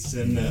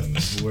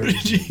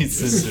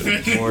Jesus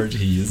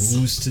Voorhees.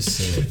 Who's to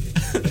say?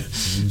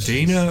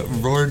 Dana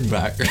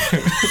Rohrbacher.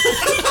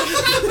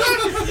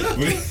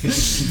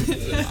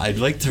 I'd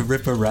like to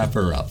rip a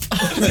rapper up.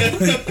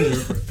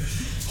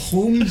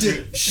 Home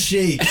to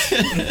shake. Bust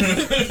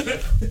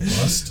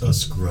a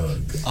scrug.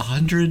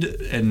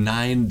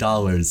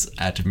 $109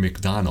 at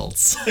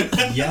McDonald's.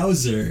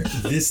 Yowzer,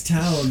 this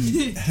town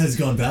has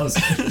gone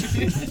Bowser.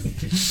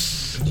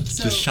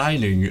 The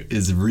Shining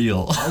is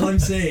real. All I'm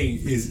saying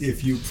is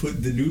if you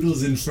put the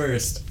noodles in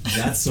first,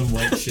 that's some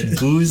white shit.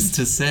 Who's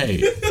to say?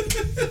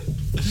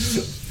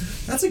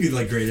 That's a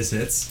good, greatest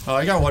hits. Oh,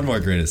 I got one more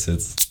greatest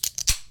hits.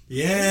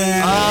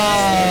 Yeah!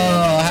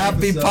 Oh,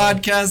 happy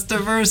podcast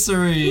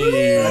anniversary!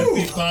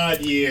 Happy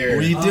pod year!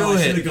 We do I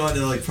should it. have gone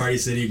to Party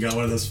City and got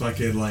one of those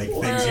fucking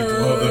things you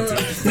blow up to.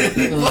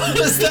 What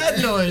was that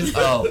noise?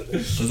 Oh,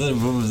 was that a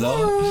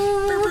vuvuzela?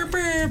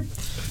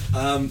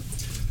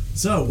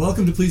 So,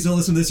 welcome to Please Don't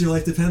Listen to This, Your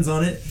Life Depends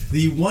on It,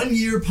 the 1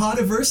 year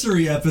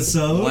podiversary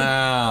episode.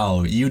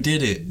 Wow, you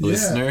did it,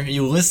 listener.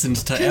 You listened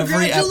to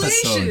every episode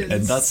Congratulations.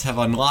 and thus have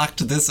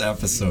unlocked this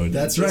episode.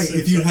 That's right.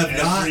 If you have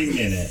not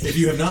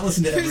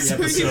listened to every episode,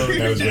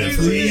 That was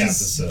every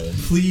episode.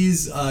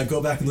 please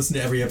go back and listen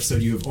to every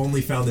episode. You have only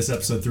found this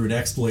episode through an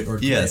exploit or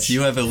glitch. Yes,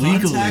 you have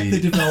illegally. Contact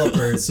the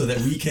developers so that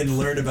we can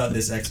learn about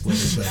this exploit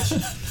or glitch.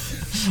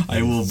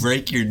 I will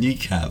break your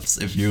kneecaps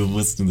if you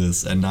listen to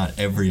this and not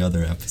every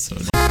other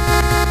episode.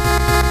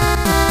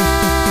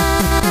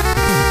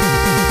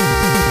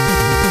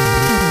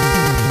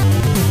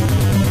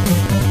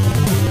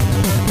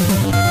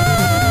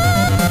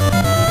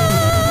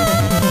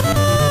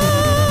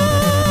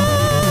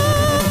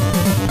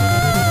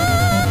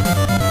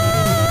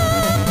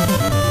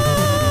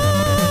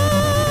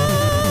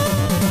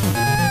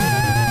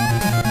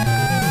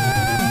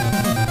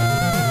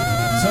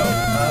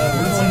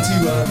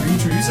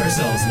 Reintroduce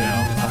ourselves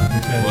now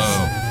because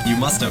Whoa, you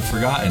must have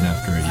forgotten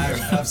after a year.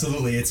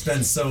 Absolutely, it's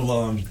been so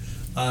long.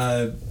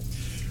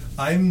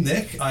 I'm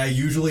Nick. I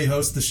usually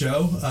host the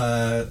show.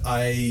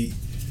 I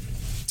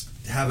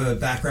have a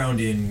background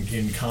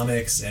in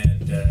comics and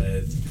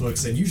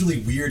books and usually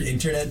weird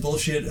internet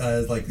bullshit,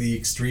 like the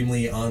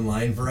extremely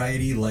online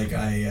variety.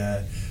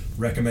 I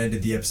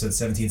recommended the episode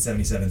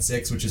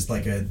 1777.6, which is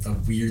a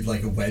weird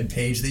a web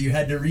page that you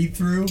had to read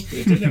through.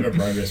 It didn't have a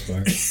progress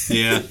bar.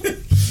 Yeah.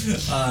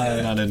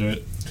 Not into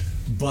it.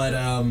 But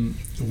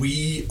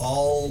we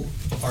all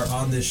are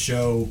on this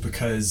show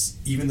because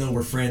even though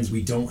we're friends,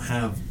 we don't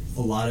have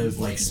a lot of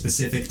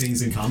specific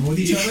things in common with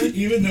each other.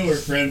 Even though we're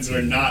friends,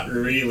 we're not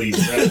really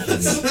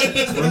friends.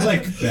 We're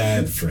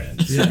bad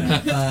friends.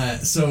 Yeah.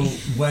 So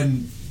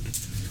when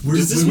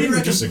Does this mean we're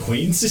recommend just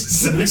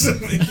acquaintances or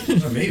something?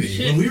 or maybe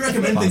when we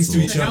recommend things to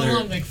each For how other,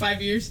 long?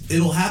 5 years?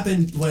 it'll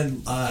happen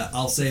when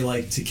I'll say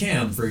to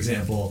Cam, for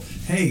example,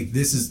 "Hey,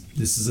 this is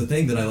a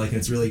thing that I like and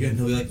it's really good," and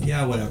he'll be like,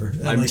 "Yeah, whatever."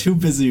 And I'm too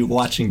busy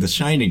watching The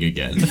Shining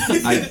again.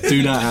 I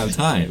do not have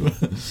time.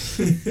 But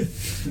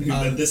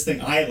this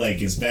thing I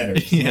like is better.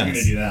 So Yes. I'm going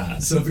to do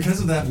that. So because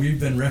of that, we've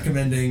been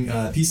recommending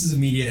pieces of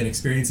media and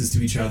experiences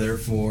to each other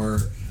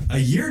for a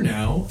year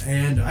now,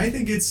 and I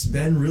think it's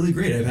been really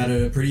great. I've had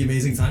a pretty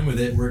amazing time with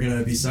it. We're going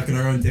to be sucking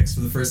our own dicks for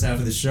the first half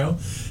of the show,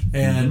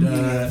 and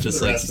Just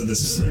The rest of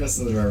this, the rest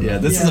of the yeah,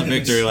 this is a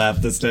victory lap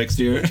this next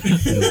year.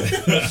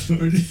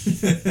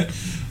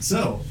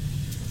 So,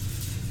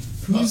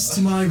 who's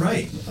to my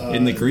right?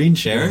 In the green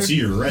chair. To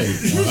your right.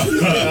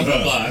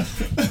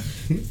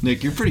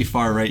 Nick, you're pretty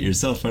far right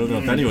yourself. I don't know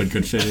if anyone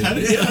could fit in.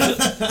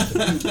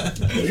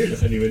 Weird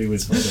if anybody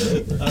was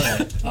farther over.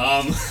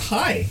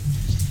 Hi,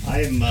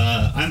 I'm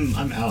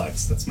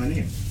Alex. That's my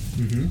name.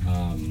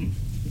 Mm-hmm.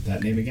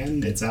 That name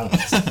again? It's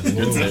Alex.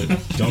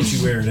 Don't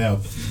you wear it out.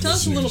 Tell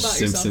us a little about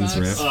yourself, Simpsons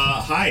Alex. riff.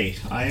 Hi,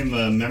 I am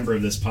a member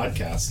of this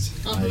podcast.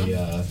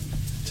 I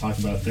talk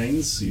about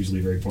things,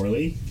 usually very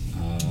poorly.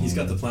 He's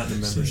got the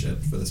platinum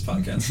membership for this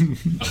podcast.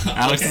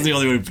 Alex is the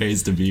only one who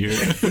pays to be here.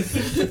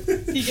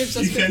 He gives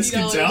us You guys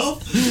can $50.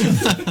 tell?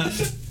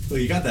 Well,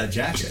 you got that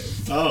jacket.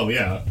 Oh,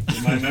 yeah.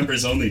 My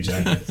members only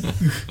jacket.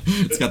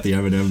 It's got the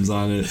M&Ms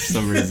on it for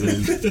some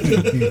reason.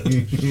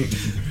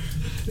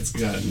 It's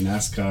got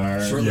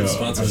NASCAR. Short-lived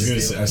sponsor. I was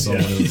gonna say, I saw one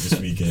of those this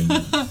weekend.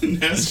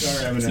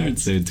 NASCAR I'd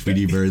M&Ms. say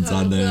Tweety Bird's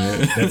on there.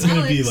 That's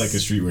gonna be Alex. like a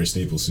streetwear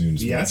staple soon.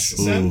 Yes,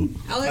 Ooh. Sam?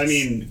 Alex, I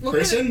mean, what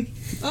person?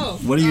 Oh.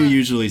 What do you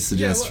usually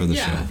suggest yeah, for the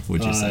yeah. show?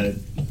 Would you say?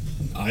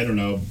 I don't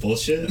know.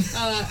 Bullshit?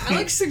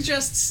 Alex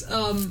suggests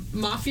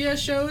mafia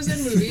shows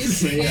and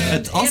movies. Yeah.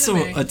 And Also,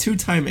 anime. a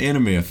two-time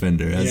anime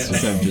offender, as Yeah.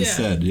 Sam just Yeah.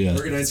 said. Yeah.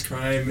 Organized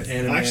crime,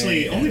 anime.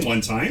 Actually, only one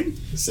time.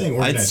 Saying I'd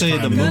organized say the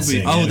crime, not movie.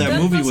 saying Oh, that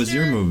anime. movie was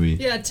your Ghostbuster? movie.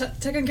 Yeah,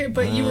 Tekken K,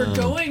 but you were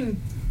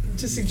going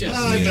to suggest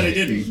I bet I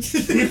didn't.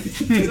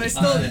 because I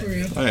stole it from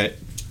you. All right,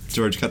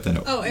 George, cut that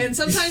out. Oh, and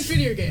sometimes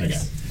video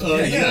games.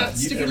 Yeah, yeah.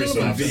 stupid every little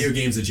so box. often. video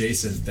games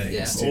adjacent things.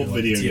 Yeah. To, Old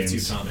video TF2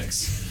 games.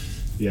 comics.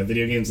 Yeah,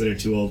 video games that are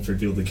too old for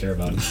people to care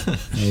about.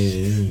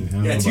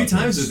 Yeah, 2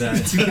 times with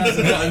that.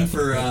 2001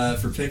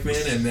 for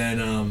Pikmin, and then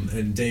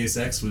and Deus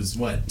Ex was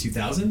what,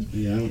 2000?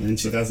 Yeah, in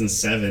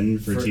 2007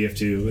 for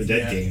TF2, a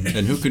dead game.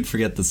 And who could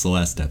forget the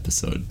Celeste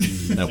episode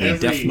that we Every-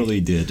 definitely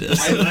did?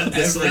 This Every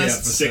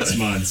last episode. 6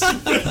 months.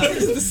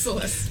 The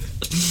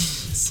Celeste.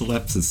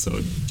 Celeste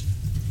episode.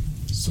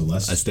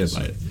 Celeste. I stand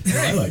by it.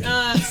 I like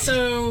it.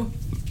 So,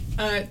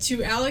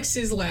 to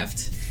Alex's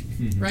left,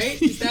 right?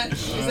 Is that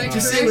correct?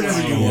 Just say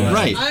whatever you want.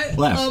 Right, I,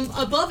 left.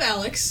 Above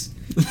Alex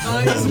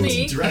is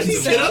me.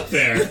 Directions get up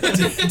there.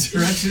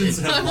 Directions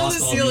have I'm on lost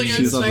the all ceiling. meaning.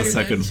 She's on the Spider-Man.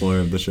 second floor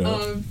of the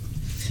show.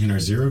 In our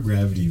zero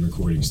gravity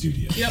recording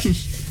studio.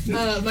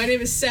 Yep. My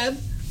name is Seb.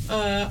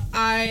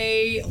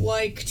 I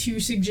like to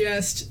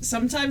suggest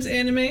sometimes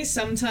anime,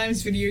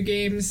 sometimes video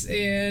games,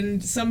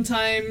 and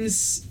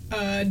sometimes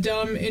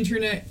dumb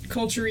internet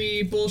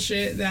culture-y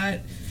bullshit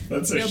that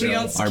That's a nobody show.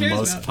 else Our cares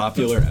most about.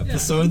 popular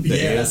episode, the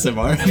Yeah.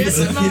 ASMR.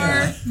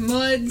 ASMR,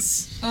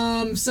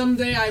 MUDs.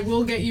 Someday I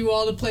will get you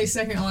all to play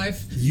Second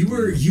Life. You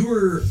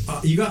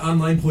got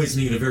online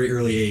poisoning at a very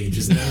early age,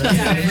 isn't that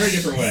right? In a very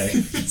different way.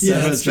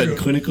 Sam has been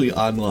clinically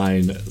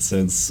online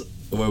since,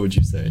 what would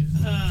you say?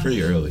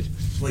 Pretty early.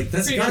 Like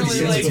that's Pretty gotta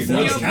be early, since like, before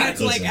the 2000.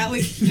 Cataclysm. like at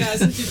least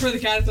since before the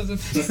Cataclysm.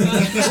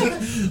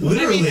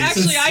 Literally, I mean,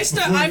 actually, since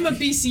before- I'm a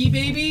BC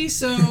baby,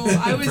 so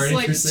I was Burning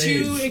like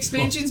Crusade. 2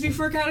 expansions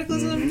before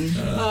Cataclysm.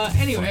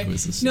 Anyway, Fuck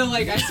was this? no,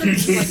 like I started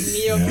with like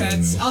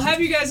Neopets. Yeah. I'll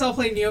have you guys all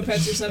play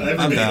Neopets or something.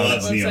 Everybody down.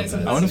 loves Website, Neopets.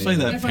 something. I want to play I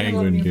that fucking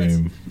penguin love Neopets.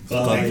 game.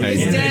 Club Club Penguin.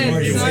 He's Penguin.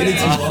 dead. You Sorry. waited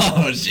too long.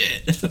 Oh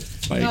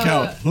shit! My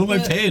account. Who am I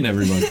but- paying,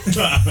 everyone?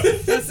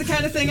 That's the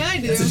kind of thing I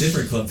do. That's a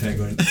different Club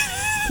Penguin.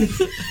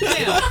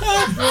 Yeah.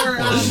 Or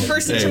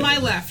person to Hey. my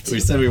left. We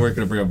said we weren't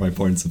going to bring up my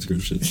porn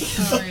subscription.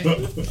 All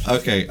right.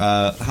 Okay.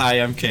 Hi,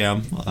 I'm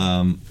Cam.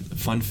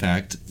 Fun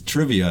fact,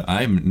 trivia.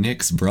 I'm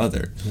Nick's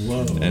brother,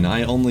 Whoa. and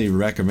I only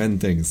recommend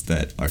things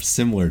that are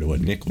similar to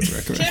what Nick would Cam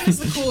recommend. is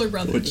the cooler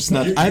brother. Which is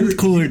not. I'm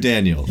cooler,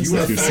 Daniel. You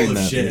are If you've full seen of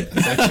that. shit.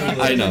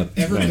 I know.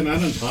 Ever No. come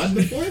out on pod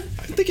before? I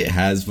think it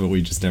has, but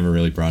we just never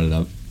really brought it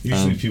up.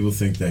 Usually people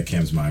think that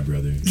Cam's my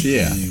brother.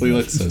 Yeah, we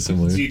look so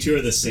similar. So you two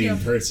are the same Yeah.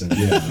 person.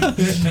 Yeah.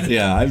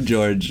 Yeah, I'm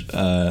George,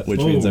 which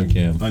means I'm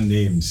Cam.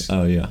 Unnamed.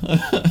 Oh yeah.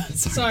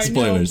 Sorry,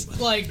 Spoilers.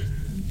 no, like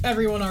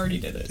everyone already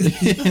did it.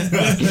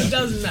 It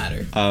doesn't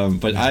matter.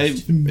 But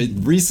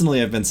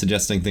recently I've been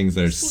suggesting things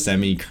that are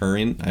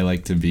semi-current. I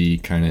like to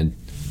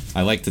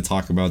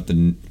talk about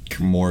the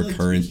more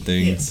current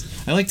things.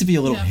 I like to be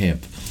a little Yeah.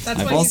 hip. That's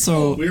I've why he's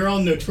also We're all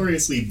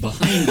notoriously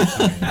behind the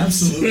times.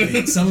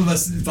 Absolutely. Some of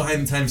us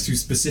behind the times to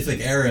specific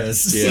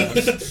eras. yeah.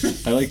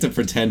 I like to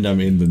pretend I'm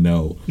in the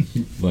know,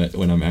 but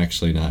when I'm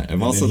actually not.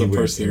 I'm also the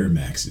person. Air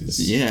Maxes.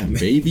 Yeah,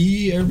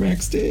 baby, Air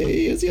Max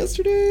Day is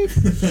yesterday.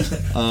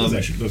 Those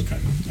are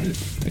kind of.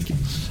 Thank you.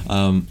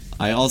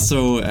 I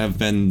also have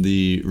been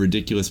the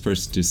ridiculous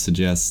person to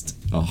suggest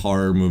a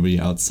horror movie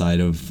outside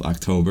of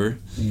October,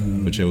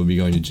 which I will be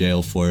going to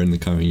jail for in the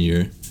coming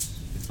year.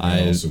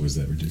 I also was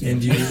that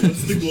ridiculous. And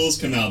Once the ghouls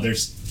come out, they're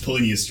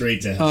pulling you straight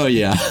to hell. Oh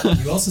yeah.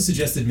 you also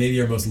suggested maybe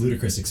our most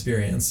ludicrous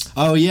experience.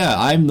 Oh yeah.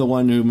 I'm the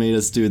one who made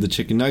us do the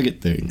chicken nugget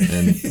thing,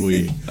 and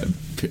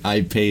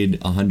I paid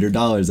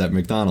 $100 at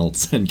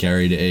McDonald's and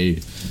carried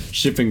a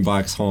shipping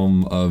box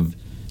home of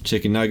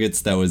chicken nuggets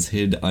that was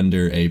hid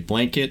under a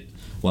blanket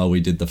while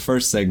we did the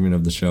first segment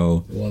of the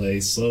show. Well,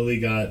 they slowly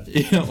got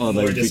Yeah, well,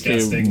 they more became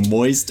disgusting.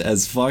 moist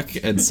as fuck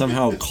and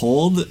somehow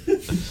cold,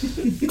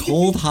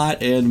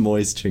 hot, and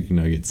moist chicken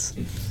nuggets.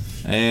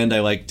 And I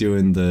like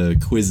doing the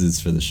quizzes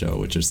for the show,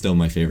 which are still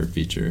my favorite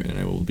feature, and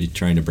I will be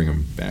trying to bring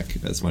them back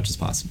as much as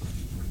possible.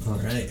 All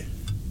right.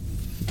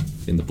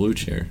 In the blue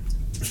chair.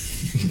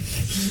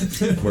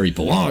 Where he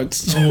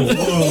belongs.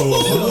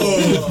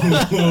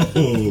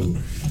 Whoa.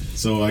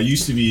 So I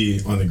used to be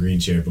on the green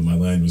chair, but my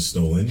line was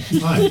stolen.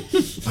 Hi,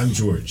 I'm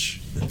George.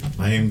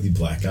 I am the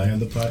black guy on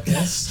the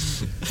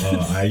podcast.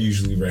 I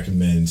usually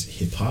recommend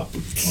hip hop,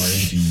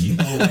 R&B,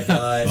 Oh my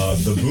god.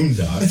 the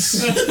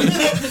Boondocks.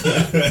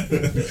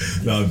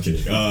 No, I'm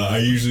kidding. I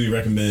usually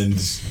recommend,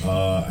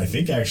 I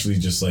think actually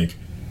just like,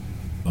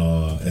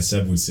 as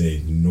Seb would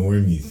say,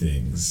 normie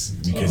things,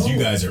 because you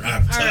guys are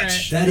out of All touch.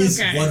 right. That is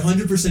Okay.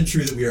 100%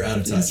 true that we are out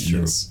of touch.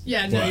 true.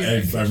 Yeah, no, Well,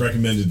 you're right. I've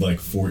recommended like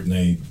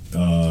Fortnite.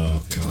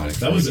 God,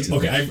 That was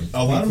okay.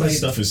 A lot of my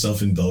stuff is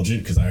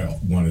self-indulgent because I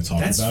want to talk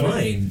That's about it.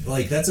 fine.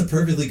 Like, that's a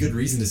perfectly good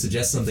reason to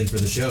suggest something for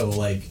the show.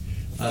 Like,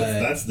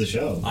 That's the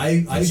show.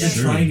 I've been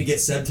true. trying to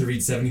get Seb to read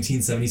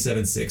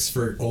 1777-6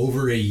 for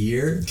over a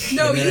year.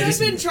 No, and you then I have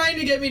just- been trying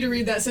to get me to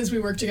read that since we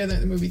worked together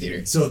in the movie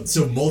theater. So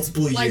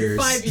multiple Like years.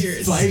 5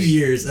 years. 5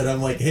 years, and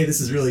I'm like, hey,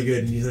 this is really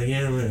good. And he's like,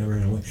 yeah, whatever.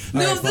 And I'm like,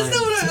 No, "All right, that's fine."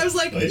 not what I was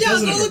like. It Yeah,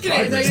 doesn't go have a look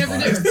at it. And I never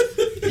progress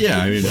do. Yeah,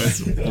 I mean,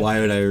 why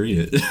would I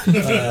read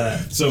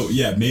it? So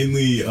yeah,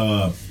 mainly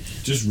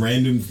just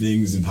random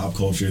things in pop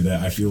culture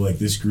that I feel like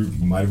this group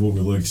might have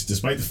overlooked,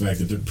 despite the fact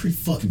that they're pretty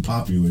fucking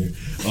popular.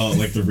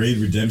 Like the Raid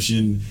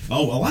Redemption.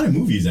 Oh, a lot of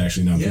movies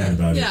actually. Now I'm Yeah. thinking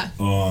about Yeah.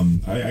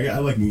 it. I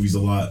like movies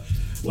a lot.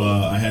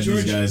 I had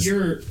George, these guys.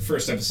 your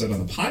first episode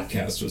on the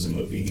podcast was a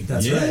movie.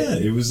 That's yeah,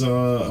 right. it was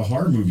a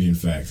horror movie. In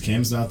fact,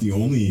 Cam's not the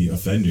only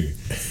offender.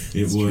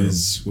 It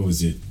was what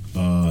was it?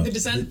 The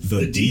Descent?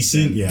 The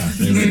Decent. Yeah,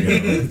 there we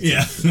go.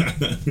 Yeah,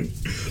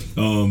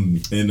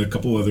 and a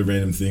couple other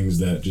random things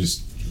that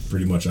just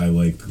pretty much I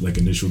like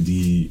Initial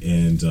D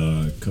and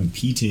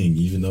competing,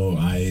 even though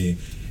I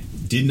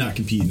did not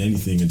compete in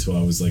anything until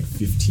I was like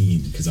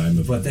 15 because I'm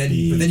a But then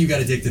babe. you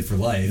got addicted for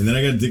life. And then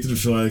I got addicted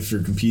for life for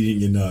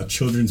competing in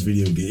children's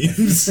video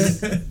games.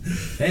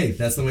 Hey,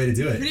 that's the way to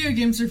do it. Video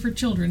games are for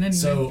children anyway.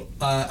 So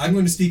I'm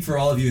going to speak for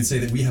all of you and say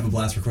that we have a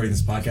blast recording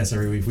this podcast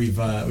every week. We've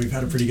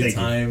had a pretty good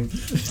time.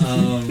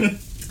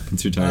 I'm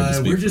too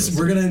tired to speak.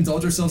 We're gonna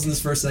indulge ourselves in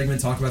this first segment,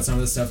 talk about some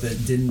of the stuff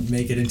that didn't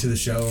make it into the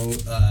show,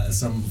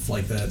 some of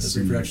like the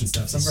pre-production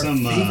stuff, some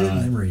of our favorite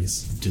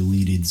memories.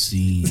 Deleted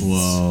scenes.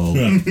 Whoa.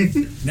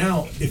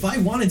 Now, if I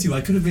wanted to,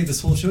 I could have made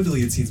this whole show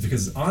deleted scenes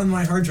because on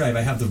my hard drive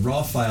I have the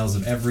raw files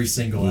of every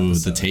single Ooh,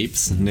 episode. the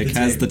tapes? Nick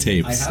has the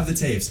tapes. I have the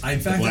tapes. In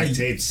fact, Black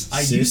tapes.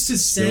 I Sis, used to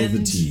spill the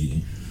send.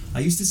 tea. I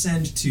used to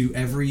send to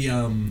every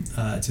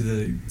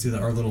to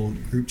our little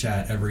group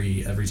chat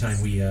every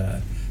time we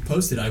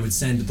posted. I would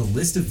send the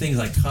list of things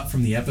I cut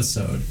from the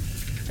episode,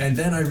 and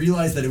then I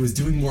realized that it was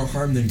doing more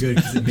harm than good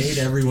because it made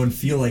everyone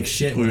feel like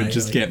shit. We when would I,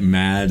 just like, get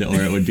mad,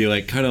 or it would be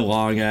like kind of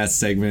long ass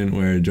segment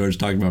where George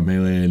talking about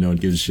Melee and no one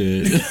gives a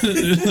shit.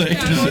 Like,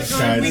 Guys.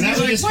 And that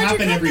would just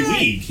happen every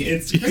week.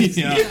 It's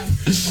crazy. yeah.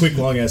 Quick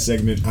long ass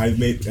segment. I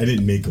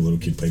didn't make a little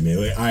kid play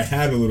Melee. I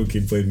had a little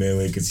kid play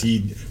Melee because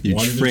he You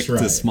wanted tricked to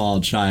try. a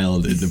small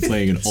child into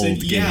playing an Said,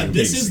 old yeah, game.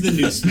 this is the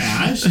new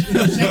Smash.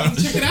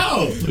 Check it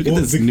out. Look at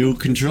this new all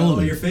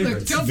controller. your Look,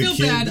 favorites. don't The feel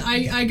kid- bad.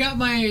 I got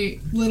my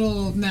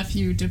little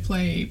nephew to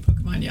play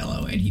Pokemon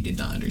Yellow, and he did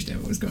not understand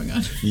what was going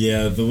on.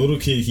 Yeah, the little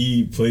kid,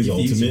 he plays You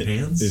use your Ultimate,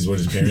 hands? is what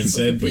his parents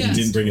said, but Yeah. he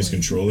didn't bring his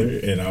controller,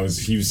 and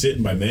he was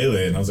sitting by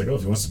Melee, and I was like, oh,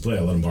 if he wants to play,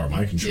 I'll let him borrow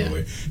my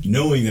controller,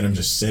 knowing that I'm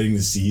just setting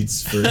the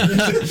seeds for,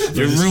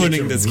 You're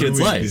ruining this kid's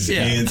life, his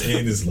yeah. hands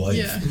and his life.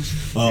 Yeah.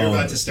 You're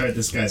about to start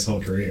this guy's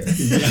whole career.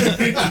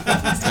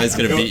 This guy's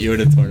gonna beat you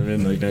in a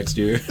tournament like next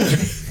year.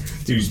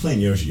 Dude, he's playing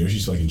Yoshi.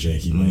 Yoshi's fucking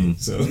janky, man.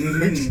 So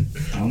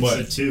I almost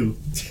said 2.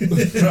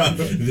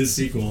 This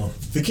sequel.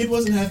 the kid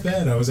wasn't half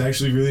bad. I was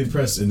actually really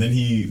impressed. And then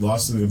he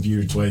lost to the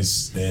computer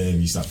twice, and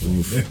he stopped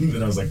playing.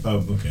 And I was like,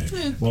 oh,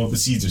 okay. Well, the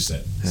seeds are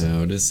set.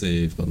 How to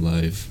save a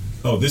life.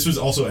 Oh, this was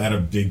also at a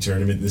big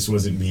tournament. This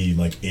wasn't me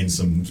like in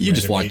some. You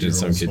just random walked into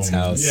some 8-year-old's kid's home.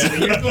 house. Yeah,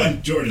 You're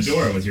going door to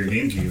door with your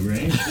GameCube,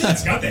 right?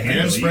 It's got the Yeah,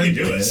 handle. You can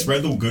do it.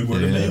 spread the good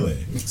word of Yeah.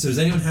 Melee. So does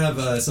anyone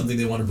have something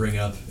they want to bring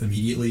up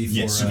immediately? For,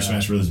 Yes, Super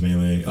Smash Bros.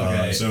 Melee.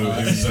 okay, So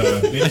it was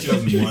made in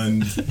 2001.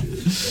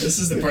 This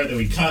is the part that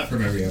we cut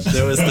from every episode.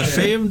 There was the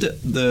famed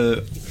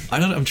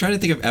I'm trying to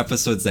think of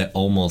episodes that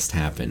almost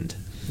happened.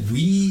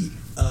 We.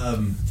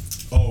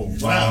 Oh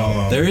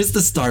wow! There is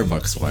the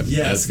Starbucks one.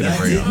 Yes, That's gonna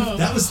bring up.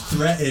 that was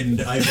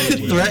threatened. I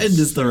believe. Threatened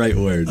is the right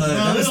word.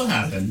 Well, it'll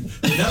happen.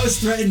 That was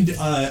threatened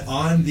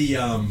on the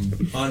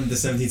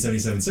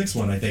 1777-6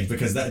 one, I think,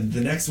 because the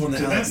next one that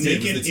Did Alex that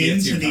did make was it the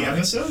into TF2 the comic.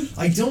 episode?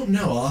 I don't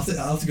know. I'll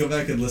have to go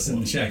back and listen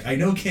and check. I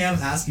know Cam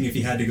asking if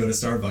he had to go to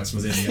Starbucks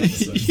was in the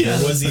episode. Yeah.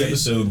 There was the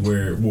episode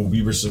where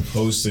we were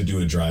supposed to do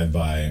a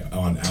drive-by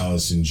on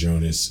Allison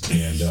Jonas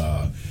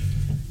and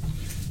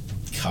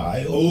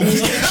Kyle.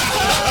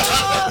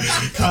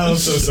 Kyle, I'm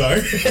so sorry.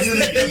 I'm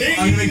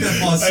gonna make that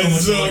pause so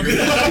much longer.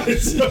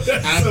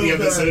 Half the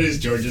episode is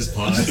George's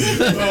pause.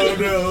 Oh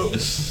no,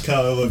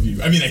 Kyle, I love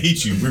you. I mean, I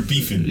hate you. We're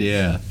beefing.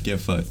 Yeah, get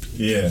fucked.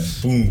 Yeah,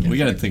 boom. We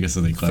gotta think of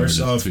something clever. First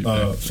to off, tweet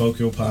back.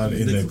 Focopod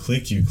in the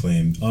click you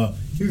claim.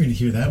 You're gonna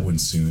hear that one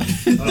soon.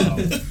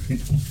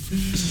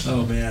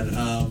 Oh man,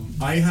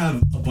 I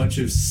have a bunch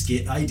of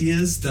skit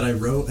ideas that I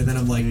wrote, and then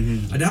I'm like,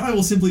 now I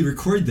will simply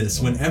record this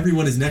when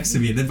everyone is next to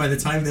me, and then by the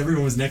time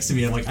everyone was next to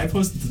me, I'm like, I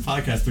posted the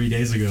podcast 3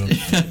 days ago.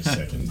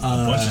 Second, a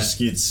bunch of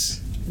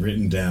skits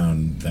written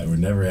down that were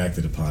never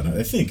acted upon.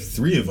 I think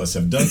 3 of us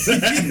have done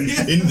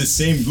that in the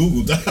same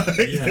Google Doc.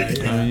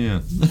 Oh yeah.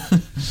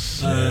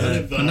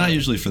 But not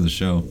usually for the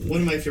show.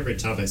 One of my favorite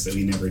topics that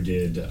we never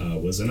did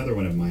was another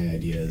one of my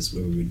ideas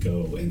where we would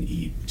go and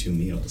eat 2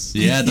 meals.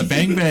 Yeah, the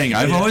Bang Bang.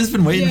 I've always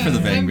been waiting for the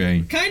Bang I'm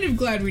Bang. kind of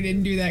glad we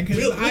didn't do that because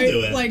We'll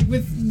do it. like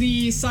with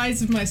the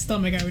size of my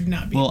stomach, I would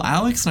not be. Well,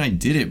 Alex and I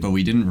did it, but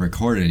we didn't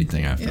record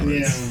anything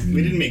afterwards. Yeah,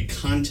 we didn't make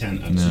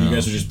content of No. it. You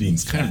guys are just being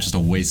It's kind of fat. just a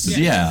waste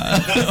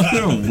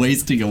of we're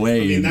wasting away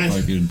I mean, in that's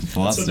fucking That's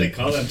what they plastic.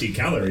 call empty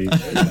calories.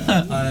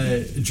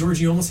 George,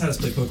 you almost had us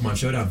play Pokemon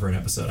Showdown for an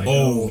episode. I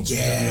Oh, know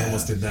yeah. we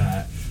almost did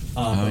that.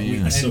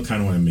 yeah. I still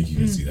kind of want to make you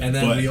guys see that. And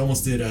then but we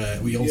almost did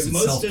most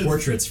of-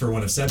 self-portraits for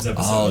one of Seb's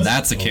episodes. Oh,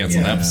 that's a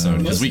canceled yeah. episode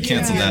because we Most-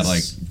 canceled that like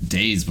yes.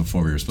 days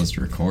before we were supposed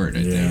to record.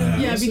 I think. Yeah.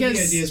 yeah, Most because of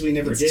the ideas we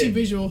never it's did. too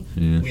visual.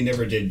 We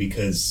never did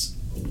because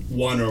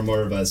one or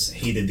more of us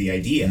hated the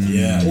idea.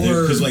 Yeah,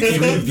 Or- because like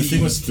the the-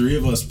 thing was 3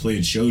 of us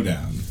played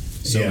Showdown,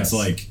 so Yes. it's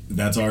like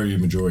that's already a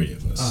majority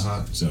of us.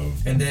 Uh-huh. So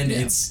And then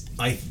Yeah. it's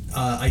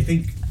I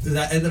think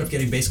that ended up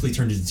getting basically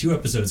turned into 2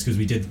 episodes because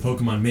we did the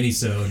Pokemon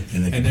minisode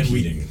And then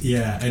competing.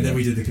 then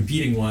we did the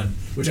competing one,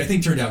 which I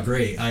think turned out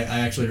great. I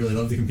actually really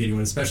loved the competing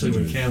one, especially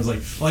when Cam's like,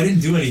 "Oh, I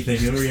didn't do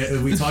anything,"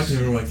 and we talked to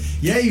him and we're like,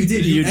 "Yeah, you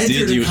did. You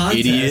entered a contest."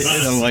 Idiot.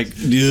 And I'm like,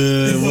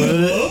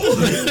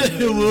 what?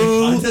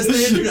 Contest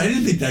they entered? I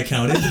didn't think that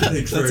counted.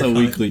 That's a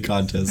weekly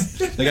contest.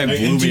 That guy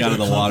blew me out of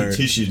the water.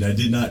 Competition. I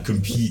did not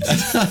compete.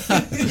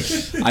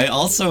 I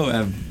also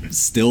have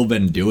still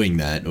been doing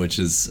that, which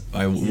is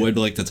I would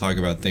like to talk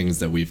about things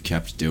that we've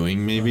kept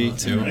doing maybe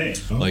too.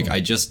 Right. Like I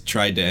just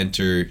tried to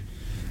enter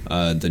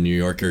the New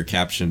Yorker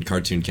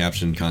cartoon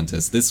caption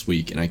contest this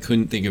week, and I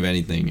couldn't think of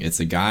anything. It's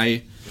a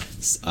guy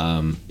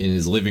in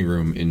his living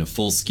room in a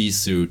full ski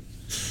suit,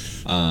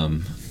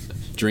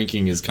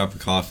 drinking his cup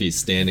of coffee,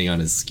 standing on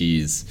his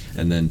skis,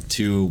 and then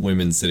 2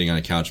 women sitting on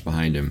a couch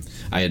behind him.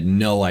 I had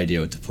no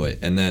idea what to put,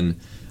 and then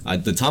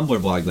the Tumblr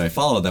blog that I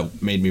follow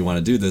that made me want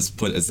to do this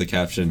put as the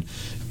caption,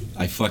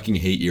 "I fucking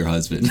hate your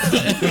husband."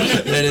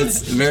 And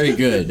it's very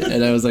good.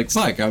 And I was like,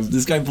 fuck,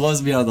 this guy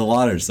blows me out of the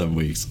water some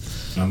weeks.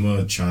 I'm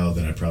a child,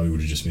 and I probably would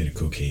have just made a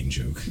cocaine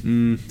joke.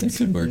 That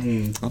could work.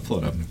 I'll pull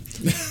it up.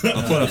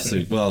 I'll pull it up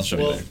soon. Well, I'll show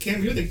you Well, later.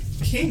 Cam, you're the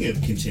king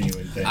of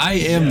continuing things. I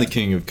am the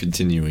king of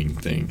continuing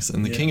things,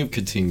 and the king of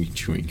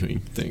continuing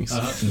things.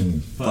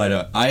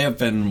 But I have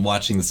been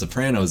watching The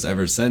Sopranos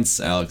ever since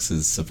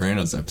Alex's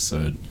Sopranos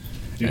episode.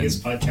 Dude,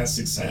 his podcast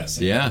success.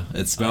 Yeah,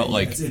 it's about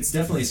like it's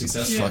definitely a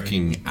success story.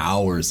 fucking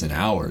hours and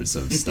hours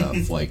of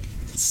stuff. Like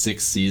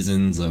 6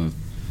 seasons of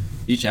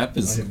each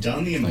episode. I've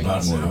done the Like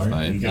impossible. 4 or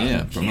 5. And gotten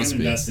Yeah, Cam must be.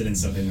 invested in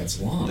something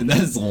that's long. That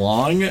is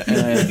long, and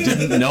I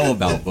didn't know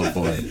about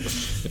before.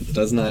 It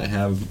does not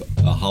have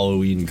a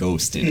Halloween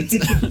ghost in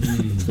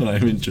it. So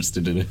I'm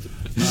interested in it.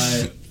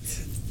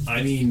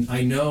 I mean,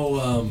 I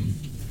know,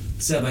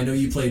 Seb, I know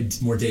you played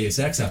more Deus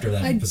Ex after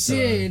that I episode.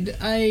 did.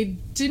 I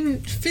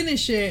didn't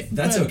finish it.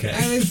 That's but okay.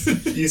 I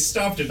was, You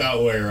stopped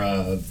about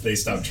where they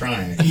stopped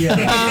trying.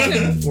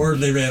 Yeah, or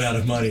they ran out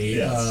of money,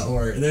 Yes.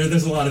 or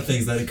there's a lot of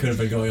things that it could have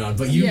been going on.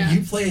 But you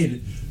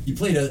played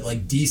a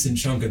like decent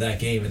chunk of that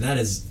game, and that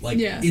is like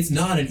it's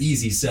not an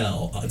easy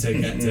sell to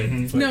get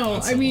to. Put no, on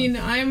I someone. mean,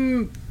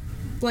 I'm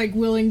like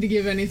willing to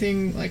give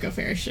anything like a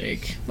fair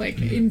shake,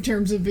 like in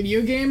terms of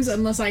video games,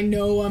 unless I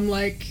know I'm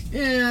like,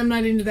 I'm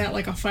not into that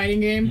like a fighting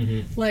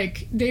game.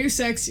 Like Deus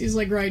Ex is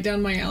like right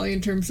down my alley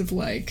in terms of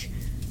like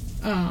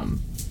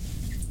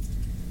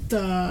the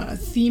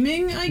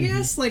theming, I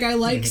guess. Like I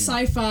like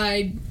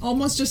sci-fi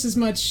almost just as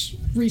much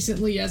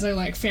recently as I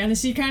like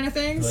fantasy kind of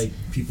things. like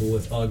people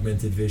with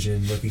augmented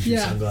vision looking through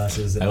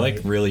sunglasses. I like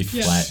really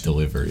flat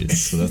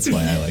deliveries, so that's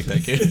why I like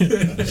that game.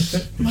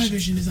 My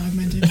vision is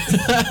augmented.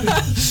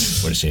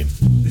 What a shame.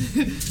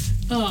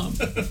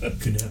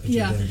 Couldn't happen to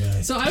Yeah. a better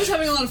guy. So I was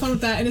having a lot of fun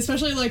with that, and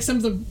especially like some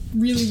of the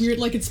really weird,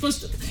 like it's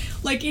supposed to,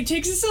 like it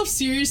takes itself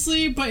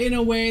seriously, but in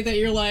a way that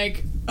you're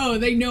like, oh,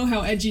 they know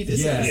how edgy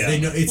this Yeah, is. they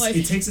know Like-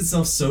 it takes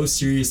itself so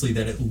seriously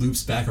that it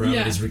loops back around Yeah.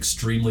 and is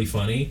extremely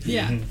funny.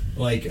 Yeah.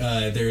 Like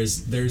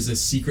there's a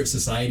secret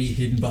society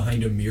hidden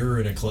behind a mirror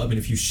in a club, and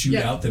if you shoot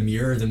Yeah. out the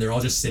mirror, then they're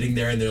all just sitting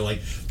there in their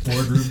like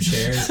boardroom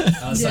chairs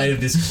outside Yeah.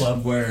 of this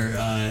club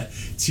where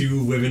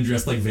 2 women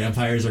dressed like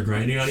vampires are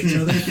grinding on each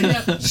other.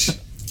 Yep.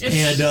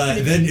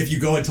 And then if you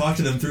go and talk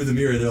to them through the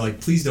mirror, they're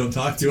like, please don't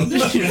talk to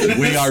them.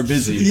 We are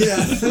busy.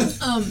 Yeah.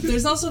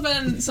 There's also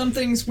been some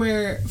things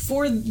where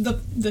for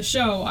the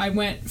show I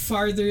went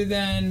farther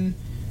than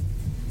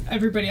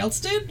everybody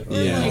else did, or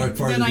Or like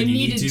part than of I it you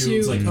needed need to.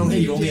 It's like, oh, hey,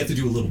 you only have to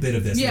do a little bit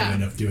of this, Yeah. and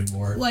you end up doing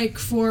more. Like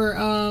for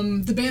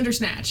the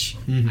Bandersnatch,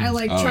 I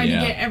like Oh, tried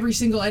yeah. to get every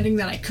single ending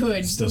that I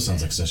could. Still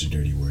sounds like such a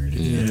dirty word.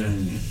 Yeah.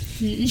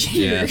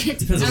 Yeah.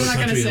 Depends on I'm what not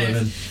gonna country you say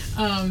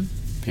live in.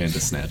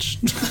 Panda snatch.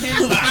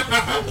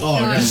 Oh,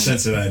 I got a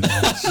sense of that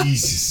now.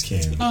 Jesus,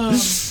 Cam.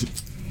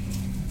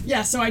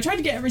 Yeah, so I tried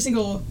to get every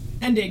single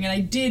ending, and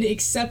I did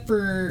except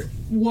for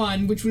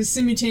one, which was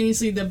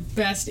simultaneously the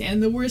best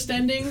and the worst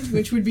ending,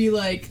 which would be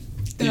like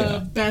the Yeah.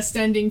 best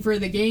ending for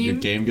the game. Your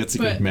game gets a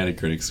good But-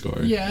 Metacritic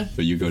score. Yeah.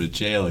 But you go to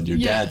jail and your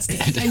Yeah, dad's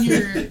dead. and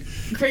you're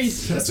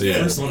crazy. That's the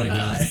Yeah. first one I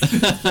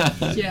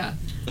got. Yeah.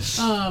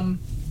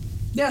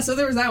 Yeah, so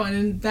there was that one,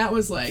 and that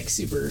was like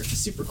super,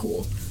 super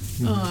cool.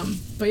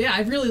 But yeah,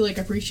 I've really like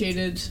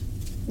appreciated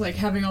like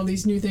having all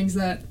these new things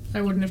that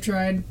I wouldn't have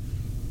tried.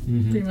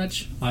 Pretty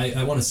much.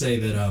 I want to say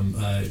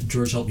that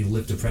George helped me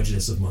lift a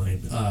prejudice of mine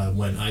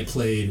when I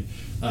played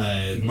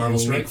Marvel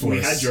Strike Force.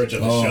 We had George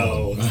on the Oh.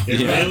 show.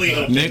 It really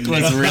opened Nick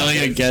was really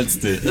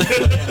against it. Nick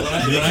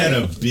had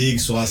a big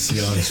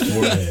swastika on his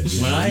forehead.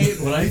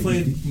 When I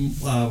played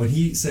when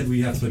he said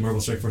we have to play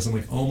Marvel Strike Force, I'm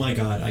like, oh my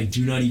god, I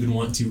do not even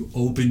want to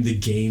open the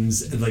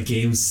games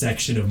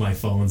section of my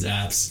phone's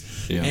apps.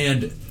 Yeah.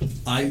 And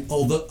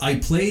although I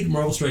played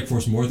Marvel Strike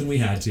Force more than we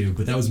had to,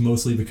 but that was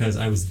mostly because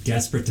I was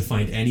desperate to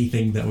find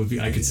anything that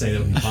I could say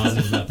that would be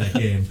positive about that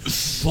game.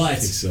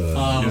 But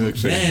look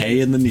for then, hay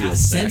in the needle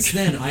since stack.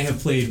 then, I have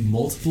played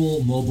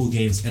multiple mobile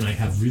games, and I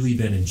have really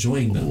been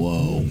enjoying them.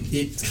 Whoa.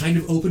 It kind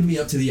of opened me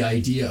up to the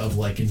idea of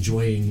like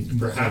enjoying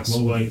Perhaps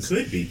mobile one games.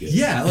 could be good.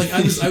 Yeah, like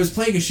I was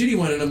playing a shitty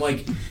one, and I'm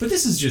like, but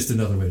this is just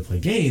another way to play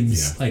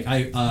games. Yeah. Like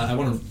I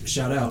want to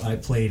shout out. I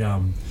played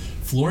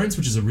Florence,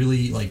 which is a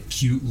really like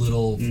cute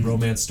little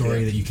romance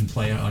story that you can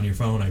play on your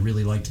phone. I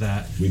really liked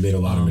that. We made a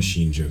lot of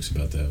machine jokes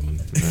about that one.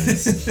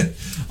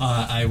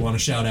 I want to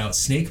shout out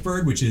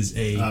Snakebird, which is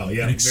an very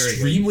good.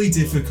 extremely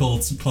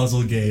difficult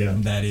puzzle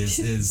game that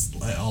is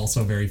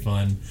also very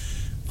fun.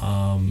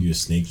 You a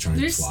snake trying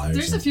to fly?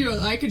 There's a few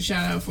I could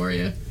shout out for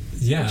you.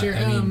 Yeah, Which are,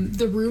 I mean,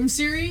 the Room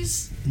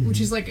series, which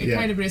is like a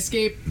kind of an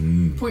escape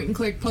point and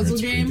click puzzle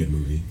That's a pretty game. good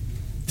movie.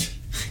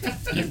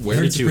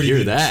 Where did you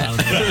hear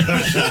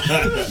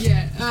that?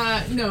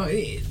 Yeah,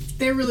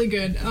 they're really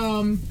good.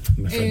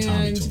 My friend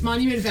Tommy told And me.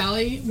 Monument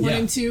Valley 1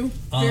 and 2,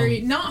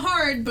 very not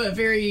hard but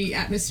very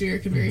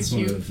atmospheric and very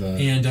cute.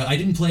 and I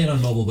didn't play it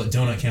on mobile, but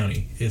Donut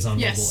County is on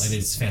Yes. mobile, and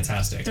it's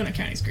fantastic. Donut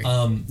County's great.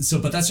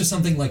 But that's just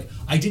something like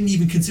I didn't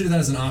even consider that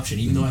as an option,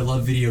 even though I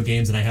love video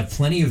games and I have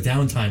plenty of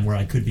downtime where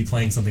I could be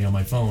playing something on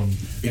my phone.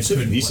 It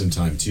took me some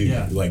time too.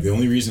 Yeah. Like the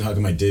only reason how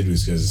come I did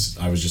was because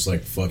I was just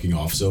like fucking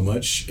off so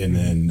much, and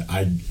then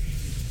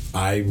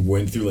I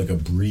went through like a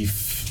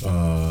brief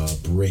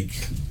break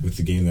with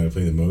the game that I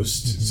play the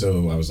most.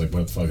 So I was like,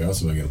 what the fuck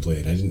else am I gonna play?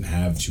 And I didn't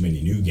have too many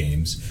new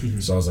games,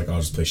 so I was like, I'll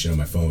just play shit on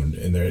my phone.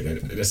 And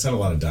it's not a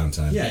lot of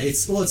downtime. Yeah,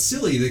 it's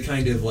silly the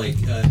kind of like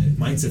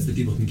mindsets that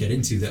people can get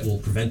into that will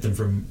prevent them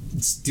from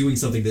doing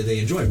something that they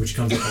enjoy, which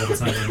comes up all the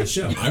time on this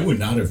show. I would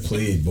not have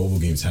played mobile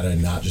games had I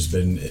not just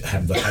been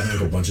having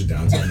like a bunch of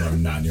downtime where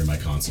I'm not near my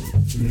console.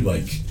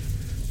 Like,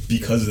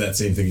 because of that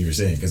same thing you were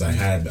saying, because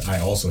I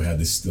also had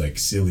this like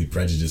silly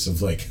prejudice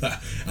of like,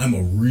 I'm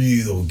a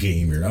real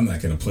gamer, I'm not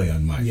gonna play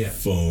on my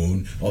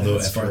phone. Although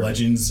That's FR true.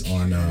 Legends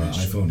on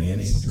iPhone and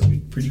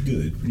Android, pretty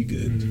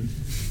good.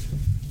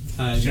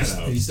 Have you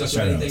stuck with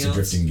Shout out, anything it's a else?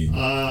 drifting game.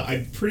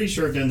 I'm pretty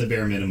sure I've done the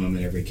bare minimum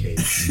in every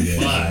case.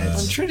 Yeah.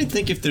 I'm trying to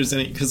think if there's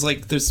any, because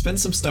like there's been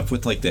some stuff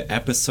with like the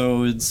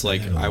episodes.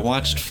 Like I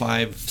watched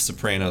 5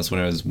 Sopranos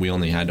when we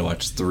only had to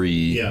watch 3.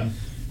 Yeah.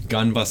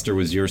 Gunbuster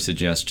was your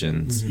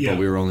suggestion, Yeah. but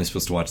we were only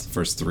supposed to watch the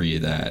first 3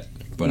 of that.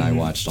 But I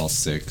watched all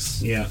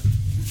 6. Yeah.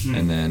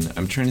 And then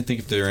I'm trying to think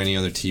if there are any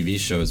other TV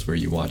shows where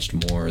you watched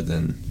more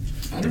than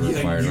the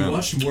required You amount.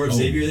 watched more of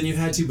Xavier than you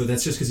had to, but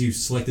that's just because you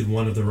selected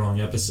one of the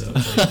wrong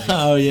episodes. Like,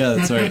 Oh yeah,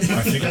 that's right.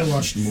 I think I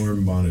watched more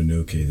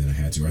Mononoke than I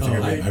had to. I think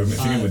I think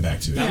I went back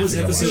to it. That was I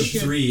think I episode watched-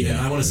 3, and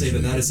I want to say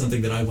really that good. is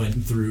something that I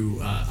went through.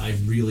 I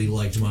really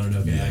liked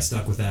Mononoke, and I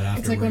stuck with that afterwards.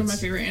 It's like one of my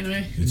favorite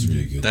anime. It's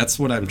really good. That's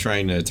what I'm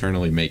trying to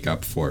eternally make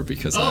up for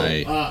because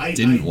I I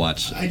didn't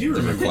watch I do the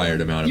remember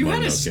required amount of You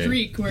had a Mononoke.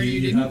 streak where You you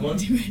did didn't have one?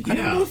 do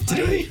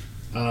it.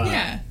 Yeah.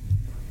 Yeah.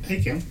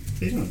 Hey, Kim. How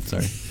you doing?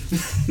 Sorry.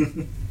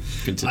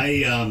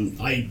 Continue.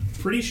 I'm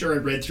pretty sure I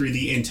read through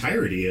the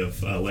entirety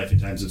of Life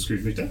and Times of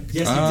Scrooge McDuck,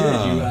 Yes,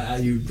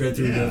 you did. You read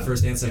through Yeah. the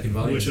first and second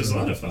volume, which was a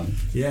lot of fun.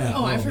 Yeah.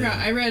 Oh, I man. forgot.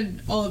 I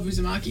read all of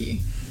Uzumaki.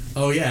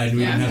 Oh yeah, and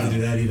we Yeah. didn't have to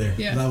do that either.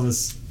 Yeah. That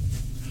was.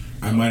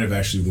 I might have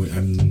actually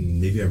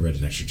maybe I read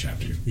an extra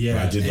chapter. Yeah,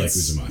 but I did like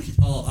it's- Uzumaki.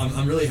 Well,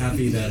 I'm really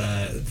happy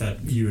that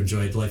you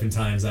enjoyed Life and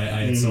Times. I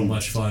had so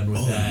much fun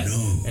with that,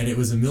 and it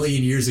was a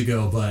million years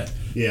ago. But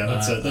Yeah,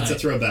 that's a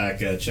throwback.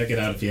 Check it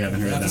out if you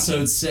haven't heard episode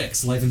that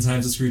 6, Life and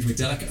Times of Scrooge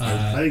McDuck. one.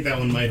 I think that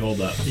one might hold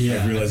up.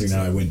 Yeah, I'm realizing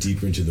now I went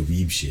deeper into the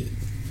weeb shit.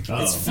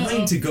 Oh. it's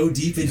fine to go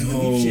deep into the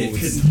No, deep shit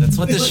because That's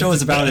what this show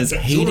is about: is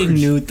hating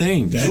new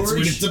things. That's George,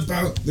 what it's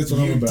about. That's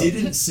what I'm you about.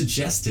 didn't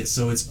suggest it,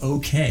 so it's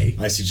okay.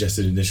 I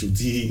suggested Initial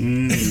D,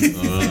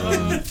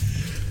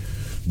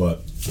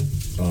 but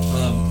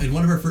In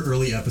one of our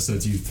early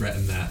episodes, you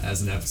threatened that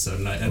as an episode,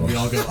 and we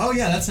all go, "Oh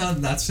yeah, that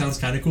sounds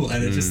kind of cool."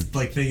 And it just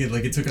like thinking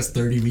like it took us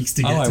 30 weeks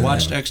to get. Oh, I to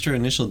watched that. Extra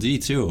Initial D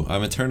too.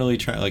 I'm eternally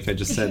trying. Like I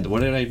just said,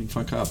 what did I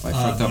fuck up? I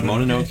fucked up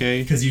Mononoke.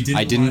 Mononoke 'Cause you didn't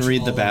I didn't watch read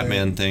all the the way.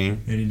 Batman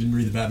thing. and you didn't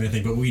read the Batman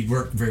thing, but we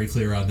worked very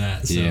clear on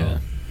that. So. Yeah,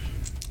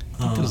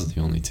 I think those are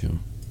the only two.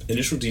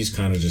 Initial D is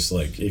kind of just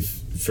like if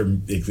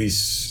from at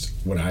least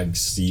what I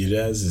see it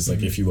as is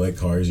like if you like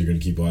cars, you're gonna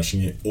keep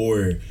watching it,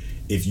 or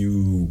if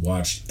you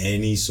watched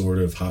any sort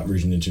of Hot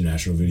Version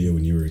International video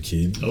when you were a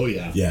kid. Oh,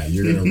 yeah. Yeah,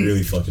 you're gonna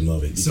really fucking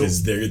love it So-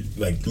 because they're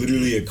like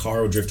literally a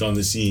car will drift on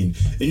the scene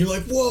and you're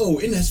like, whoa,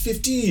 it has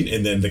 15,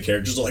 and then the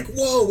characters are like,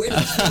 whoa, it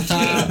has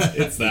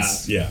 15. It's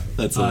that. Yeah.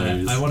 That's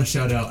hilarious. I want to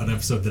shout out an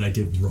episode that I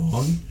did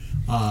wrong.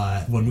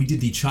 When we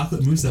did the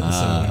chocolate mousse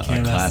episode, a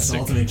Cam asked classic.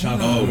 Ultimate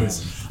chocolate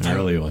mousse. An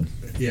early one.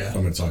 Yeah,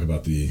 I'm gonna talk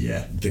about the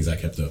Yeah. things I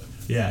kept up.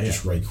 yeah.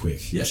 Just right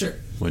quick. Yeah, sure.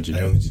 What'd you I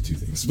do? only did 2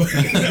 things.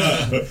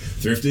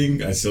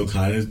 Thrifting, I still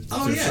kind of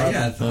Oh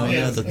yeah. Oh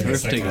yeah, the I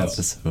guess that thrifting counts.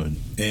 episode.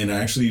 And I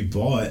actually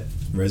bought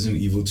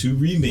Resident Evil 2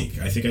 Remake.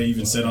 I think I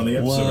even said on the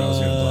episode I was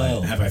going to buy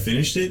Whoa. it. Have I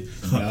finished it?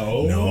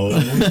 No. No.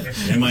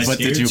 Am I But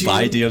scared did you to?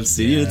 buy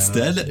DMC Yeah.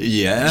 instead?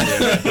 Yeah.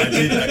 I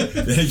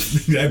did.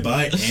 Did I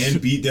buy and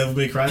beat Devil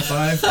May Cry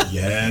 5?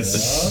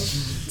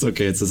 Yes. It's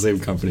okay. It's the same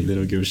company. They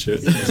don't give a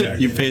shit.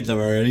 Exactly. You paid them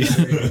already.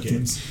 Very good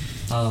games.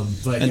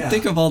 But And yeah.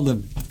 think of all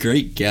the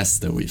great guests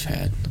that we've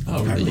had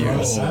over I the brought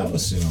years.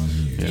 Allison on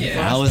here. Yeah.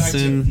 Yeah.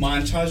 Allison.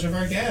 Montage of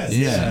our guests.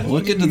 Yeah,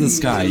 look into the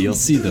sky. You'll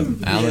see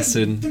them.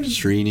 Allison,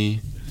 Srini,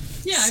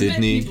 Yeah,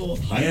 Sydney. I met people.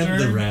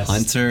 And the rest.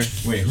 Hunter.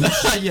 Wait,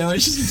 who's Yeah,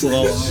 it's just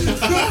blow.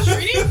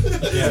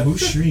 Srini? yeah?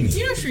 Who's Srini?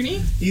 You know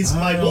Srini? He's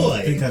my I don't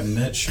boy. think I've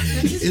met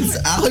Srini. It's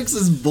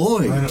Alex's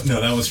boy. I don't,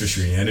 no, that was for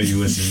Srini. I know you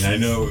listened. I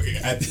know.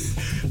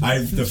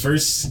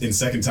 The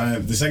second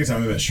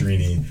time I met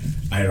Srini,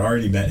 I had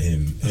already met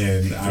him,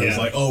 and I was Yeah.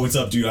 like, "Oh, what's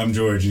up, dude? I'm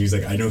George." And he's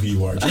like, "I know who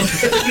you are."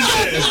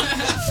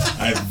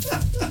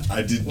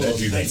 I do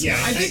that. Yeah.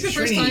 I think the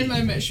first Srini- time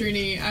I met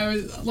Srini, I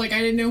was like, I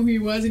didn't know who he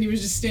was, and he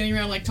was just standing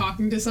around like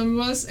talking to some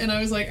of us, and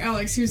I was like,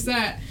 Alex, who's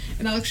that?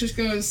 And Alex just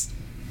goes,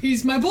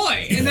 he's my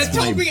boy, and that That's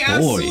told my me boy.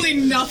 absolutely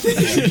nothing.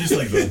 He's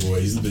like the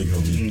boy. He's the big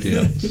homie.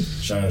 Yeah.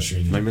 Shout out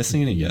Srini. Am I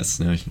missing any guests?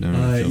 No.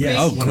 Yes,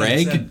 Oh, 100%.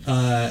 Greg.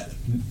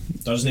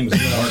 Thought his name was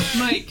Mark.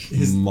 Mike.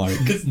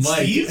 Mark.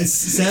 Mike. Steve?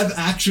 Seb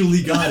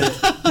actually got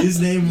it. His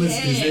name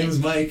was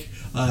Mike.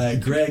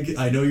 Greg,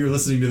 I know you're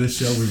listening to this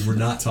show. We're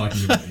not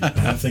talking about you. I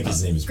don't think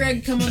his name is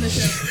Greg, come on the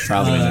show.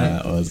 Probably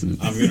not.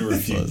 Wasn't. I'm gonna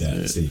refute Wasn't that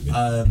it?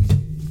 statement.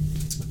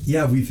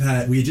 Yeah, we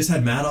had just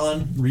had Matt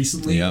on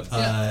recently. Yep.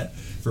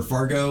 For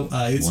Fargo.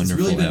 It's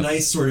Wonderful really been app.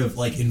 nice, sort of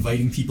like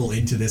inviting people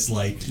into this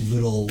like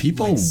little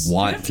People like,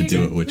 want to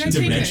do it, which is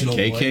Dimensional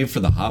KK for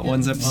the Hot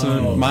Ones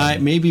episode. Oh.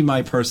 Maybe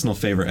my personal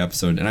favorite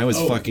episode, and I was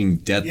Oh, fucking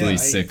deadly yeah,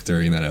 sick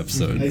during that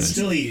episode. I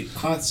still eat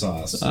hot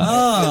sauce.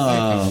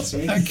 Oh,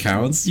 That that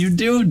counts. You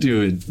do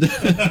it.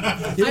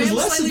 It I was am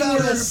less slightly about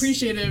more us.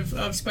 appreciative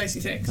of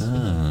spicy takes.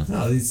 Ah,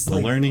 No, it's a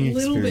like, learning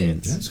little bit.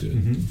 experience. That's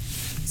good.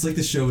 it's like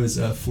the show is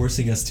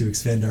forcing us to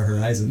expand our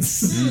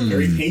horizons.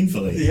 Very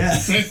painfully. Yeah,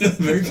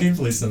 very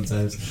painfully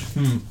sometimes.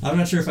 I'm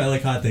not sure if I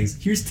like hot things.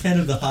 Here's 10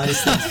 of the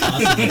hottest things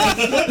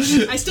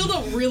possible. I still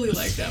don't really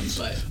like them,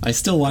 but I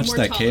still watch More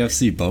that tolerant.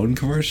 KFC bone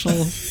commercial.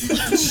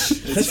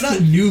 That's not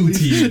new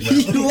to you.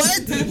 though.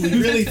 What?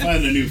 We really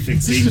found a new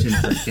fixation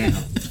for Cam.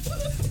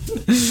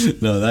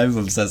 No, I'm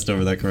obsessed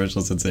over that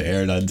commercial since it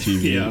aired on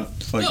TV. Yeah.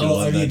 Fucking Well,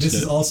 love I mean, that this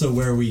shit. is also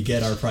where we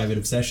get our private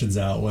obsessions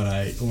out.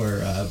 Like,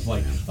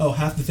 oh,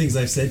 half the things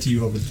I've said to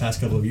you over the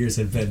past couple of years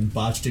have been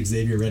botched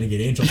Xavier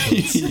Renegade Angel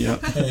quotes.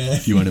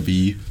 Yep. You want to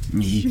be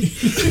me?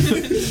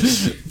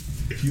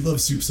 If you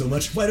love soup so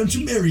much, why don't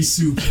you marry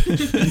soup?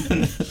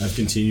 I've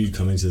continued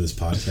coming to this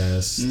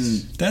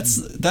podcast.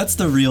 That's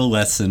the real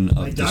lesson of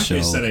My the doctor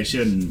show. said I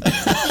shouldn't.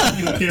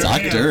 Here I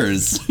am.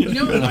 Doctors. you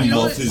know, My you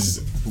know health what?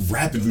 is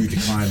rapidly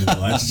declined in the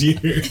last year.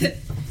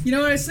 You know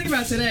what I was thinking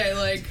about today?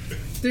 Like,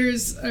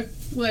 there's a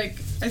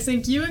I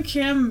think you and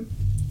Cam,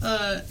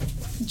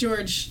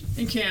 George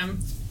and Cam,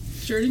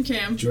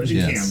 George and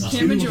Yes. Cam, Cam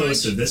two and George.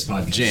 hosts of this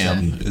podcast.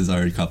 Jam is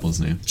our couple's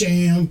name.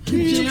 Jam.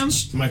 Jam.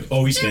 Mike,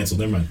 oh, he's canceled.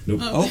 Never mind. Nope.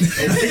 Oh,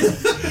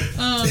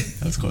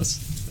 that was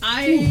close.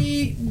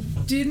 I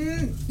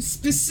didn't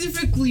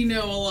specifically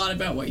know a lot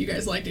about what you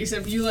guys liked,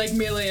 except you like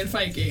melee and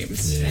fight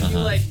games, and you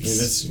like Yeah,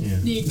 that's yeah.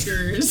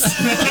 sneakers.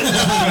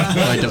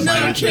 I don't No,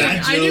 mind. I'm kidding.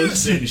 Bad I knew.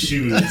 jokes and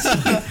shoes.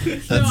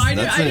 No, I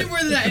that's knew it. more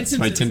than that. It's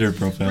My Simpsons. Tinder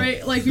profile.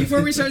 Right, like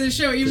before we started the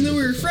show, even though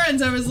we were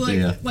friends, I was like,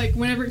 Yeah. like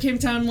whenever it came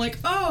time, I'm like,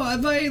 oh, I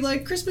buy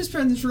like Christmas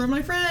presents for all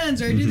my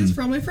friends, or I do Mm-hmm. this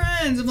for all my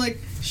friends. I'm like,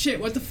 shit,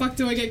 what the fuck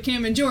do I get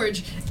Cam and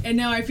George? And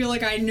now I feel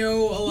like I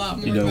know a lot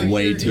more. You know about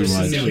way your too interests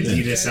much. than New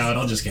you Adidas guys. out.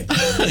 I'll just get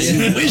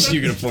I wish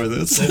you could afford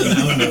this.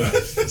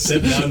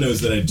 Seb now knows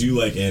that I do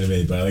like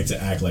anime, but I like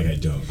to act like I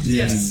don't.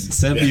 Yes.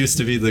 Seb used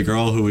to be the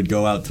girl who would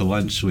go out to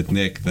lunch with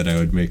Nick that I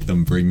would make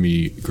them bring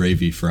me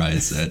gravy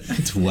fries at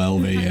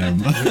 12 a.m.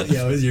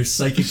 Yeah, with your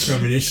psychic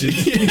premonition.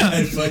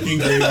 And fucking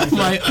gravy.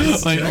 my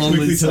Can I only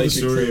quickly tell the psychic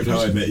story of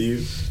how I met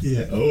you?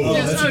 Yeah. Oh,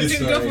 Yes, that's a good dude,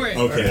 story. go for it.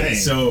 Okay, Alright.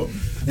 so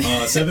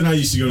Seb and I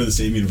used to go to the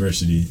same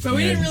university. But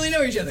we didn't and really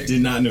know each other.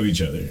 Did not know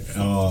each other.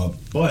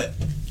 But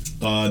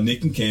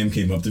Nick and Cam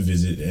came up to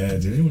visit.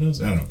 Did anyone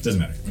else? I don't know. Doesn't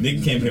matter. Nick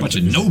and Cam came up bunch to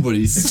of visit.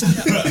 nobodies.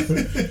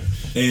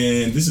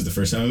 And this is the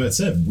first time I met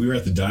Seb. We were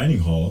at the dining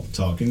hall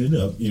talking it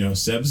up. You know,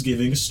 Seb's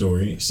giving a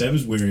story. Seb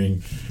is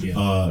wearing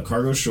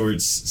cargo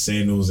shorts,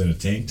 sandals, and a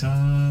tank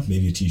top,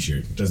 maybe a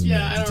t-shirt. Doesn't Yeah,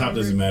 matter. I The don't top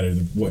doesn't remember.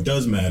 matter. What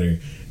does matter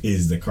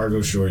is the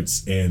cargo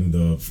shorts and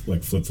the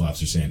like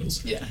flip-flops or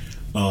sandals. Yeah.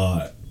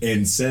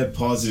 And Seb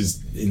pauses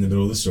in the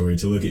middle of the story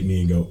to look at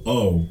me and go,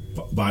 "Oh,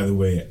 by the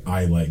way,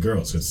 I like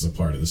girls because it's a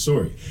part of the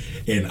story."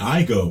 And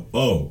I go,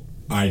 "Oh,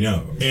 I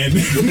know." And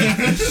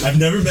I've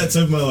never met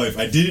Seb in my life.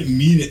 I didn't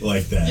mean it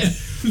like that,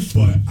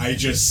 but I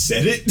just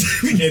said it,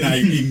 and I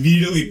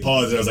immediately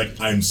paused. And I was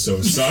like, "I'm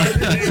so sorry."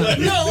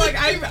 No, like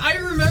I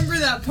remember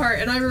that part,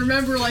 and I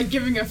remember like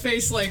giving a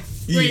face like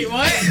Wait,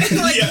 what?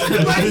 Like,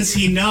 How does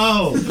he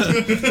know?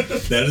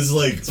 That is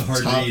like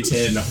hard top read.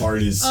 10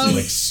 hardest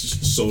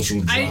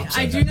social drops.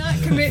 I do not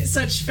commit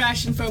such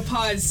fashion faux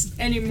pas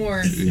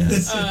anymore.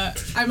 Yes.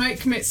 I might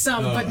commit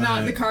some, but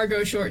not the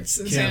cargo shorts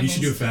and Cam, sandals. you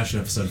should do a fashion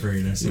episode for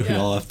your next one. We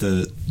all have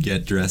to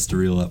get dressed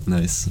real up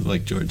nice,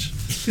 like George.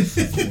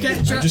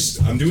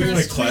 I'm doing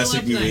like dressed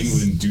classic real New up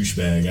nice. England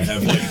douchebag. I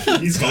have like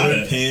He's got colored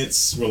it.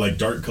 pants or like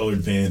dark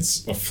colored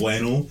pants, a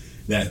flannel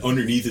that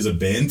underneath is a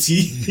band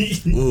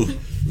tee. Ooh, and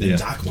yeah.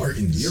 Doc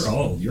Martens. You're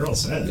all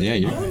set. Yeah,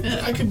 you're.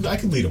 I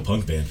could lead a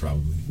punk band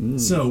probably.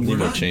 So we're Need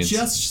not chains.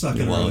 just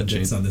sucking Wallet around dicks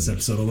chains. on this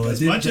episode, although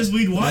As much as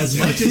we'd want. as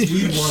much as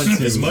we want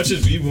to. As much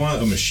as we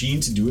want a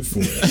machine to do it for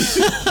us.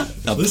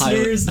 A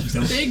listeners,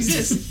 They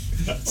exist.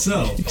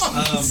 So,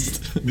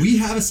 we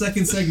have a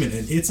second segment,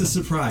 and it's a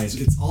surprise.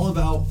 It's all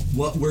about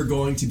what we're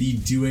going to be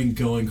doing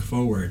going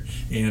forward,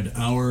 and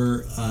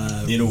our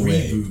In a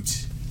way.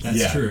 reboot. That's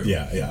Yeah, true.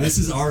 yeah. This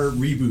is our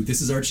reboot.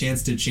 This is our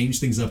chance to change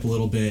things up a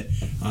little bit.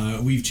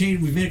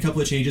 We've made a couple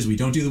of changes. We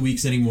don't do the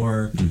weeks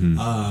anymore.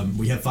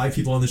 We have 5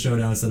 people on the show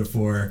now instead of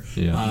 4.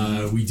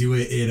 Yeah. We do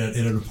it in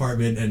an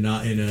apartment and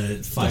not in a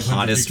 500 The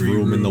hottest degree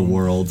room in the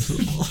world.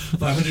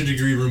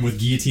 500-degree room with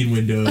guillotine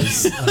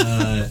windows.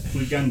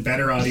 We've gotten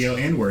better audio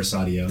and worse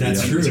audio.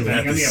 That's true.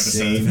 Depending on the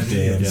Same episode.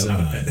 damn Yeah.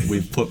 time.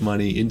 We've put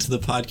money into the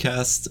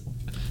podcast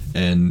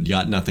and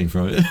got nothing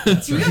from it. We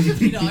got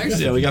 $50.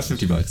 Yeah, we got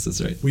 $50.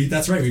 That's right.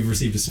 That's right. We've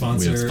received a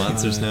sponsor. We have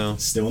sponsors now.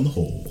 Still in the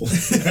hole.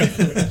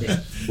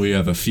 We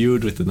have a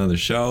feud with another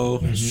show.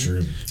 That's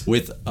true.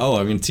 With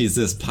I'm gonna tease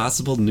this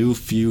possible new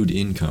feud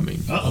incoming.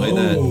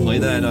 Uh-oh. Play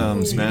that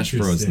Smash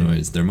Bros Interesting.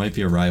 noise. There might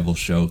be a rival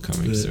show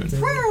coming soon.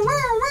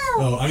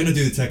 Oh, I'm gonna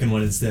do the Tekken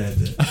one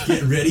instead.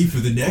 Get ready for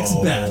the next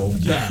battle.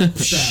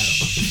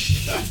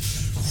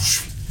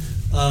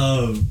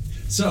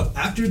 So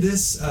after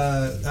this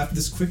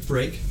quick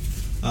break,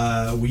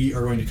 we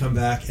are going to come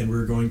back and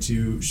we're going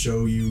to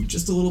show you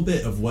just a little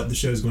bit of what the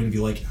show is going to be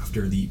like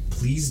after the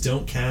Please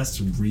Don't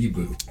Cast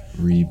reboot.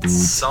 Reboot.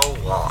 So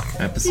long.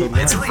 Episode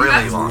It's 1.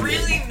 really long.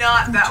 really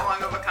not that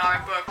long of a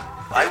comic book.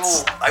 I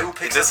will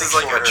pick This something is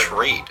like a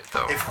shorter. trade,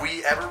 though. If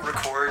we ever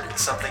record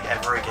something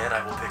ever again,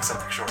 I will pick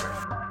something shorter.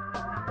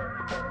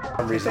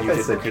 some reason you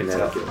did the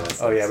Connecticut.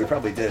 Oh yeah, we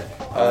probably did.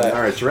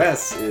 Our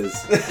address is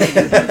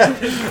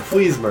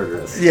please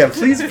murder us. Yeah,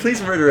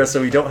 please murder us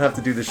so we don't have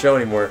to do the show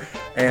anymore.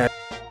 And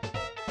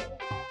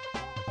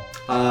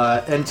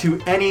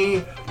to any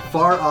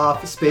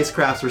far-off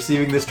spacecrafts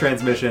receiving this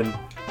transmission,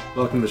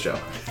 welcome to the show.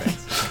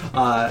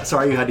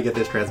 Sorry you had to get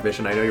this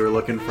transmission. I know you were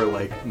looking for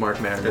like Mark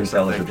Maron or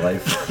something.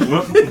 Life.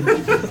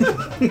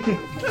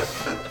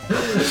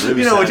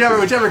 You know,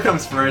 whichever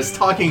comes first,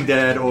 Talking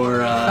Dead or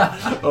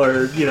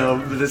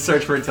the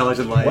Search for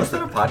Intelligent Life. Was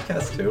that a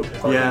podcast too?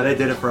 Yeah, they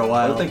did it for a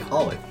while. What did they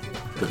call it?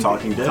 The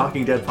Talking Dead?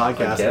 Talking Dead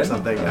podcast or Dead?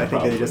 something. I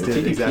think they just did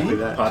TDP? exactly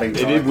that.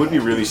 It would be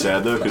really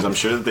sad though, because I'm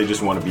sure that they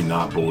just want to be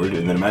not bored,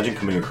 and then imagine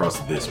coming across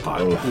this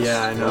podcast.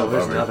 Yeah, I know.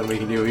 There's nothing we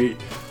can do.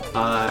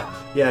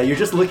 Yeah, you're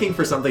just looking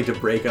for something to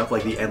break up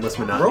like the endless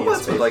monotony. of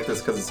Robots space. would like this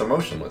because it's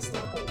emotionless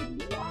though.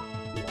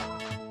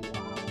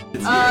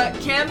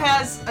 Cam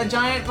has a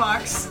giant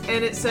box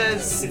and it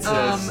says,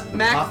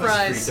 Mac Papa's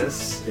fries.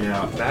 Fritas.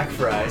 Yeah. Mac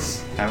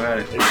fries. How about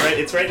it?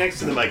 It's right next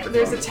to the microphone.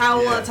 There's a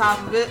towel on top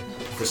of it.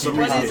 For some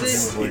What reason, is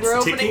it's it? We're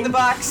opening ticking the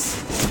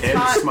box. and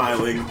hot.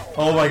 smiling.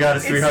 Oh my god,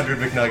 it's 300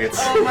 McNuggets.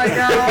 Oh my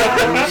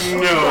god.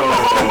 No.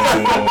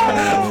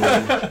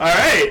 All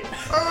right.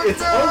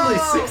 It's only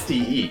 60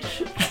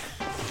 each.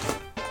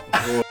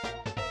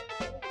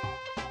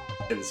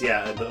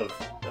 Yeah, of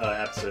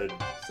episode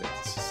 6,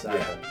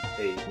 7,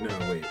 8. No,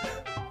 wait.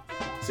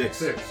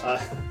 6.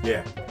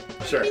 Yeah.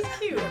 Sure. He's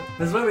cute.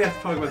 That's why we have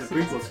to talk about the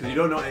prequels, because you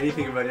don't know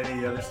anything about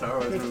any other Star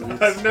Wars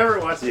movies. I've never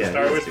watched a Yeah,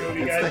 Star Wars it's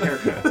movie, the guys.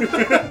 haircut.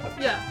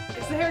 Yeah,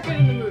 it's the haircut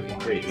in the movie.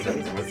 Wait,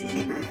 what's his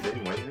name?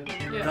 Whitehead?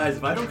 Yeah. Guys,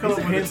 if I don't come up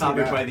with a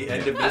topic by the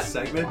end of this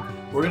segment,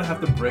 we're gonna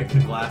have to break the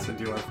glass and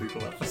do our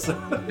prequel episode.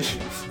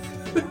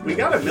 We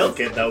gotta milk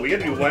it though. We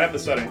gotta do one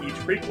episode on each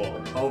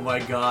prequel. Oh my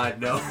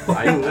god, no.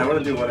 I want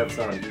to do one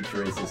episode on each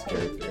racist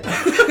character.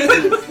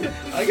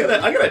 I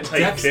gotta type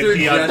Dexter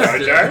 50 on Jar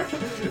Jar.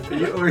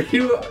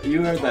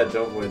 You heard that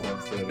Doughboys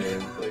episode where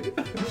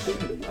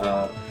it's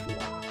like,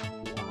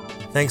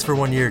 Thanks for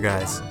 1 year,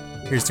 guys.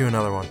 Here's to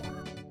another one.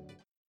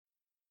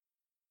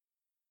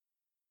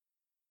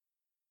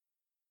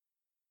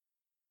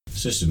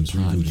 Systems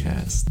rebooting.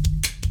 Podcast.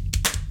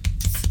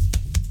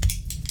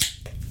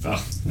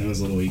 Oh, that was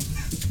a little weak.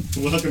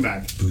 Welcome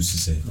back. Who's to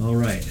say? All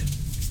right.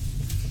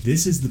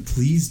 This is the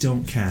Please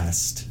Don't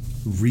Cast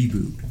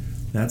reboot.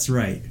 That's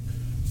right.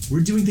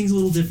 We're doing things a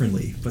little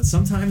differently, but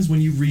sometimes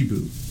when you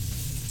reboot,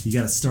 you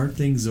gotta start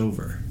things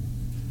over.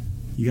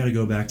 You gotta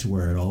go back to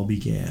where it all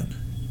began.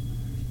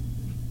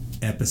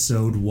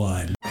 Episode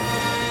 1.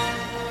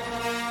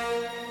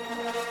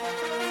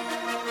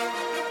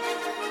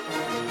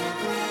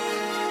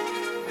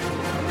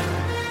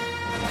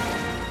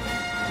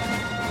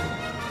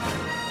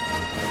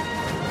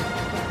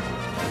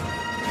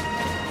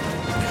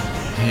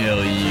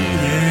 Hell yeah.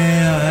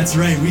 Yeah, that's That's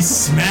right. We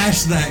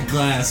smashed that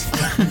glass.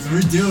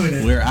 We're doing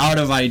it. We're out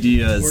of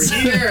ideas. We're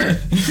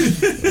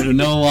here.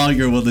 No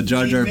longer will the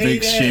Jar Jar We made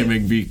Binks it.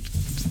 shaming be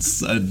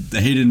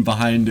hidden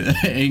behind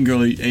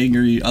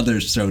angry other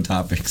show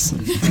topics.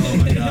 Oh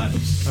my god.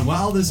 And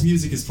while this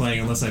music is playing,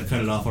 unless I've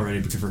cut it off already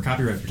because for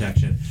copyright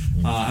protection,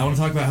 I want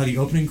to talk about how the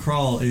opening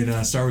crawl in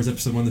Star Wars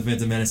Episode 1 The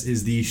Phantom Menace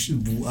is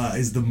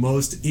the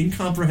most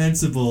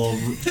incomprehensible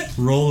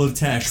roll of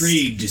text.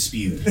 Trade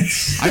dispute.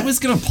 I was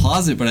gonna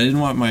pause it, but I didn't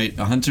want my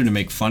hunter to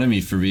make fun of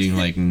me for being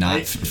like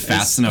not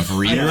fast enough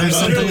reader or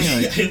something.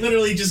 Like, I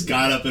literally just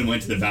got up and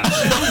went to the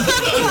bathroom.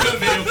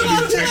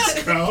 Opening text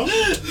scroll.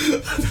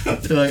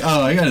 they're like,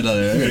 oh, I got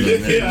another.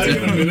 Yeah, I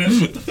got a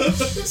minute.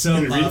 So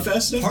Can you read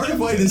fast enough? part of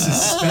why this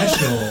is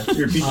special,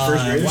 You repeat the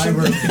first grade or why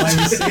something? why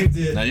we saved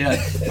it. Not yet.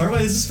 Part of why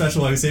this is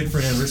special, why we saved it for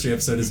an anniversary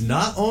episode, is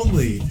not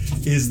only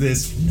is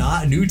this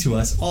not new to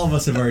us, all of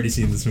us have already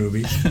seen this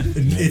movie.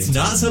 It's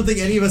not something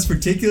any of us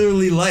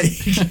particularly like,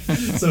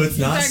 so it's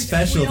not In fact,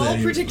 special we to all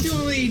anyone.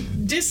 particularly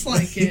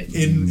dislike it.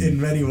 in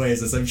many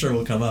ways, as I'm sure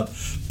will come up.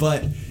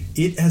 But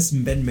it has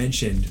been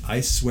mentioned,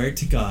 I swear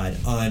to God,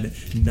 on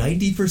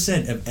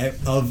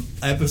 90%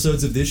 of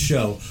episodes of this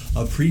show,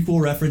 a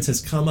prequel reference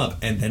has come up,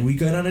 and then we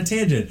got on a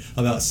tangent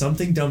about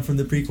something dumb from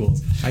the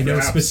prequels. I know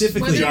Perhaps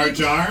specifically Jar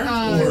Jar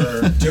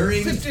or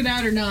during. Clipped it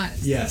out or not.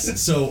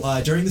 Yes. So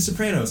during The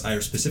Sopranos, I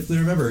specifically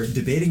remember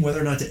debating whether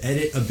or not to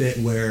edit a bit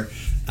where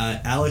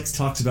Alex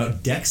talks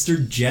about Dexter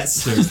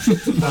Jetster.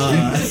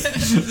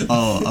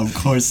 Oh, of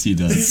course he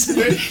does.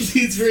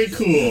 it's very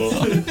cool.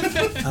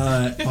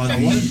 On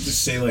I wanted to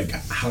say, like,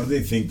 how do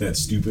they think that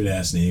stupid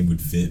ass name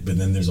would fit? But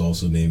then there's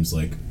also names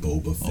like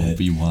Boba Fett.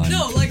 Obi-Wan.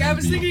 No, like I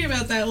was Kenobi. thinking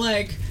about that,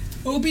 like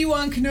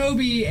Obi-Wan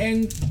Kenobi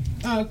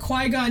and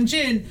Qui-Gon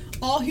Jinn,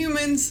 all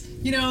humans,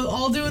 you know,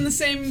 all doing the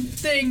same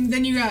thing.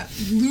 Then you got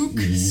Luke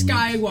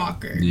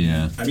Skywalker.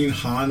 Yeah. I mean,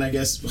 Han, I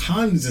guess.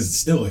 Han is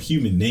still a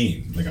human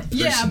name, like a person.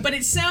 Yeah, but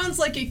it sounds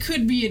like it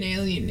could be an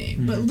alien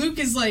name. But Luke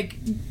is like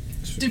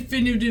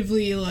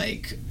definitively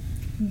like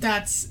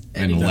that's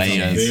And anything.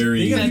 Leia.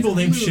 Very. You got people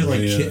named shit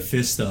like Yeah. Kit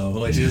Fisto,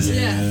 like just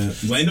Yeah.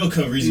 Lando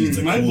Calrissian is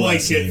the My boy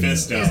coolest Kit name,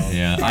 Fisto.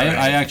 Yeah,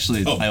 I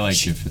actually Oh, I like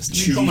Kit Fisto.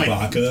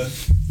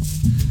 Chewbacca.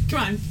 Come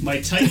on. My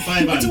Type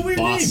 5 That's a on weird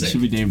name. Boston.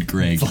 Should be named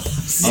Greg. My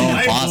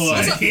Oh,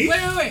 Boston. boy.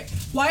 Wait.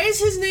 Why is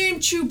his name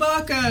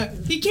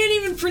Chewbacca? He can't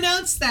even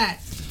pronounce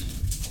that.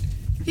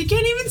 He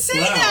can't even say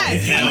that.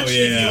 Hell If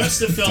you yeah. watch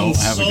the film Don't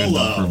have a good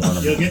one for Solo,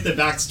 one. you'll get the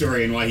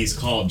backstory and why he's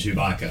called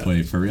Chewbacca.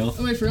 Wait, for real?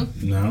 Oh, wait, for real?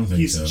 No, I don't think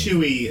He's so.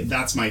 Chewie,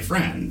 that's my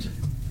friend.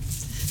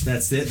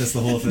 that's it. That's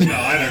the whole thing. No,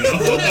 I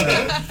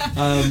don't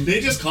know. They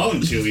just call him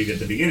Chewie at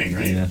the beginning,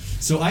 right? Yeah.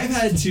 So I've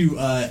had to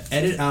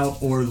edit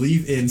out or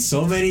leave in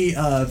so many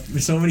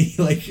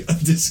like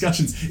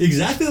discussions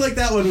exactly like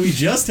that one we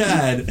just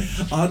had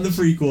on the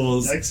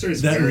prequels.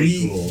 Dexter's that very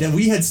we cool. that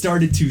we had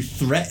started to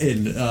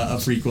threaten a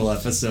prequel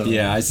episode.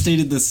 Yeah, I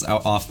stated this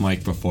off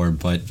mic before,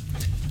 but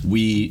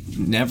we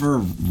never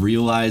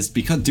realized,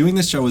 because doing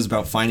this show was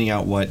about finding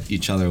out what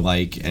each other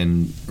like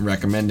and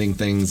recommending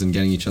things and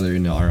getting each other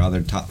into our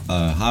other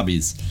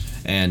hobbies.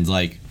 And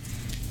like,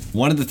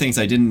 one of the things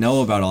I didn't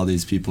know about all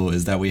these people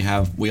is that we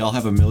all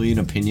have a million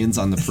opinions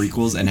on the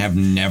prequels and have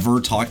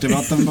never talked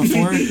about them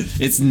before.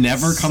 It's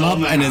never come up,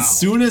 and Somehow. as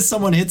soon as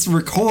someone hits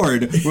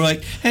record, we're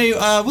like, "Hey,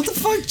 what the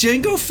fuck?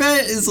 Jango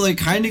Fett is like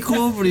kind of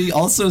cool, but he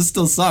also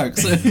still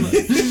sucks."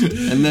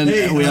 And then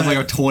Hey, we have like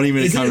a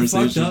 20-minute Isn't it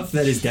conversation. fucked up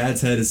that his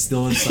dad's head is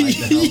still inside the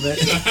helmet?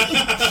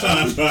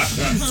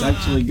 It's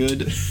actually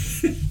good.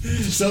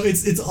 So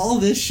it's all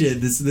this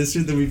shit. This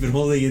shit that we've been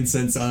holding in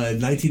since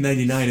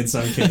 1999 in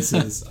some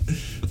cases.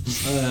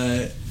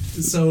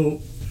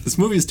 So This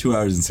movie is 2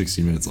 hours and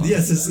 16 minutes long.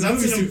 yes, this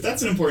movie's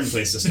That's an important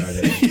place to start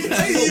it.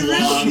 It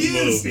long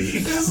really is. movie.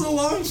 This is a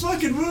long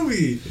fucking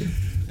movie.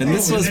 And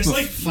this was There's bef-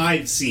 like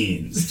 5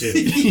 scenes, too.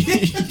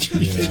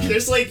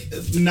 There's like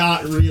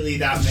not really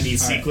that many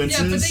sequences.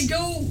 Yeah, but they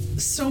go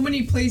so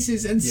many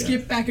places and Yeah.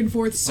 skip back and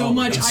forth so Oh,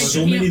 much. and I So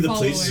can't many of the follow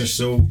places it. are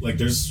so like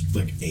there's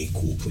like a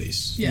cool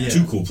place. Yeah.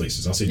 Two cool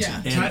places. I'll say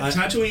Yeah. two. And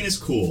Tatooine is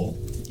cool.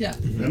 Yeah.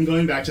 Them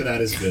going back to that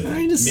is good.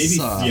 kind of Maybe-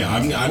 sucked. yeah,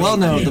 I well,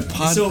 no, yeah. the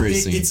pod so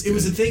racing. it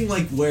was a thing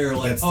like where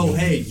like, That's oh the-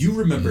 hey, you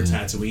remember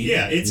Tatooine?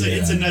 Yeah, it's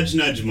a nudge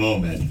nudge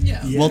moment.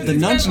 Yeah. Yeah. Well, the It's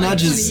been nudge like 20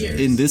 nudges years.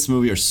 in this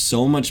movie are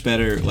so much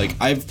better. Like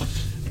I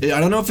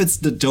don't know if it's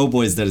the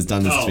Doughboys that has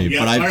done this Oh, to me, yeah,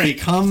 but I've alright.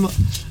 become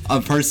a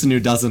person who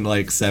doesn't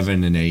like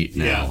 7 and 8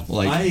 now. Yeah.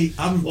 Like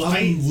I'm Well,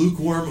 I-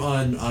 lukewarm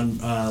on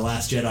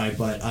Last Jedi,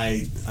 but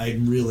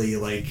I'm really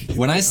like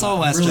When I saw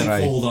Last really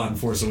Jedi- cold on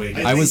Force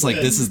Awakens. I think was like,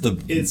 that this is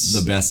it's-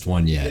 the best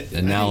one yet,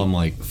 and now I'm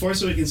like,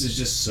 Force Awakens is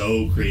just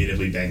so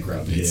creatively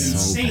bankrupt. It's Yeah.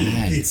 so insane.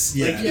 bad. It's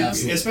Like, yeah,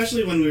 absolutely.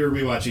 especially when we were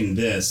rewatching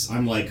this,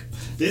 I'm like,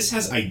 this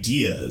has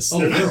ideas. Oh,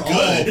 they're they're not all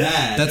good.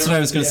 bad. That's what I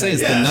was gonna say.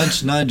 Is yeah. the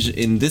nudge nudge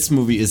in this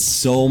movie is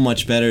so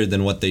much better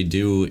than what they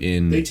do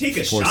in They take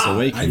a Force shot.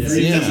 Awakens.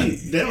 It Yeah.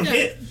 doesn't- They don't Yeah.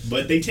 hit,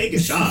 but they take a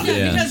shot. Yeah,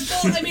 Yeah. because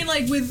well, I mean,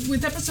 like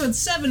with episode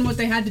 7, what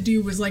they had to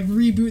do was like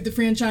reboot the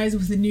franchise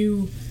with a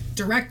new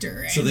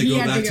director. And So they he go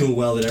had back to a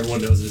well that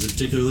everyone knows is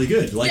particularly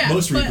good, like Yeah,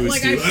 most but, reboots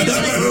like, do. I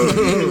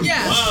feel like,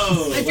 yeah,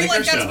 Whoa, I feel like like our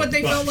that's show. what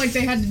they felt like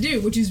they had to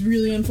do, which is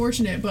really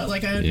unfortunate. But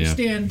like I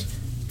understand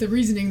the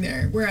reasoning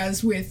there.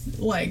 Whereas with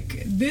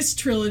like this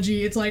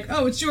trilogy, it's like,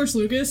 oh, it's George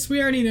Lucas.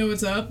 We already know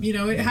what's up. You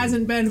know, it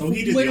hasn't been Oh,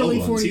 he did literally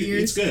the old 40 ones.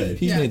 years. It's good.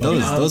 He Yeah. made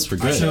those were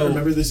I good. don't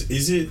remember this.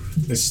 Is it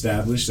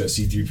established that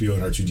C-3PO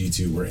and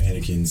R2-D2 were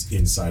Anakin's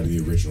inside of the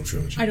original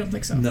trilogy? I don't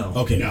think so. No.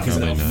 Okay, No, because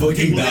probably not.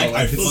 looking Well, back,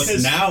 I feel like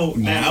because-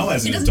 now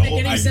as It an doesn't make adult,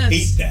 any I sense.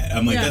 hate that.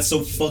 I'm like, Yeah. that's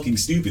so fucking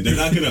stupid. They're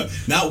not gonna,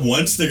 not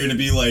once they're gonna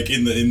be like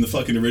in the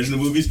fucking original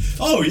movies.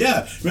 Oh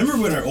yeah, remember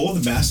when our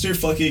old master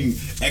fucking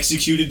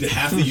executed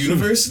half the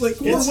universe?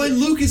 Like, Or when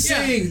Luke is Yeah.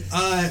 saying,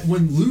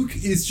 when Luke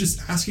is just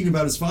asking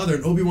about his father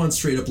and Obi-Wan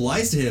straight up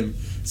lies to him,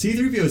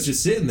 C-3PO is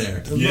just sitting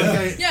there. And Yeah.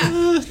 like,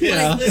 Yeah,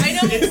 Yeah. Like, I know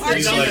It's R2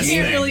 like can't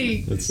saying-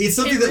 really. it's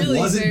something Can't that really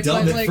wasn't say,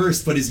 dumb but, at like-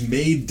 first, but is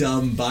made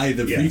dumb by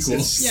the Yes,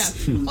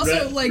 prequels. Yeah. Also,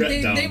 Ret- like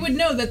they dumb. would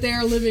know that they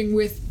are living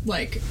with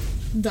like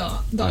the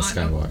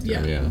Skywalker,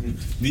 yeah.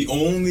 the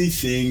only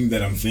thing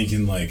that I'm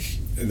thinking, like,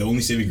 the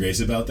only saving grace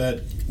about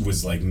that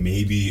was like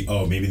maybe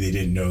they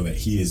didn't know that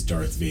he is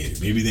Darth Vader.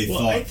 Maybe they Well,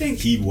 thought I think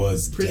he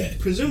was dead.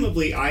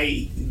 Presumably,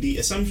 the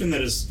assumption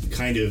that has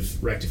kind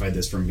of rectified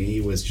this for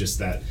me was just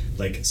that,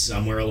 like,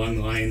 somewhere along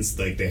the lines,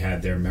 like, they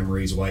had their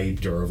memories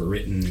wiped or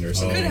overwritten or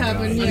something. Could like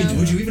happen, that. I yeah. mean,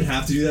 would you even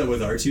have to do that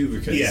with R2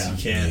 because Yeah. you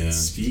can't Yeah.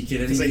 speak at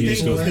any Because I think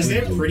meaningful because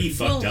level? they're pretty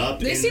fucked Well, up.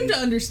 they in- seem to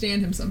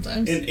understand him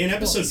sometimes. in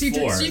episode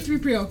 4.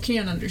 C-3PO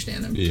can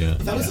understand him. Yeah.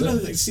 That was another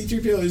thing.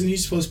 C-3PO, isn't he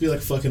supposed to be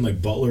like fucking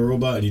like butler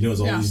robot and he knows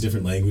all Yeah. these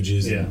different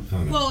languages? Yeah. And, I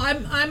don't know. Well,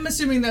 I'm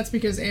assuming that's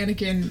because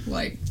Anakin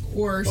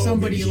or Oh,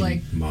 somebody maybe he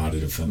like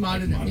modded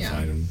modded him, yeah.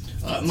 modified him.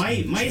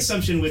 My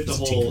assumption with the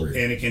It's a whole tinkerer.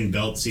 Anakin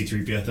belt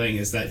C-3PO thing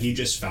is that he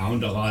just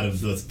found a lot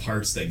of the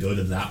parts that go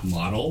to that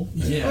model.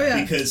 Yeah. Oh,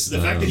 yeah. Because the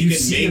fact that You he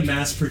could see a make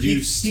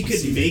mass-produced he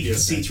could make a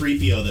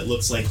C-3PO that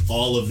looks like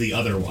all of the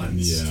other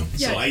ones. Yeah. So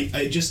Yeah.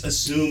 I just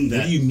assume that.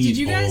 What do you mean Did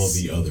you guys all of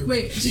the other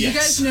wait? Did you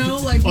Yes. guys know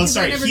like Oh, because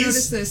sorry. I never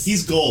noticed this?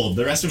 He's gold.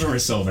 The rest of them are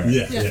silver.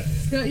 Yeah.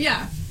 yeah.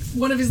 Yeah.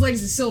 One of his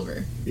legs is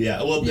silver.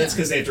 Yeah. Well, that's Yeah.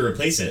 because they have to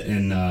replace it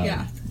in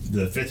Yeah.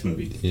 the 5th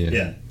movie. Yeah.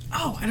 Yeah.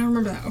 Oh, I don't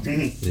remember that.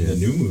 Okay. The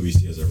new movies,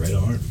 he has a red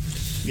arm.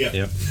 Yep.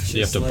 Yep.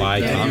 You have to like buy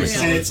that. comics.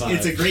 Yeah. And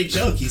it's a great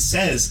joke. He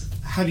says,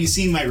 "Have you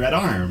seen my red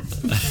arm?"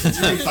 It's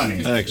very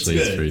funny. Actually,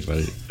 it's good. pretty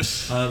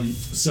funny.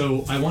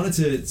 So I wanted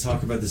to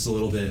talk about this a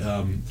little bit.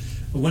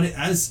 When it,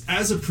 as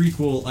a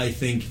prequel, I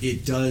think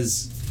it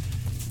does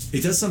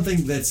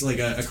something that's like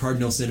a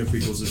cardinal sin of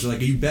prequels. It's like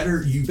you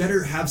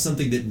better have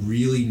something that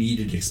really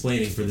needed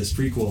explaining for this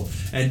prequel,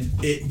 and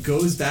it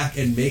goes back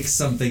and makes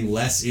something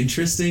less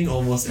interesting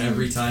almost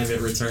every time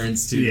it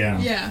returns to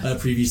Yeah. a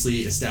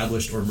previously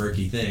established or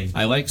murky thing.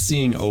 I like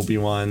seeing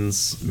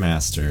Obi-Wan's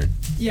master.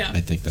 Yeah.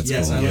 I think that's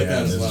Yes, cool. I like that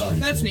that's as well.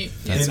 pretty That's cool. neat.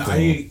 That's and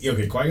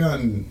cool.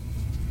 Qui-Gon,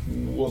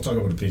 we'll talk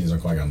about opinions on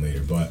Qui-Gon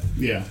later, but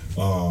Yeah.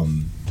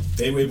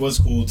 it was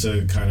cool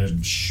to kind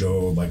of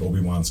show like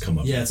Obi-Wan's come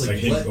up. Yeah, it's like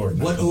him- or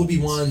not what come up.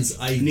 Obi-Wan's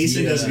idea.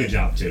 Neeson does a good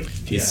job too.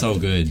 He's Yeah. so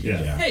good.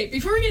 Yeah. Yeah. Hey,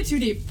 before we get too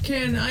deep,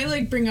 can I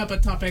like bring up a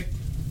topic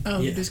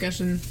of Yeah.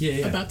 discussion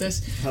Yeah. about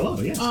this? Hello.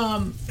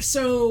 Yeah.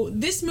 So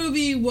this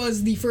movie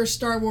was the first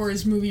Star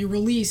Wars movie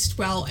released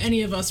while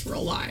any of us were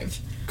alive.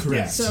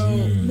 Correct. So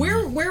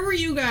where were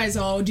you guys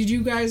all? Did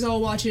you guys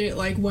all watch it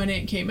like when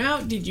it came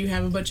out? Did you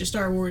have a bunch of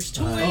Star Wars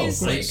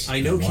toys? I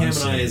know Cam and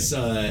One I's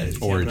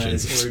Origin.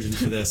 origin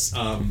for this.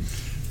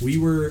 We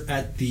were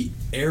at the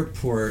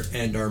airport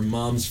and our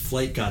mom's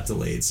flight got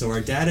delayed, so our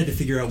dad had to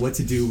figure out what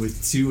to do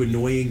with two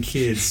annoying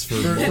kids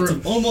for for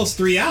almost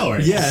 3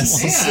 hours.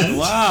 Yes. And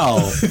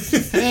Wow.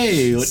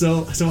 Hey.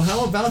 So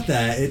how about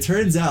that? It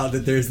turns out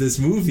that there's this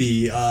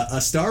movie,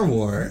 A Star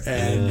War,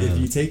 and if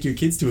you take your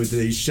kids to it,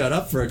 they shut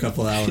up for a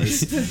couple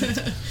hours.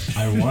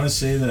 I want to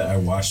say that I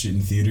watched it in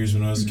theaters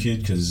when I was a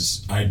kid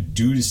because I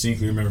do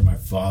distinctly remember my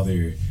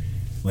father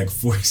like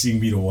forcing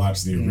me to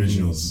watch the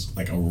originals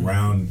like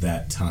around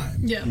that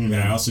time. Yeah. And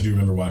I also do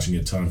remember watching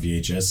a ton of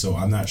VHS, so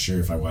I'm not sure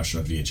if I watched it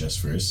on VHS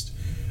first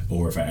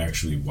or if I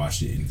actually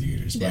watched it in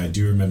theaters. But Yeah. I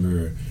do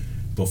remember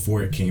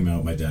before it came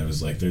out, my dad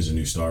was like, "There's a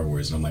new Star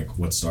Wars," and I'm like,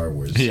 "What Star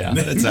Wars?" Yeah,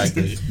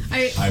 exactly.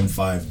 I'm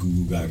 5, goo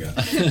goo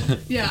gaga.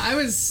 Yeah, I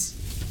was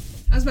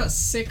about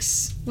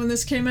 6 when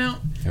this came out.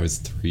 I was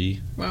 3.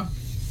 Wow.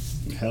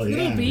 hell Little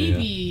yeah.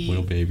 baby. Yeah.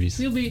 Little babies.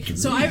 Little baby.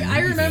 So I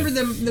remember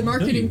the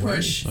marketing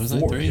push. What was I?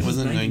 3? It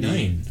wasn't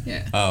 99.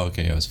 Yeah. Oh,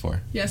 okay. I was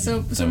 4. Yeah,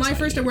 so was my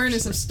first 98,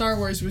 awareness so. of Star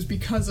Wars was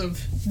because of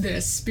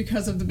this,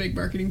 because of the big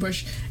marketing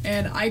push.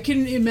 And I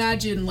can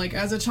imagine, like,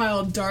 as a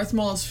child, Darth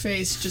Maul's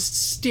face just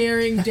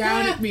staring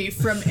down at me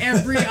from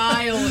every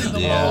aisle in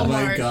the Yeah. Oh Walmart.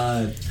 my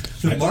god.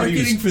 The I thought he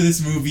marketing was- for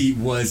this movie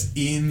was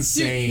Dude,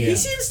 insane. he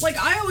seems like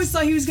I always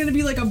thought he was going to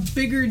be like a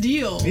bigger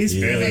deal. He's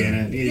barely in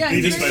it. Yeah, He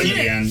he's just put barely him in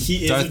at the it. end. He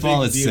is Darth a big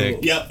Maul is deal sick.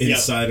 Yep, yep.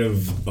 inside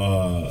of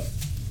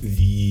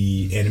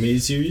the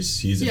animated series.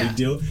 He's a Yeah. big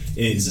deal. And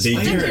He's a they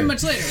spider. That came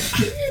much later.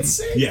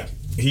 yeah,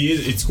 he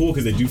is. It's cool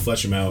because they do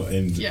flesh him out,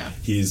 and Yeah.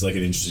 he is like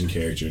an interesting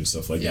character and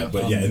stuff like Yeah. that.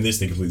 But yeah, in this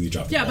they completely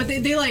dropped. the Yeah, ball.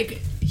 but they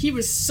like he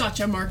was such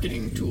a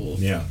marketing tool.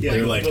 Yeah, Yeah,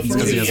 they're like before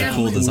Because he we has a get-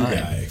 cool cool design.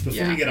 guy. Before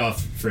Yeah. we get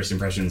off first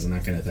impressions and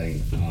that kind of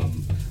thing,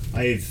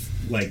 I've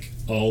like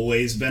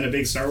always been a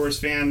big Star Wars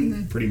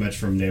fan, pretty much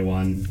from day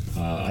one.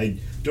 I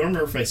don't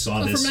remember if I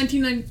saw Oh, this. from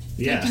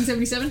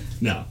 1977.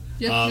 No.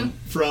 Yeah, no.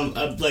 From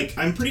like,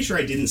 I'm pretty sure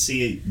I didn't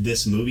see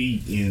this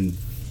movie in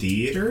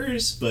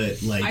theaters,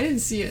 but like, I didn't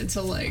see it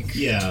until like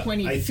Yeah,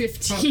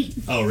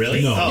 2015. oh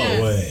really? No. Oh,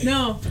 Yeah. way.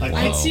 No, Like,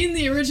 I had wow. seen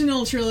the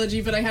original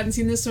trilogy, but I hadn't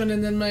seen this one.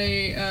 And then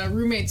my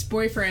roommate's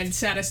boyfriend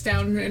sat us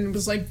down and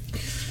was like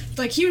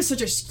he was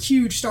such a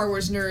huge Star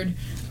Wars nerd.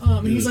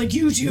 And he's like,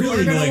 "You two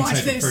Really are gonna annoying watch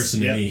type this." of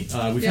person Yeah. to meet.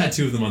 We've Yeah. had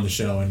two of them on the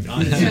show, and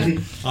honestly, Yeah.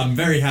 I'm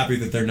very happy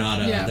that they're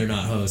not Yeah. they're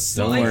not hosts.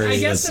 Don't I worry,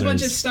 guessed a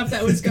bunch of listeners. stuff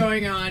that was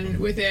going on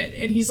with it,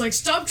 and he's like,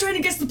 "Stop trying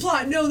to guess the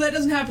plot. No, that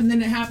doesn't happen."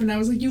 Then it happened. I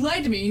was like, "You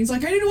lied to me." He's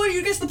like, "I didn't want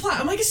you to guess the plot."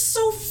 I'm like, "It's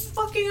so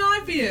fucking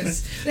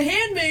obvious. The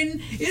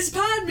Handmaiden is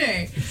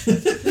Padme."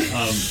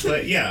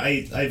 But yeah,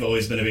 I've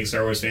always been a big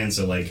Star Wars fan,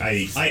 so like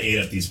I ate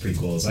up these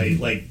prequels. I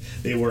like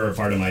they were a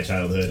part of my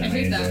childhood, and I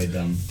hate that. enjoyed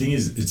them. Thing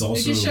is, it's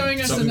also They're just showing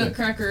us a something that-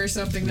 nutcracker or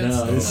something.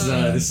 That's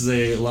No, this is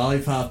a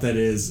lollipop that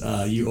is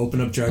you open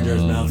up Jar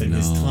Jar's Oh, mouth and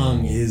his no.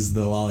 tongue is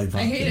the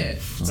lollipop. I hate thing.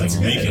 it. It's like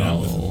making out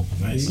with no.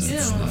 him. Nice.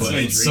 Yeah. But That's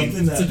it's my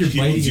something that like you're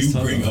people biting his do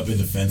tongue bring off. up in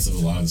defense of a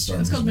lot of the Star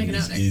Wars It's called making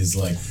movies out, Nick. is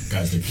like,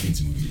 guys, they're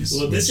kids movies.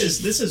 Well, this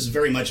is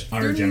very much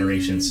our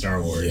generation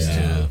Star Wars.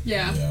 Yeah. Too.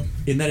 Yeah. Yeah.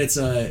 In that it's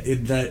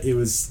that it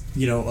was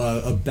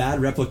a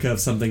bad replica of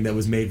something that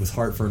was made with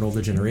heart for an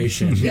older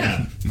generation.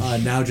 Yeah.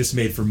 Now just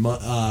made for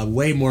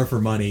way more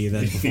for money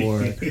than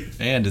before.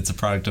 And it's a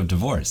product of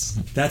divorce.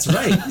 That's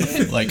right.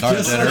 Like our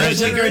Just like our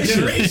generation.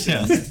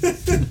 generation. Yeah.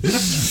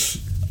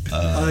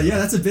 Yeah,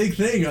 that's a big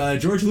thing.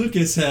 George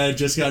Lucas had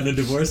just gotten a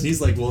divorce, and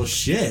he's like, "Well,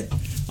 shit.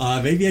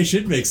 Maybe I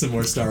should make some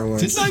more Star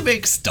Wars." Didn't I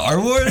make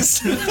Star Wars?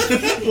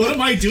 What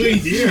am I doing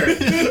here?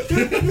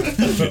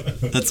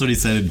 That's what he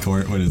said in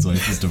court when his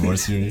wife was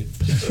divorcing me.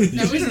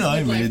 That was You know,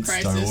 I midlife made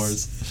crisis. Star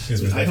Wars.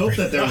 I hope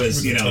that there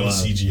was, you know,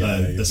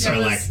 CGI. the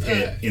Sarlacc was,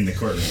 pit in the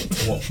courtroom.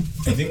 Well,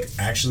 I think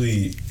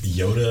actually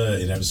Yoda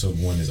in episode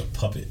 1 is a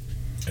puppet.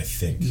 I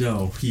think.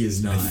 No, he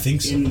is not. I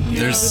think so.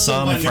 There's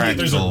some I think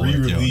There's a practical with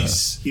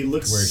re-release. He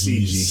looks where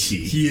he's-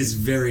 CG. He is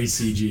very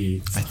CG.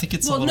 I think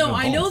it's a Well, little no,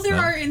 bit I know both, there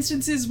no? are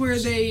instances where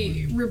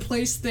they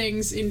replace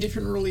things in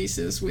different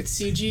releases with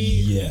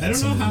CG. Yeah. I don't know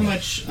something how like-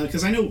 much,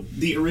 because I know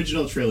the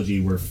original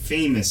trilogy were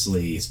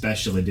famously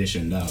special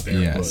editioned up, air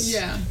Yes. quotes,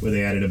 Yeah. where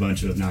they added a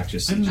bunch of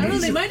obnoxious CG. I don't know.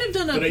 They might have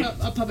done But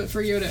a puppet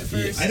for Yoda at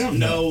first. I don't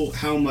know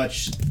how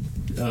much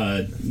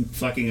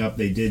fucking up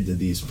they did to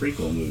these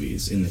prequel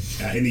movies in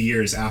the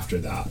years after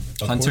that.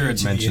 Hunter According had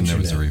to the mentioned there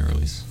was a internet-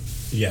 re-release.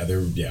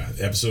 Yeah,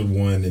 episode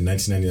 1 in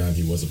 1999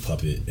 he was a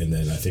puppet, and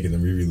then I think in the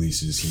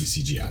re-releases he's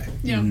CGI.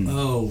 Yeah.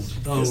 Oh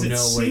Because it no!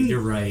 Wait, seemed- you're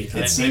right.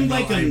 it seemed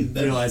like I'm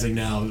a- realizing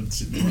now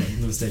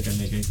the mistake I'm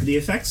making. The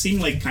effects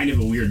seemed like kind of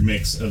a weird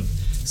mix of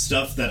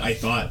stuff that I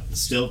thought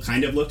still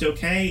kind of looked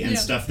okay and Yeah.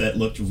 stuff that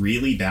looked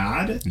really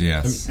bad.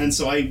 Yes. And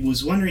so I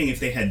was wondering if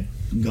they had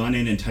gone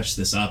in and touched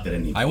this up at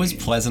any point. I was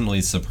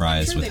pleasantly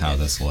surprised Sure with they how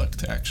did. this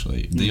looked,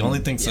 actually. The only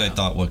things that I Yeah.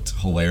 thought looked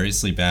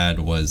hilariously bad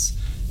was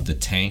the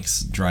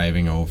tanks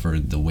driving over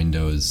the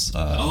Windows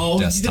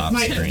desktop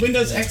my screen.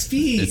 Windows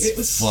XP. It's it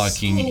was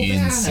fucking so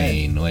bad.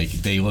 insane. Like,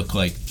 they look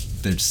like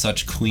they're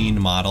such clean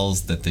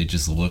models that they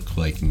just look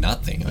like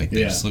nothing. Like,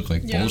 they Yeah. just look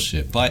like Yeah.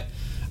 bullshit. But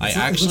I It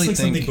actually looks like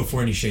think... something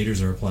before any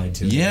shaders are applied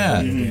to it.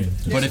 Yeah, Mhm.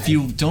 but if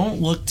you don't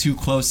look too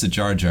close to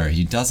Jar Jar,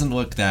 he doesn't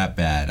look that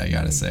bad, I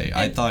gotta say.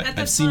 I thought at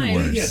the I've seen time-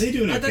 worse. Yeah, they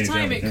do an At the okay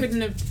time, job it with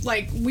couldn't have.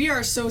 Like, we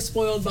are so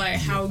spoiled by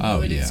how good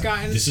Oh, it's yeah.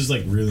 gotten. This is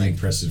like really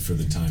impressive for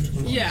the time it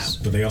was. Yeah.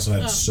 But they also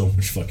had so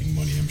much fucking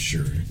money, I'm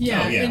sure.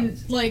 Yeah, Oh, yeah. and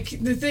like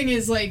the thing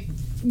is, like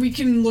we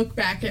can look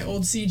back at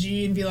old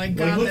CG and be like, Like,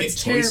 God, look that's at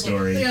Toy terrible.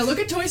 Story. Yeah, look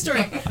at Toy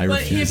Story. I but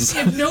refuse.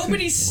 if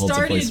nobody Holds a place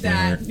started in my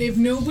that, heart. if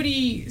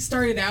nobody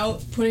started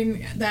out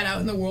putting that out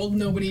in the world,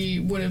 nobody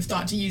would have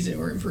thought to use it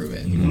or improve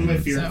it. One of my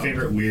favorite, So-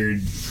 favorite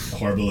weird,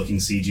 horrible looking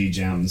CG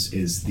gems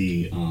is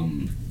the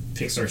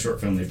Pixar short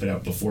film they put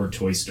out before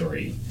Toy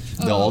Story.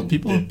 The old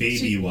people? The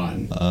baby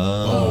one.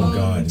 Oh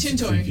god, it's the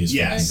Tintoy. creepiest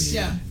Yes. fucking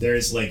Yeah.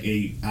 There's like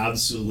a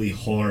absolutely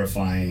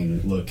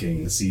horrifying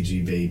looking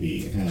CG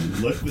baby, and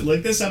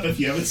look this up if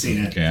you haven't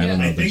seen it. Okay, I don't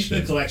know I this think the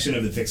shit. collection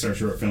of the Pixar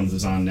short films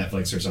is on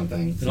Netflix or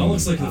something. It all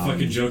looks like the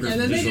fucking Joker. And from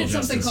then they Visual did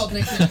something Justice. called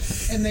Nick Nack,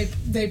 and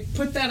they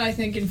put that I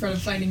think in front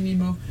of Finding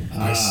Nemo.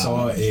 I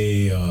saw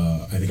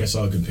I think I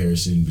saw a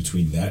comparison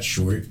between that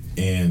short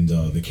and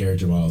the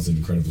character models in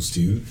Incredibles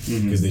 2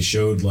 because they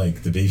showed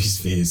like the baby's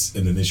face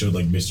and then they showed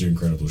like Mr.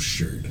 Incredible's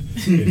shirt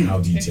and how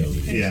detailed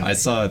it is. Yeah. I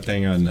saw a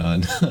thing on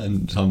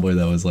Tumblr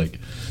that was like,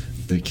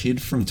 the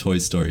kid from Toy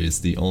Story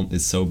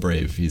is so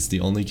brave. He's the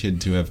only kid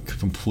to have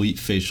complete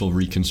facial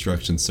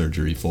reconstruction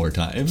surgery 4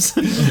 times.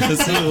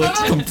 Because he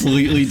looks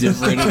completely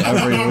different in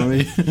every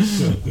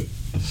movie.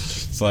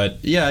 But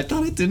yeah, I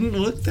thought it didn't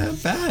look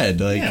that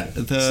bad. Like Yeah,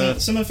 the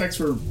some effects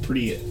were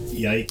pretty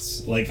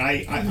yikes. Like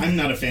I'm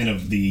not a fan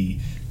of the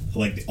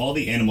like all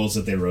the animals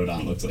that they rode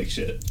on looked like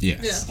shit.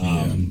 Yes.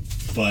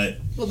 But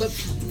Well, the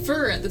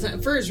fur at the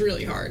time, fur is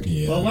really hard.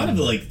 Yeah. well, a lot of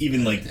the like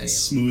even like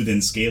smooth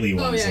and scaly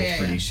ones yeah, look yeah,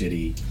 pretty yeah.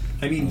 shitty.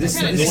 I mean, this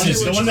kinda The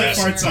This one that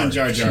Jurassic farts on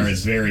Jar Jar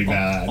is very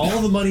bad.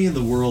 all the money in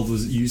the world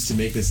was used to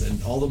make this,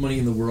 and all the money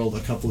in the world a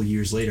couple of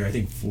years later, I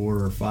think 4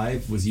 or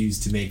 5, was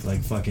used to make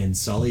like fucking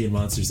Sully and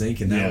Monsters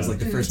Inc. And that Yeah. was like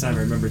the first time I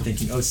remember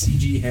thinking, oh,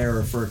 CG hair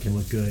or fur can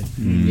look good.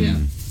 Yeah.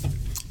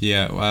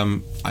 Yeah,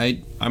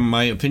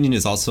 my opinion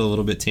is also a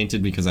little bit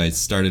tainted because I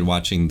started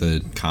watching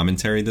the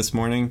commentary this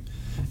morning,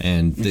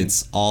 and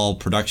it's all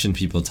production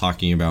people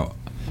talking about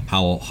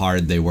how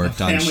hard they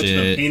worked on How much of a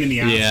shit. pain in the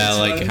ass Yeah, this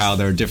like was. how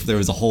they're different. There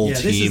was a whole Yeah,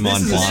 this is- team this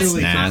on is Boss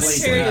essentially Nass.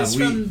 complaint. Commentary Yeah, is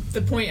we- from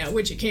the point at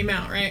which it came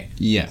out, right?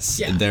 Yes,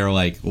 Yeah. they're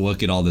like,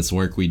 look at all this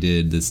work we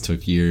did. This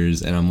took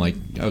years, and I'm like,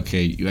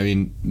 okay. I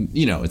mean,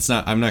 you know, it's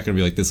not. I'm not gonna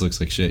be like, this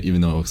looks like shit,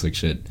 even though it looks like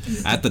shit.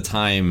 At the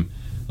time,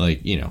 like,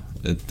 you know,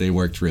 they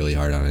worked really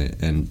hard on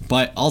it,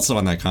 but also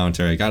on that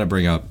commentary, I gotta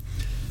bring up,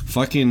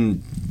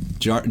 fucking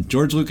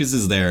George Lucas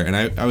is there, and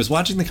I was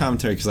watching the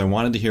commentary because I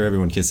wanted to hear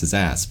everyone kiss his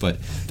ass, but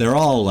they're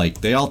all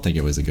like, they all think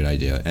it was a good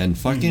idea, and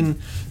fucking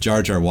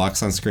Jar Jar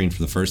walks on screen for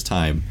the first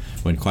time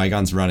when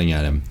Qui-Gon's running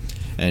at him.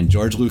 And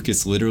George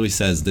Lucas literally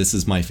says, "This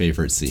is my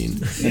favorite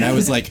scene," and I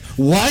was like,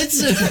 "What?"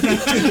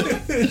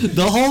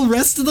 The whole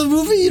rest of the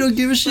movie, you don't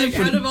give a shit.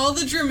 Like, out of all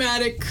the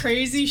dramatic,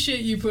 crazy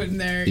shit you put in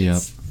there, Yep.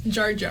 it's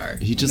Jar Jar.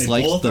 He just They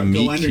likes both the go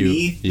meet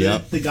underneath cute.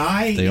 Yep. the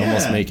guy. They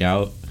almost Yeah. make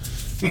out.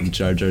 And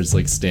Jar Jar's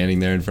like standing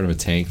there in front of a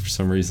tank for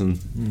some reason.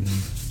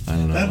 I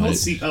don't know. That whole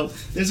scene. Oh,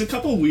 there's a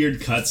couple weird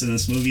cuts in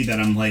this movie that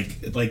I'm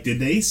like, did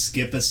they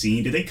skip a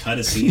scene? Did they cut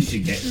a scene to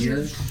get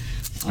here?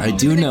 I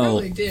do They know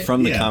probably did.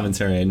 from the Yeah.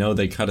 commentary, I know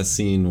they cut a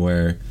scene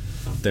where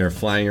they're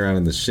flying around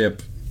in the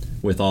ship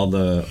with all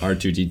the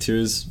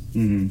R2D2s.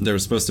 Mm-hmm. There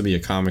was supposed to be a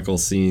comical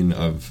scene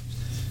of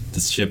the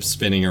ship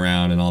spinning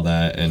around and all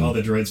that, and All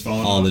the droids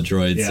falling all off? the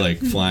droids Yeah.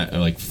 like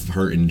like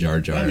hurting Jar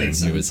Jar, That and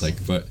makes he was sense.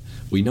 like, but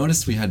we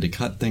noticed we had to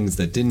cut things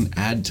that didn't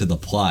add to the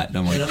plot. And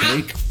I'm like,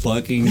 thank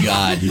fucking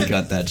God you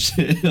cut that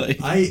shit.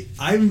 Like,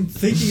 I'm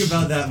thinking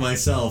about that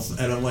myself,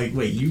 and I'm like,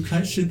 wait, you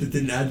cut shit that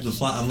didn't add to the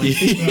plot. I'm like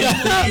thinking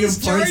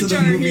of parts of the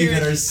Jar Jar movie here.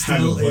 that are Have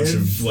still a bunch in.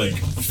 of like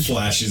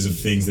flashes of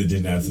things that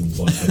didn't add to the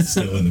plot that's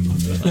still in the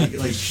movie.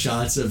 Like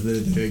shots of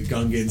the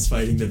Gungans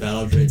fighting the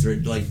battle droids where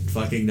like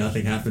fucking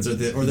nothing happens, or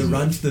the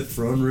run to the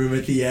throne room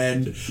at the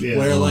end Yeah.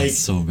 where Oh, like it's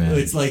so bad.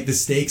 it's like the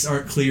stakes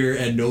aren't clear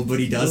and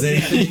nobody does Yeah,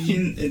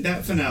 anything. in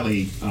that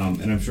finale,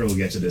 and I'm sure we'll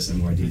get to this in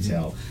more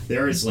detail,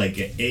 there is like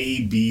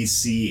A, B,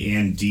 C,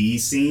 and D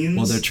scenes.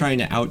 well, they're trying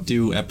to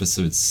outdo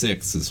episode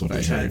 6, is what I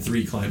Which had heard.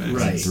 3 climaxes.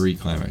 Right. 3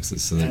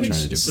 climaxes, so they're And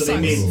trying to do. so they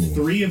made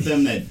 3 of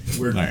them that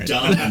were Alright.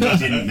 dumb and that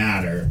didn't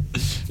matter.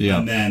 Yeah.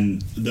 And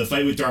then the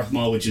fight with Darth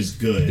Maul, which is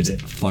good. It's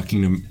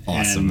fucking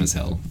awesome And as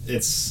hell.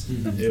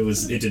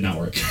 It did not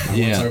work. I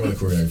Yeah. want to talk about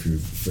the choreography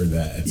for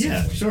that. At some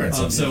Yeah, point. sure.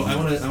 So I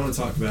want to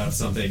talk about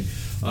something.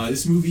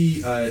 This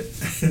movie,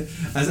 as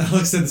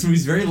Alex said, this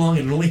movie's very long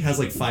and it only has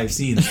like 5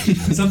 scenes.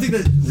 Something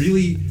that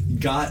really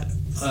got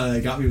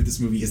me with this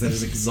movie is that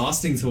it's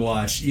exhausting to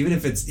watch, even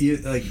if it's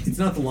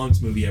not the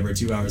longest movie ever.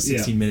 2 hours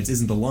 16 minutes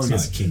isn't the longest.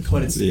 It's not King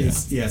Kong. But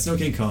it's no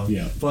King Kong.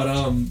 Yeah. But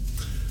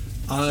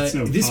It's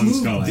no this Kong movie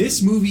Skull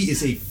this movie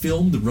is a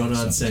filmed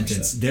run-on Something like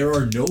sentence. that. There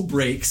are no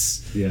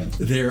breaks. Yeah.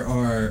 There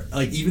are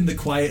like even the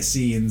quiet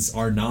scenes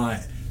are not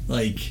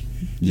like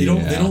they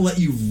don't Yeah. let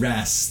you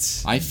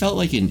rest. I felt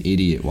like an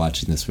idiot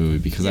watching this movie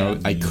because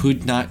I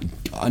could not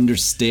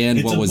understand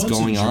It's what a was bunch of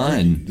going jargon.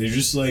 on. They're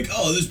just like,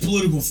 oh, this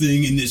political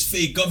thing in this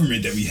fake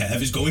government that we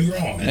have is going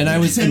wrong. And I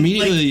was And,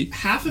 immediately. like,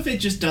 half of it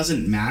just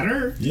doesn't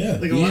matter. Yeah.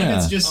 Like a lot of Yeah.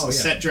 it's just Oh, yeah.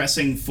 set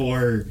dressing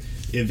for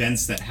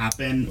events that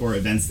happen or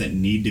events that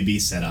need to be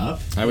set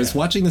up. I was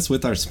watching this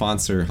with our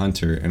sponsor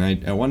Hunter, and I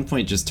at one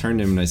point just turned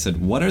to him and I said,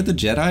 "What are the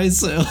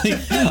Jedi's?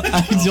 Like,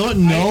 I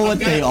don't know what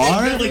they I've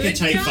are." got like a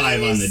Type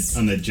 5 on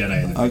the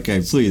Jedi. Okay,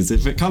 please.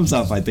 If it comes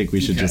up, I think we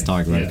should Okay, just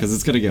talk about it yeah. because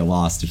it's gonna get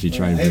lost if you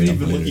try and I bring haven't it up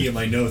even later. looking at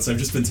my notes. I've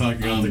just been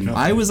talking about the company.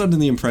 I was under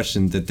the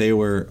impression that they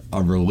were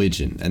a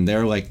religion and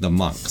they're like the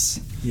monks.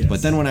 Yes.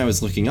 But then when I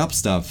was looking up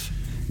stuff,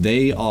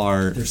 they're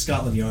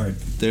Scotland Yard.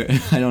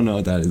 I don't know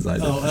what that is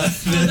either.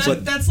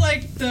 That's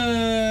like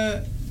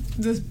the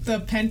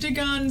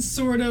Pentagon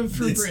sort of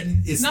for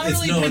Britain. It's not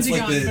really Pentagon, it's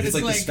like the, but it's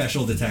like the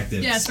special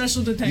detectives. yeah,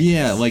 special detectives.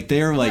 Yeah, like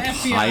they're like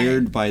FBI.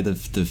 hired by the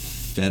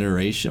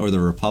Federation or the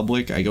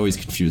Republic. I always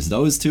confuse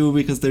those two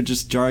because they're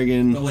just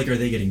jargon. But like, are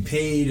they getting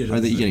paid? Are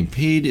they getting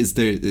paid? Is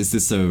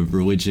this a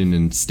religion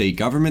and state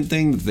government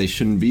thing that they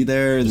shouldn't be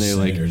there? And they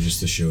like or just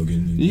the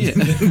shogun. yeah,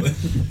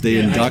 they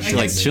induct I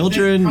like guess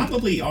children. They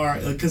probably are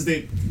because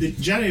they the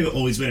Jedi have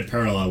always been a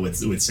parallel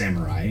with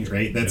samurai,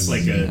 right? That's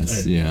like a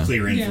yeah.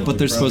 clear influence. But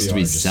they're supposed to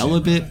be are just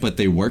celibate, samurai. but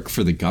they work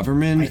for the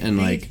government,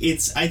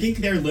 I think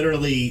they're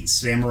literally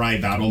samurai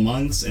battle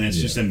monks, and it's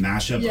just a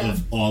mashup Yeah.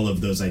 of all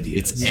of those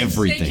ideas. it's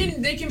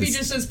everything. They can be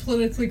just as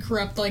politically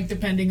corrupt, like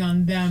depending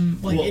on them,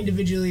 like Well,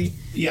 individually.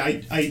 Yeah,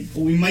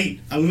 we might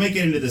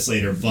get into this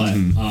later, but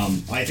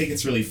I think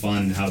it's really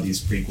fun how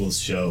these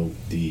prequels show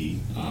the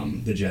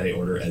Jedi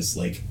Order as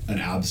like an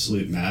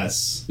absolute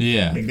mess.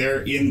 Yeah. Like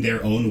they're in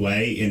their own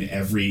way in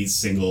every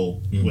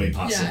single way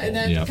possible. Yeah, and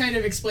that Yep. kind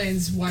of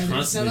explains why there's none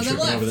Constantly of them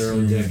tripping over left. their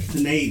own dick.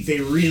 And they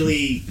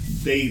really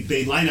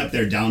they line up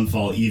their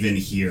downfall even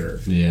here.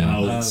 Yeah.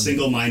 How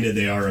single-minded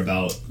they are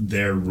about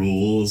their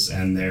rules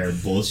and their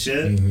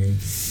bullshit.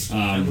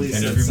 Emily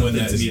said everyone something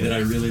that to is me that like-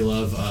 I really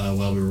love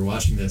while we were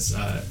watching this.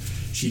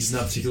 She does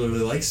not particularly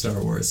like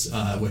Star Wars,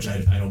 which I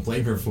don't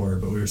blame her for.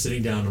 But we were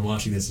sitting down and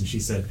watching this, and she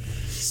said,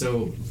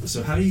 "So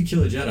how do you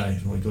kill a Jedi?"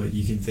 And I'm like, well,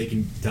 they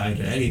can die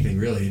to anything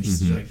really. And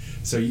she's like,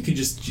 "So you can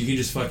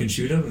just fucking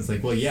shoot them?" And it's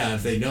like, well, yeah,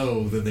 if they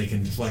know, then they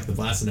can deflect the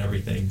blast and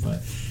everything.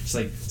 But it's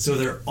like, so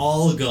they're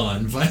all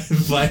gone by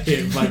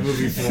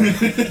movie 4.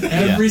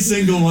 Every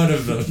single one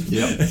of them.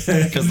 Yep.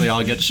 Because they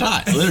all get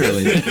shot,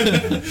 literally.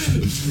 I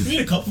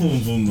mean, a couple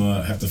of them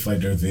have to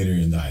fight Darth Vader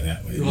and die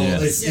that way. Well, Yeah.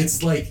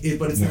 it's like,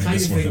 but it's the No, kind of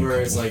just one thing of where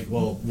them it's couple.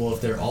 like, well,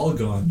 if they're all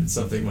gone, then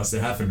something must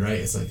have happened, right?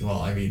 It's like, well,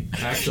 I mean,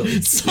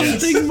 actually,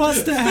 Something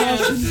must have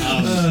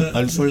happened.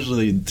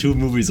 Unfortunately, 2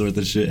 movies worth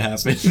of shit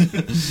happened.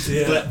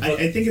 yeah. But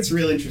I think it's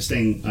real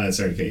interesting.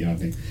 Sorry to cut you off,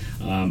 Nick.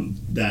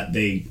 That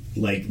they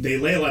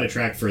lay a lot of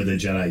track for the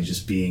Jedi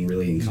just being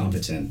really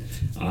incompetent.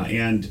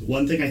 And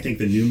one thing I think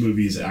the new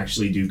movies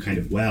actually do kind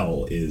of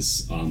well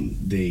is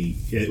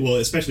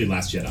especially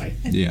Last Jedi.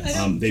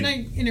 Yeah. They- Can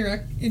I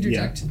interject?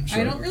 Yeah, I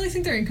sure. don't really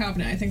think they're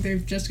incompetent. I think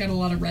they've just got a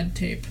lot of red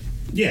tape.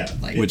 Yeah,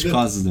 Like- Which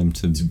causes them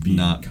to be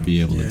not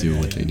be able to do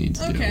what they need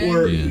to Okay. do.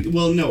 Or Yeah.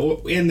 well,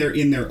 no, and they're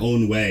in their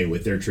own way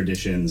with their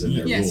traditions and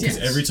their Yes, rules. yes.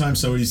 Every time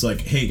somebody's like,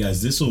 "Hey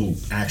guys, this will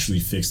actually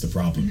fix the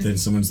problem," then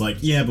someone's like,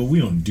 "Yeah, but we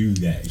don't do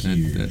that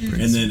here." that brings-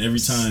 And then every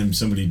time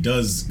somebody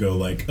does go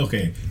like,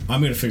 "Okay,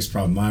 I'm gonna fix the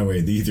problem my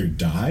way," they either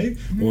die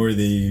or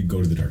they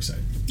go to the dark side.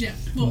 Yeah.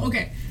 Well,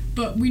 okay.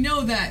 But we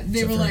know that they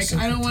Except were for like, Ahsoka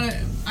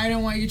I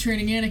don't want you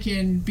training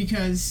Anakin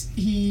because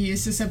he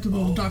is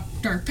susceptible to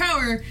dark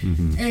power,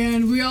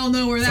 and we all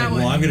know where It's that like,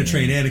 went. well, I'm going to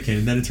train Anakin,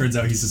 and then it turns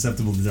out he's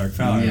susceptible to dark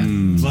power. Yeah.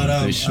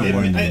 But They should I-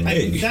 warn I- them.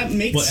 I- that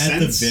makes But at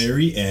sense. the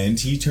very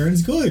end, he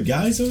turns good,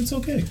 guys, so it's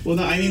okay. Well,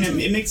 no, I mean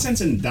it makes sense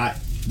in that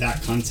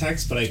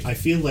context, but I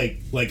feel like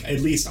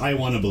at least I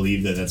want to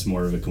believe that that's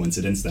more of a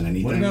coincidence than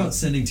anything. what about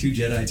sending 2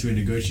 Jedi to a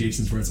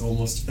negotiations where it's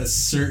almost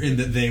certain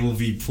that they will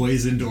be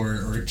poisoned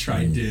or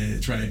tried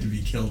to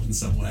be killed in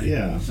some way?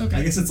 Yeah. Okay.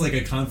 I guess it's like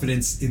a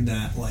confidence in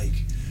that, like,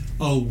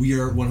 oh, we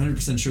are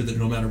 100% sure that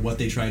no matter what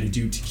they try to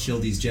do to kill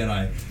these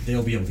Jedi,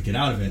 they'll be able to get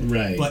out of it.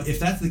 Right. But if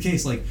that's the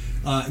case, like,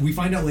 we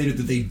find out later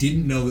that they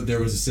didn't know that there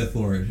was a Sith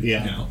Lord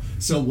Yeah. now.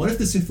 So what if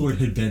the Sith Lord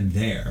had been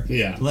there?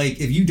 Yeah. Like,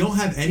 if you don't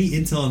have any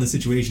intel on the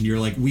situation, you're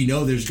like, we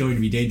know there's going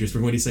to be dangerous.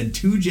 We're going to send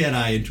 2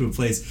 Jedi into a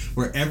place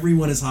where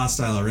everyone is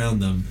hostile around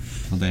them.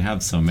 Well, they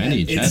have so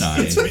many Jedi.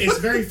 It's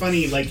very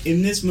funny. Like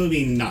in this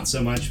movie, not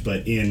so much,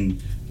 but in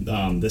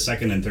the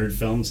second and third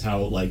films,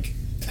 how like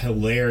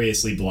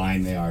hilariously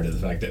blind they are to the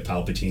fact that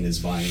Palpatine is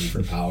vying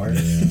for power.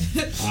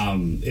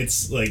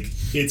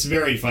 It's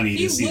very funny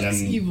He to see looks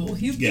them. evil.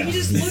 He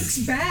just looks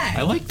bad.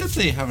 I like that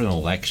they have an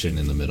election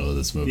in the middle of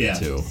this movie Yeah.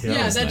 too.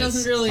 yeah, was that nice.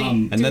 doesn't really.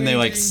 And And then do they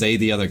like anything. say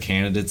the other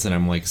candidates, and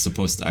I'm like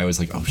I was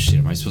like, oh shit,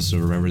 am I supposed to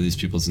remember these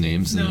people's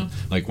names? And No.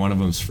 like one of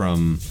them's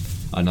from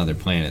another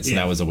planet, so Yeah.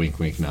 that was a wink,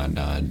 wink, nod,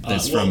 nod.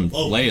 That's from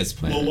Leia's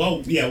planet.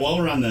 Well, while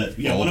we're on the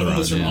one of them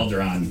was from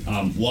Alderaan,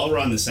 Alderaan. While we're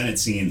on the Senate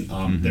scene,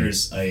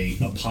 there's a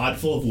pod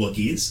full of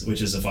Wookiees,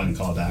 which is a fun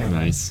callback. Oh,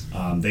 nice.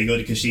 They go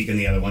to Kashyyyk in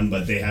the other one,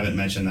 but they haven't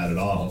mentioned that at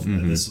all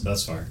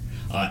thus far.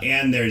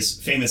 And there's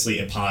famously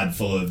a pod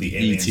full of the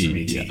aliens E.T., from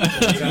E.T.,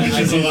 yeah. which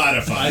is a lot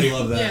of fun. I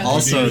love that. Yeah.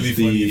 Also, It'd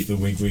be really funny the if the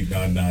wink, wink,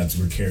 nod, nods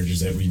were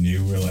characters that we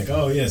knew. We're like,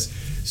 oh yes.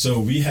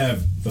 So we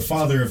have the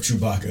father of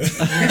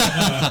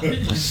Chewbacca. We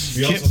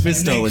Kit also have-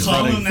 Fisto is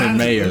call running him for that?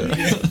 mayor.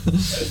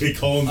 we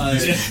call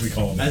him. We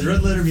call him. As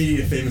Red Letter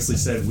Media famously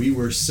said, we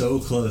were so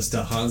close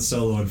to Han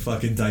Solo and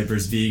fucking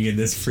diapers being in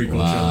this prequel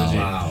Wow. trilogy.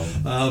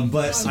 Wow.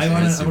 But I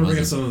want to bring up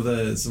wasn't.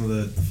 some of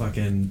the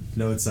fucking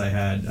notes I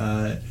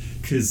had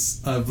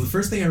because the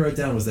first thing I wrote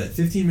down was that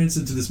 15 minutes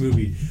into this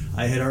movie,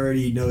 I had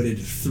already noted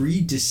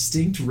 3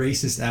 distinct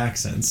racist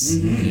accents.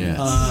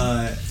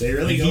 Yes. They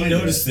really go He into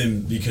noticed it.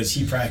 them because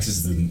he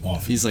practices them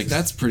often. He's like,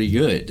 that's pretty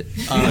good.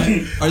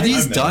 Are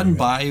these I'm done mad.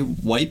 by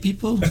white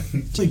people?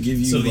 to give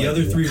you. So the like,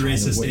 other what 3 kind of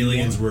racist what you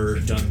aliens want. were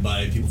done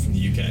by people from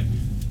the UK.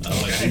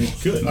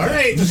 Good. All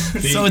right.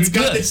 So it's We've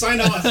got good. the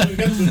sign off. We've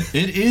got the-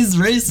 It is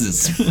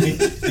racist.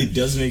 It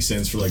does make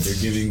sense for like they're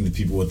giving the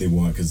people what they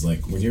want because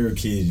like when you're a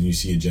kid and you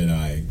see a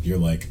Jedi, you're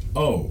like,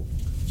 oh,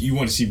 you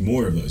want to see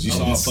more of those. You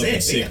saw a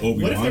fucking sick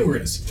Obi-Wan. What if there were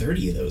was.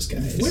 30 of those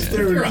guys? What if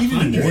there were even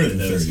 100 more of than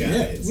those 30?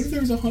 guys? Yeah. What if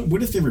there was 100?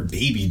 What if they were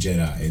baby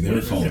Jedi and they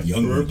were called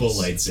young purple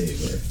ones?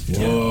 lightsaber.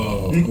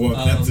 Whoa.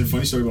 Well, that's the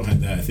funny story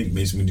behind that. I think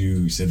Mace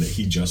Windu said that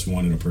he just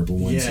wanted a purple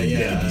one so he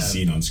could be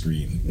seen on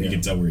screen. You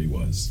could tell where he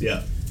was.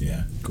 Yeah.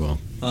 Yeah. Cool.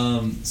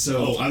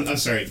 So I'm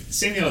sorry.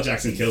 Samuel L.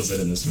 Jackson kills it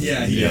in this movie.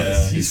 yeah, he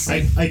does.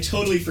 I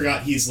totally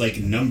forgot he's like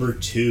number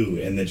 2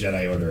 in the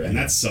Jedi Order, and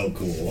that's so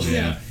cool.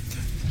 Yeah.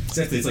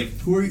 Exactly. It's like,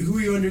 who are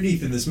you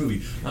underneath in this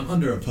movie? I'm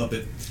under a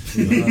puppet.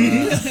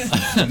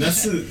 And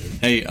that's the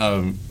Hey,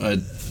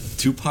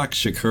 Tupac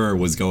Shakur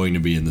was going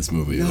to be in this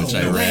movie, which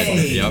I read.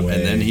 way. Yep, Way.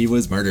 and then he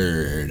was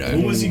murdered.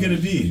 Who was he gonna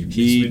be?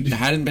 He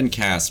hadn't been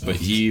cast, but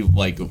he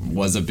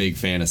was a big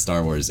fan of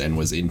Star Wars and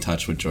was in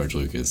touch with George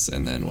Lucas,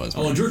 and then was.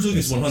 Oh, and George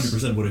Lucas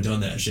 100% would have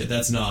done that shit.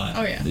 That's not.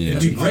 Oh yeah. Yeah, I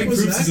mean, Greg was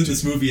an Proops is in actor.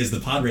 this movie as the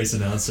pod race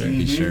announcer.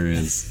 he sure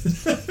is.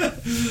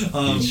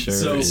 He sure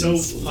so- is. So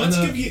On let's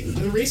the- give you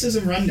the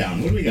racism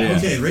rundown. What do we got?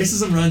 Okay,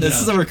 racism rundown.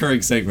 This is a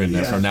recurring segment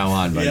from now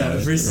on. By yeah, the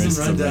way. racism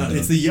rundown.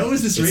 It's the Yo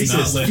Is This It's not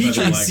Racist led by the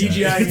featuring black guy.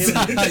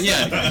 CGI aliens.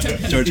 yeah,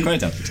 George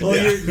Quinto.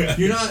 Well,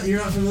 you're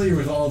not familiar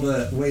with all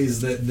the ways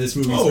that this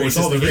movie is Oh, racist. it's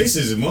all the against-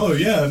 racism. Oh,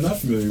 yeah, I'm not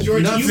familiar with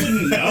George, You're not- you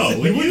wouldn't know. You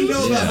would wouldn't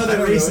know about Yeah. how they're I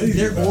don't know racist. anything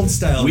They're about old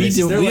style We racist.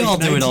 do- They're we like all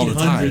do it all the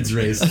time. 1900s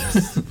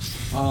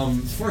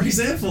racist. For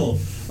example,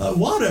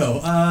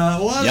 Watto.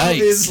 Watto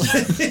Yikes.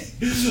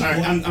 is. All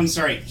right, I'm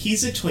sorry.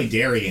 He's a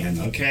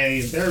Toydarian,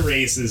 okay? Their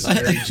race is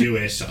very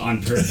Jewish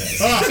on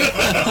purpose.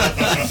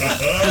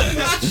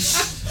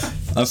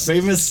 A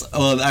famous.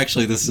 Well,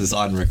 actually, this is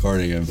on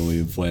recording, I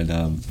believe. When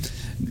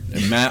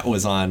Matt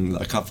was on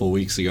a couple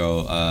weeks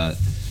ago,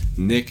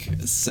 Nick,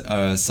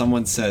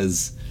 someone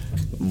says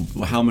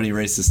how many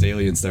racist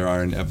aliens there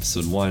are in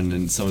episode 1,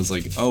 and someone's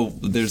like, "Oh,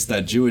 there's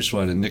that Jewish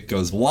one," and Nick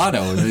goes,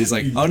 "Watto," and he's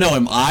like, "Oh no,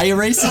 am I a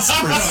racist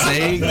for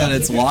saying that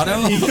it's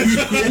Watto?"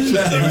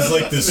 It was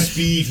like the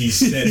speed he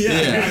said.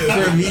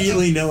 Yeah, for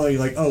immediately knowing,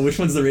 like, oh, which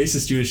one's the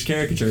racist Jewish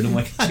caricature? And I'm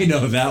like, I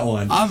know that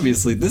one.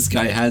 Obviously, this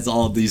guy has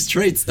all of these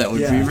traits that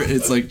would Yeah. be.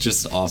 It's like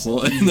just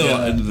awful in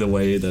the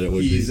way that it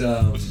would He's be.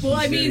 Well,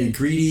 I very mean,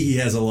 greedy. He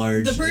has a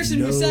large. The person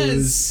who nose.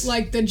 says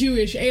like the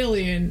Jewish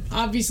alien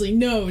obviously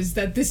knows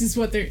that this is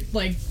what they're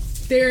like.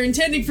 They're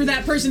intending for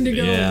that person to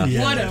go Yeah.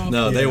 Watto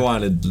No, they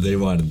Yeah.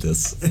 wanted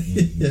this.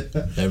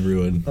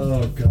 Everyone.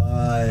 Oh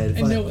God!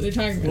 and know what they're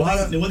talking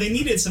about. Well, they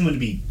needed someone to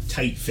be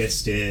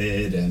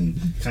tight-fisted and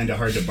kind of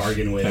hard to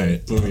bargain with. All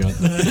right, moving on.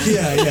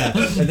 yeah,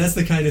 and that's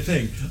the kind of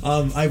thing.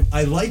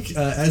 I like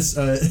as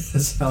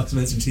Alex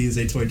mentioned, he is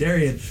a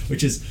Toydarian,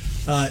 which is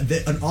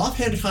an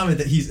offhand comment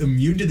that he's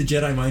immune to the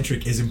Jedi mind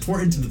trick is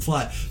important to the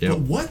plot. Yep. But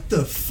what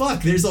the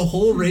fuck? There's a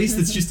whole race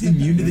that's just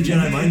immune to the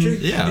Jedi mind trick.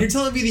 Yeah. And you're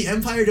telling me the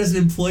Empire doesn't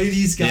employ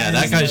these guys? Yeah,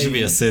 that guy like, should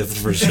be a Sith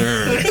for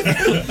sure.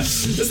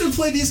 doesn't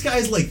employ these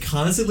guys like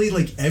constantly,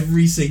 like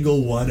every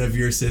single one of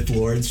your Sith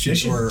lords should, They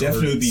should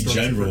definitely be Stormtrooper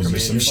generals or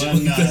some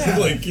commanders. shit. Fun,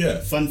 Like, yeah.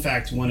 Fun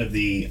fact: one of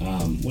the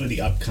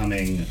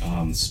upcoming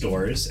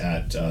stores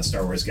at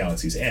Star Wars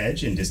Galaxy's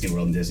Edge in Disney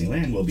World and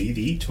Disneyland will be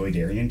the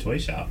Toydarian Toy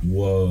Shop,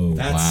 Whoa.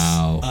 That's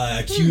Wow.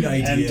 a cute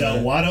idea.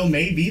 and Watto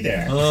may be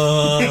there.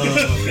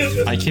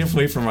 Oh, I can't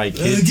wait for my I'll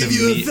kid to give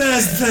you a meet.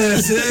 fast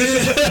pass.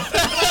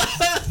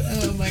 Eh?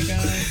 Oh my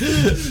god.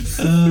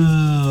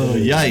 Oh,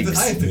 yikes!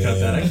 I have to cut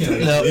that. I can't.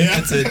 No, Yeah.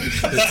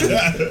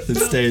 it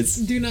stays.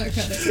 Do not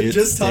cut it. It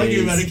Just talking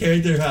stays. about a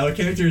character, how a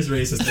character is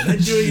racist, and then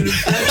doing an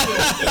impression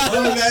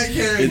of that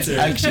character. It's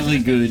actually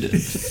good.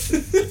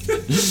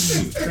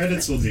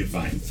 Credits will do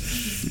fine.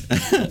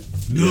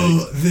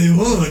 No, they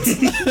won't.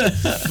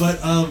 But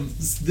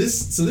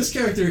this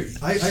character,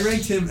 I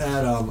ranked him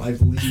at I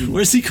believe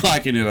Where's he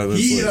clocking in on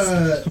this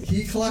list?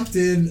 he clocked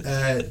in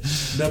at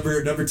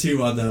number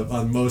 2 on the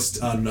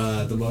most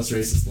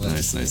racist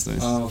list.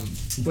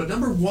 Nice. But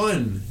number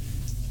 1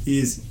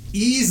 is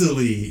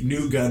easily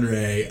Newt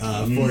Gunray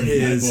for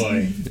his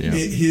boy. Yeah.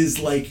 his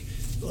like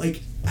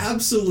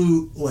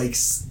absolute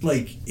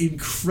like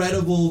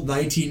incredible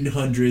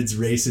 1900s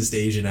racist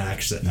Asian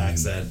accent.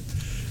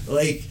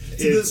 Like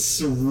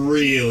It's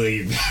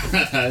really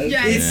bad.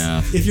 Yeah, it's,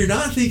 Yeah. if you're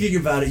not thinking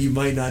about it, you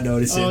might not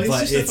notice Oh, it. he's But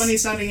just a funny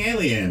sounding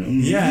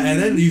alien. yeah,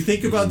 and then you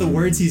think about the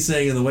words he's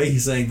saying and the way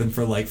he's saying them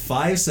for like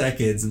 5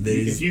 seconds, and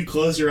then If you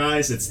close your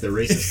eyes, it's the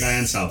racist guy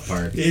on South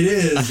Park. it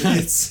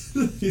is.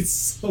 It's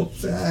so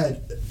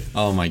bad.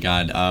 Oh my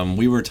god.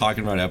 We were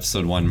talking about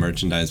episode 1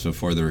 merchandise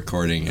before the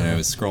recording, and I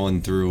was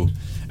scrolling through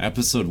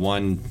episode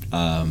 1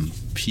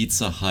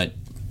 Pizza Hut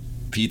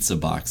pizza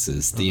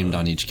boxes themed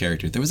on each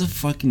character. There was a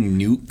fucking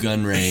Newt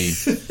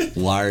Gunray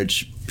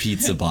large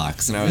pizza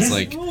box, and I was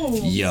like, Oh.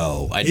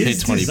 yo, I'd pay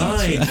His $20 for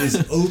design that.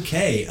 is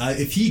okay.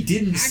 If he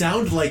didn't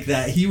sound like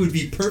that, he would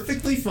be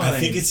perfectly fine. I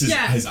think it's his,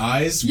 Yeah. his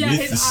eyes Yeah, with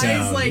his the eyes,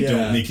 sound like-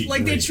 don't make it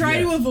Like they great. try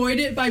Yeah. to avoid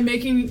it by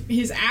making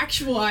his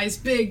actual eyes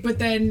big, but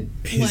then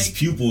His like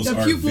pupils the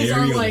are pupils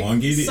very are, like,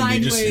 elongated and they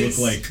just sideways.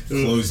 look like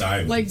closed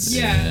eyelids.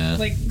 like Yeah.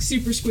 like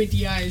super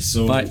squinty eyes.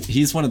 so But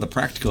he's one of the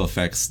practical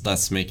effects,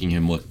 thus making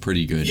him look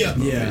pretty good. Yeah.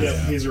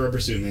 Yep, he's a rubber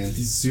suit man.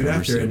 he's a suit Rubber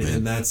actor, suit,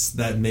 and man.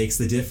 that makes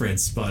the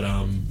difference. But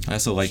I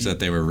also also liked that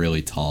they were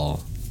really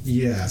tall.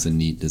 Yeah. It's a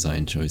neat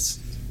design choice.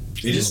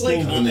 It Just is like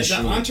cool when they the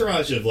show-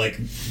 entourage of like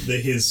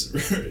his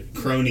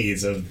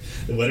cronies of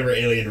whatever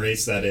alien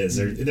race that is,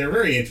 they're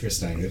very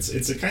interesting.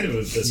 It's a kind of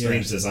a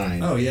strange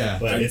design. Oh, yeah.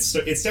 but it's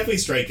definitely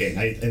striking.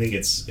 I think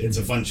it's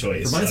a fun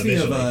choice. Reminds me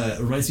visually.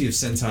 of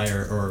Sentai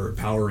or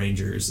Power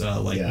Rangers,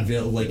 like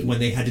Yeah. like when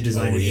they had to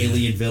design Oh, an yeah.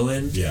 alien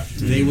villain. Yeah.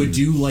 They would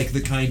do like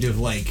the kind of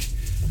like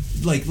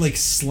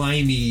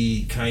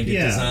slimy kind of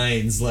Yeah.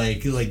 designs,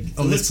 like It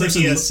oh, this looks like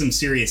person he has some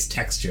serious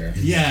texture.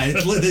 yeah,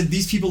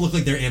 these people look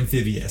like they're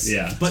amphibious.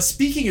 Yeah. But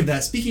speaking of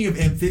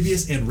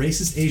amphibious and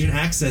racist Asian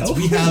accents,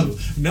 we Oh.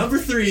 have number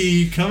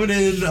 3 coming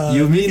in.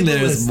 You mean making the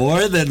there's list.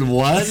 more than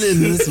one in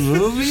this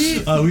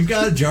movie? We've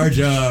got Jar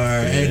Jar,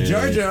 and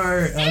Jar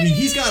Jar. I mean,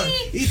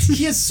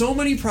 he has so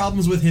many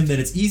problems with him that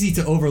it's easy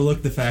to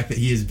overlook the fact that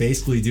he is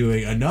basically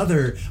doing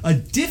a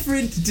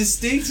different,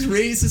 distinct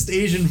racist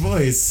Asian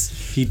voice.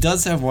 He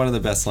does have one of the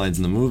best lines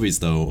in the movies,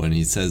 though, when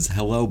he says,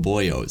 "Hello,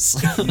 boyos."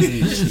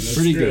 That's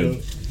Pretty true.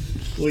 good.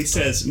 Well, he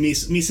says,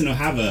 Misa no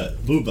hava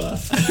booba.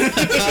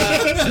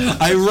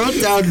 I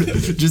wrote down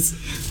just.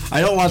 I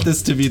don't want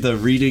this to be the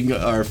reading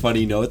our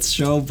funny notes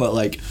show, but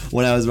like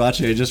when I was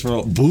watching, I just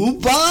wrote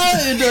 "booba"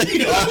 and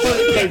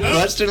like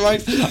question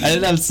mark. I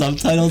didn't have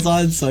subtitles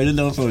on, so I didn't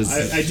know if it was.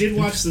 I did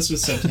watch this with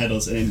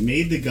subtitles, and it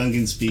made the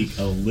Gungan speak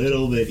a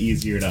little bit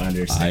easier to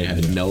understand. I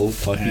had no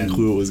fucking And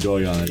clue what was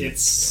going on.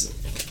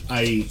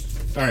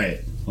 All right,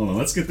 hold on.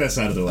 Let's get this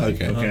out of the way.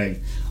 Okay.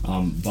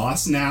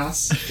 Boss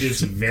Nass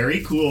is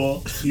very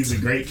cool. He's a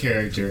great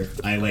character.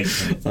 I like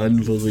him.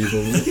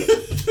 Unbelievable.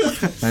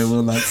 I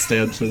will not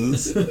stand for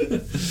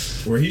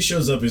this. Where he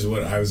shows up is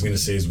what I was gonna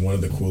say is one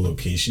of the cool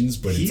locations,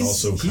 but it's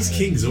also he's kinda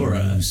King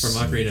Zora loose. from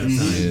Ocarina of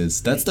Time.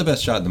 Is that's the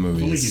best shot in the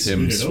movie? Only Is he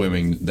him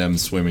scooted over.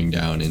 swimming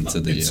down into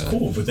the. It's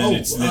cool, but then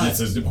it's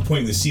a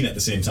pointless scene at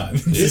the same time.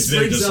 This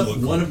There brings doesn't up look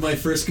cool. one of my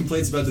first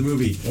complaints about the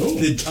movie. Oh.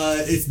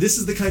 This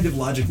is the kind of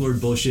logic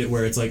lord bullshit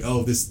where it's like,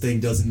 oh, this thing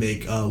doesn't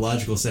make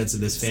logical sense in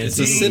this It's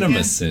fantasy. a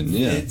cinema sin,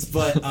 yeah.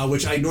 But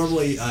which I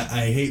normally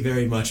I hate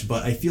very much,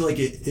 but I feel like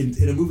it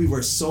in a movie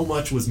where so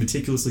much was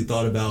meticulously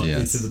thought about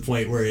Yes. to the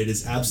point where it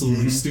is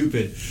absolutely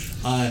stupid.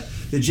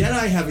 The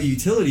Jedi have a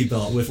utility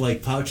belt with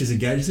like pouches and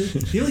gadgets.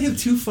 They only have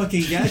 2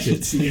 fucking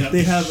gadgets. Yeah.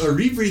 They have a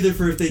rebreather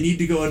for if they need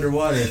to go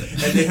underwater,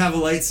 and they have a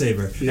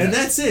lightsaber, and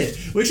that's it.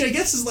 Which I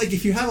guess is like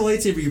if you have a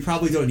lightsaber, you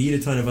probably don't need a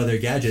ton of other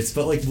gadgets.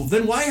 But like, well,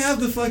 then why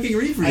have the fucking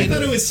rebreather? I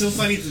thought it was so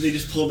funny that they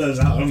just pulled those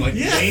out. I'm like,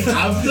 Yeah. they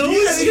have those?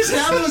 Yeah, they just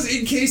have those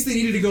in case they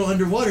needed to go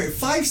underwater.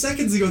 5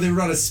 seconds ago, they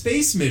were on a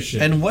space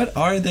mission. And what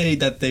are they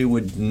that they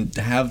would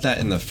have that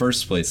in the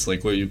first place?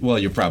 Like, well,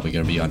 you're probably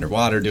going to be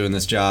underwater doing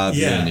this job.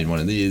 You're Yeah. going to need one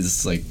of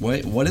these. Like,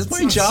 what is my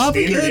It's not job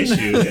standard again?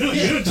 issue.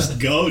 You don't just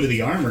go to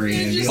the armory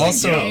and be Just like,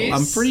 Also, yo.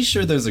 I'm pretty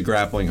sure there's a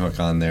grappling hook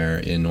on there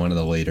in one of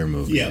the later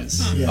movies.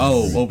 Yeah.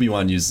 Oh,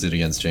 Obi-Wan used it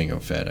against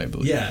Jango Fett, I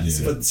believe. yeah,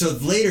 but so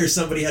later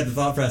somebody had the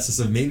thought process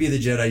of maybe the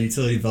Jedi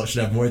utility belt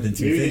should have more than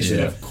 2 Maybe they things. should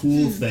in it. have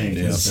cool things.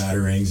 Yeah. There's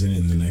batarangs in it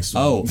in the next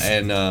one. Oh,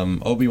 and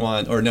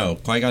Obi-Wan, or no,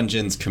 Qui-Gon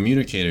Jinn's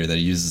communicator that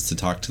he uses to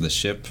talk to the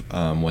ship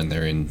when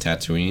they're in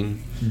Tatooine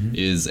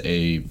is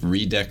a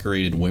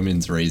redecorated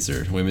women's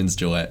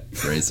Gillette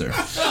razor,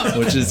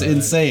 which is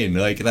insane.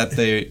 Like that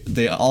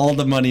they all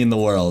the money in the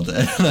world.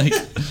 Like,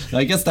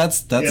 I guess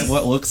that's Yes.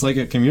 what looks like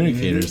a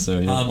communicator. So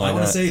yeah, I why want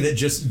to not? say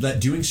that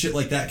doing shit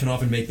like that can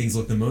often make things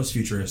look the most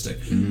futuristic.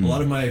 A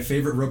lot of my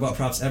favorite robot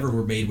props ever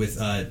were made with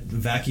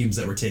vacuums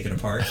that were taken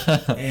apart,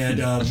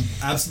 and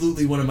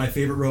absolutely one of my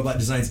favorite robot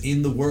designs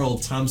in the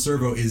world, Tom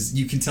Servo, is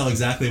you can tell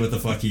exactly what the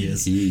fuck he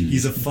is.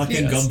 He's a fucking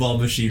Yes. gumball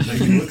machine. Like,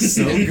 he looks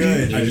so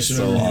good. I just so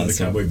remember one of the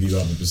awesome. Cowboy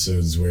Bebop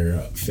episodes where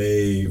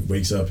Faye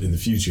wakes up in the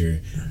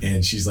future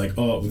and she's like,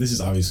 "Oh, well, this is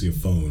obviously a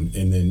phone,"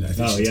 and then I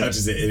think she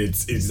touches it and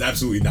it's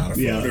absolutely not a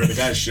phone. Yeah. Or the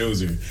guy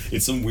shows her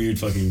it's some weird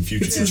fucking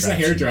future It's just a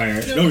contraption.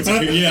 hairdryer. No, it's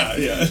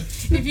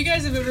yeah. If you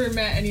guys have ever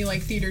met any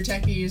like theater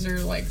techies or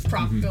like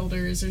prop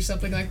builders or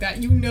something like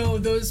that, you know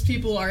those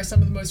people are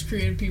some of the most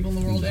creative people in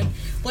the world. And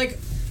like,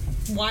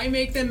 why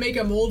make them make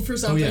a mold for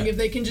something yeah. if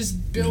they can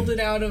just build it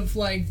out of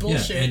like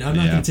bullshit? Yeah, and I'm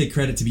not Yeah. going to take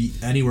credit to be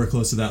anywhere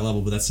close to that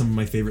level, but that's some of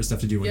my favorite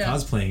stuff to do when Yeah.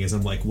 cosplaying is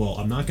I'm like, well,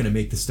 I'm not going to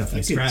make this stuff from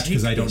I could scratch take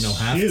because I don't this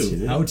know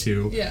shoe. how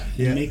to. Yeah.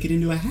 Yeah. Make it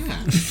into a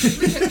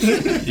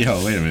hat.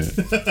 Yo, wait a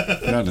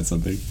minute. You're onto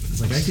something. It's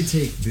like I could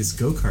take this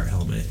go-kart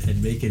helmet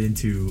and make it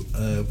into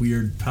a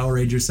weird Power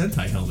Ranger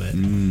Sentai helmet.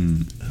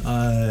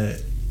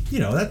 You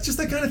know, that's just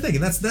that kind of thing,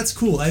 and that's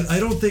cool. I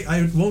don't think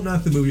I won't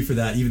knock the movie for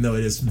that, even though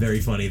it is very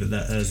funny for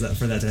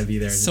that to be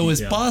there. in So the is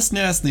detail. Boss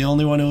Nass the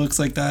only one who looks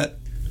like that?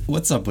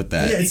 What's up with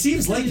that? Yeah, it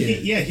seems like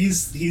it. Yeah,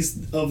 he's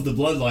of the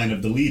bloodline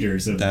of the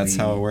leaders. Of That's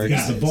the how it works?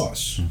 guys. He's the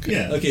boss.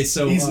 Yeah. Okay,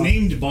 so, he's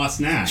named Boss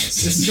Nash.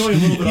 This is going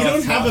a little bit You off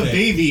don't have a topic.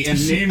 baby and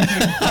name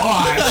him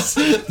Boss.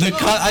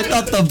 I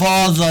got the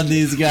balls on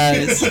these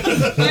guys. By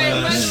the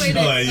way,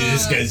 Oh, yeah,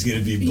 this guy's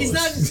gonna be He's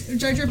boss. not.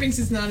 Jar Jar Binks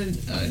is not an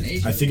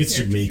Asian. I think it's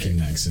character. Jamaican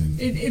accent.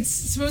 It's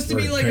supposed to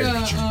Or be like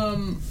caricature.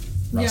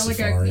 like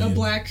a Rastafarian.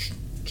 black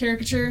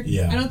caricature.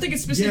 Yeah. I don't think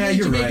it's specifically Yeah,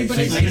 you're Jamaican, right. but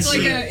it's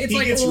Honestly, it's he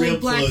like gets real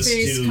old close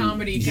blackface to-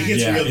 comedy He kind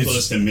gets of. Yeah, real it's-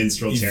 close to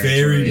minstrel He's territory.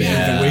 very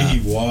Yeah. the way he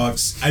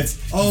walks.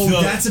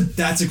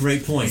 That's a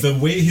great point. The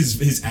way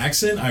his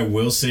accent, I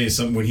will say, is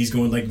something when he's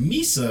going like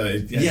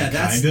Misa. Yeah,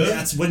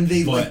 that's when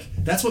they But- like.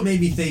 That's what made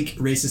me think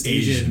racist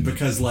Asian,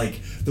 because like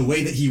the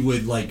way that he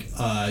would like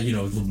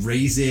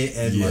raise it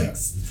and Yeah. like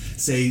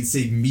say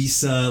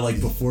Misa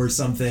like before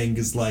something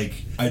is like.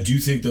 I do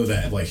think though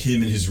that like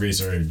him and his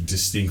race are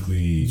distinctly.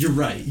 You're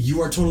right.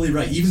 You are totally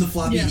right. Even the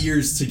floppy Yeah.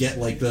 ears to get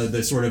like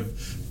the sort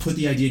of put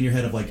the idea in your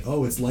head of like,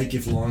 oh, it's like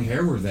if long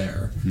hair were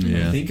there.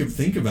 Yeah. Like,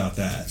 think about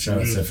that. Shout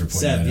out Seth for pointing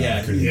Seth, that yeah,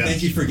 out. I couldn't-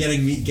 thank you for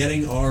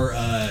getting our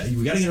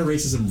we gotta get our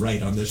racism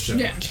right on this show.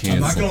 Yeah. I'm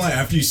not gonna Canceled. lie.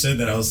 After you said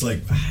that, I was like,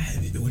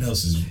 what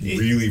else is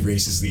really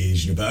racistly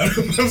Asian about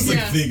him? I was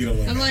like thinking,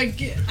 I'm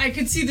like, I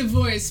could see the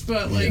voice,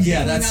 but like, Yeah,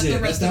 not that's the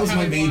it. rest That of was how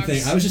my he main walks.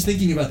 thing. I was just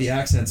thinking about the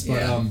accents, but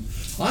Yeah.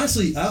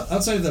 honestly,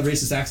 outside of the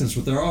racist accents,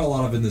 what there are a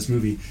lot of in this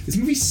movie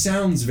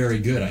sounds very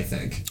good, I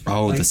think.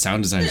 Oh, Like, the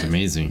sound design is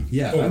amazing.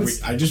 Yeah, Oh,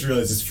 I just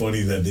realized it's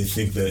funny that they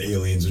think that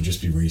aliens would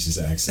just be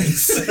racist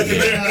accents.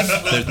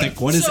 They're like,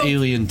 what is So-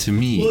 alien to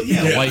me? Well,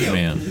 yeah, a white yeah.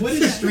 man. What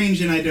is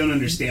strange and I don't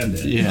understand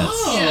it? Yeah.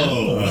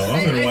 Oh,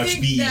 I'm gonna I watch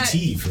think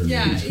BET for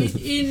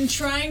in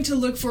trying to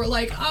look for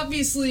like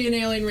obviously an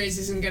alien race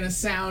isn't gonna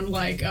sound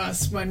like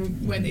us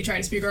when they try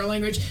to speak our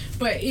language,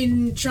 but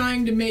in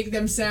trying to make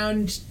them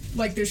sound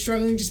like they're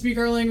struggling to speak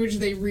our language,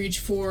 they reach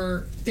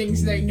for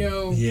things they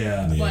know,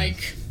 Yeah.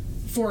 like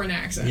foreign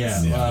accents.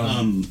 Yeah.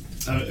 Yeah.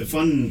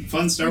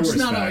 Fun Star Which Wars is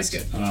not fact. always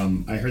good.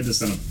 I heard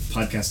this on a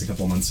podcast a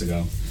couple months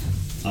ago.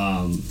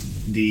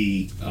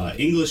 The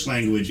English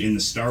language in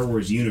the Star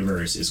Wars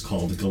universe is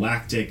called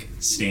Galactic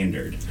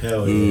Standard.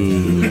 Hell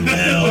yeah.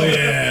 Hell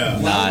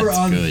yeah. While we're That's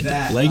on good.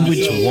 that,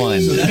 Language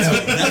one. So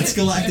that's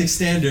Galactic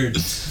Standard.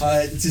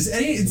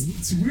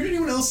 Does weird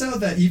anyone else out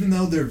that even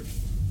though they're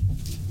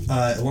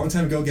a long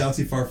time ago,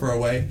 galaxy far, far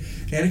away,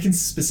 Anakin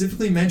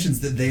specifically mentions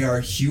that they are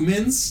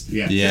humans.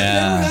 Yeah.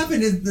 That never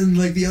happened in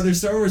like the other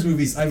Star Wars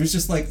movies. I was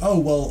just like, oh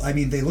well, I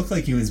mean, they look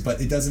like humans, but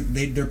it doesn't.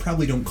 They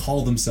probably don't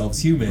call themselves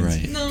humans,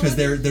 Right. No, Because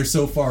they're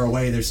so far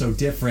away. They're so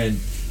different.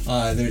 They I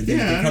come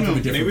don't from know. a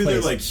different Maybe place.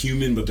 they're like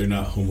human, but they're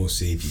not Homo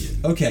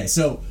sapien. Okay,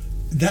 so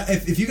that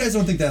if you guys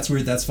don't think that's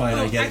weird, that's fine.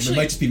 Oh, I get it. It actually-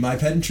 might just be my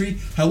pedantry.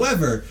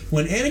 However,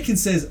 when Anakin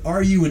says,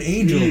 "Are you an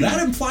angel?"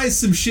 that implies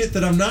some shit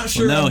that I'm not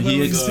sure. No, I'm he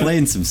willing to-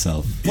 explains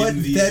himself. But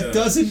In the, that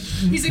doesn't.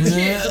 He's a kid.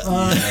 He's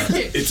a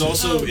kid. It's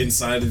also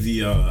inside of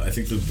the, I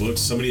think the books,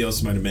 somebody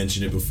else might have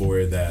mentioned it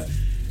before, that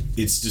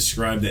it's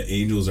described that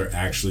angels are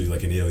actually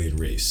like an alien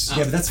race.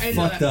 Yeah, but that's I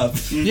know fucked that. up.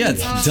 Yeah,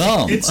 it's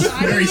dumb. It's I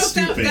don't know very if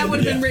stupid. that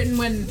would have been Yeah. written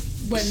when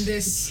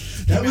this.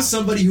 That was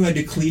somebody who had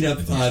to clean up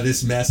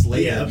this mess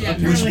later, Yeah, which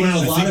apparently- where a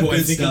I lot think- of well, I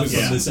good think it stuff was-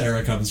 from yeah. this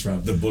era comes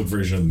from. The book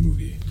version of the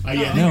movie.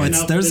 Yeah, No, the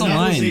it's- there's the a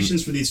line.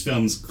 novelizations for these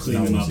films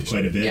clean them up Novelization.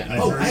 quite a bit. Yeah. I've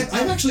Oh, heard.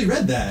 I've actually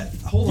read that.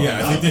 Hold on.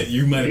 Yeah, I think that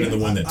you might have been the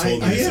one that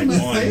told me. I It's am like,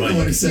 the on one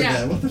who Mike. said Yeah.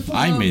 that. What the fuck?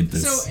 I made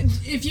this. So,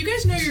 if you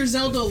guys know your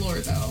Zelda lore,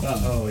 though,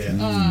 Oh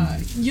yeah.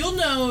 you'll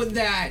know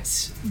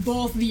that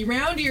both the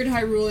round-eared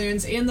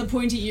Hyruleans and the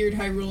pointy-eared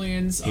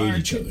Hyruleans Hate are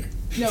each other.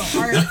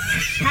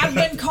 have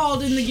been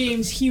called in the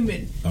games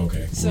human.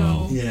 Okay.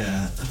 So,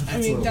 Yeah. I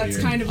mean, that's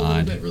kind of a little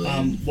Odd. bit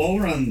related. While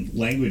we're on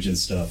language and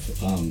stuff,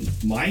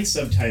 my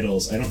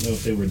subtitles, I don't know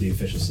if they were the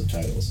official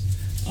subtitles,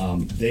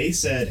 they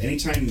said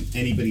anytime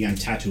anybody on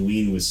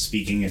Tatooine was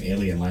speaking an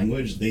alien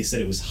language, they said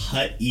it was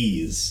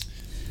Hutt-ese.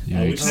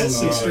 Which has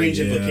some Oh, strange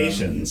yeah.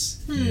 implications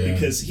Yeah.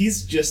 because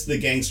he's just the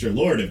gangster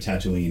lord of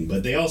Tatooine,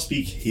 but they all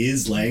speak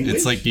his language.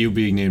 It's like you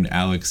being named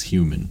Alex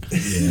Human.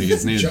 Like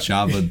his name's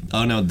Jabba.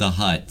 Oh no, the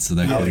Hutt. So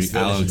that could Alex be the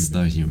Alex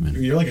the Human.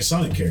 Human. You're like a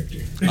Sonic character.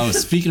 Oh,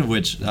 speaking of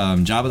which,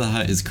 Jabba the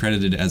Hutt is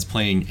credited as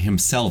playing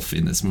himself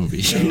in this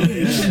movie.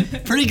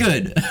 Pretty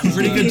good.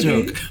 Pretty good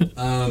joke.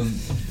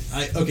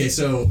 Okay,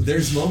 so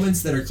there's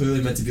moments that are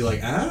clearly meant to be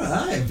like,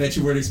 I bet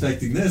you weren't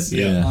expecting this.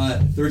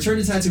 Yeah. The Return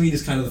to Tatooine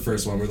is kind of the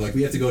first one where like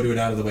we have to go to an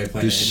out-of-the-way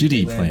planet. The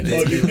shitty planet.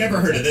 oh, you've never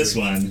heard of this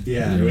one.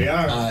 Yeah. Here we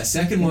are.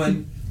 Second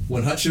one,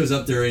 when Hutt shows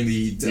up during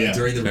the Yeah.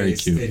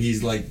 race, cute. and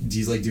he's like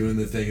doing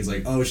the thing. He's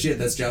like, oh shit,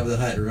 that's Jabba the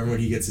Hutt. Remember when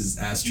he gets his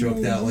ass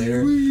choked out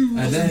later?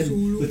 And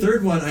then the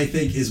third one I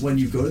think is when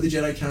you go to the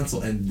Jedi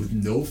Council and with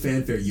no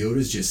fanfare,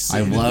 Yoda's just I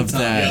sitting at the love top.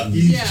 that.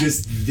 He's Yeah.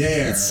 just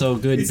there. It's so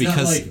good it's because-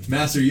 not like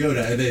Master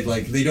Yoda, and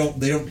they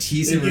don't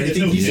tease him or There's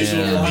anything. no He's just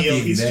visual Yeah. reveal,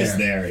 fucking he's there. just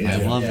there. I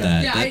love Yeah.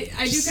 that. Yeah, That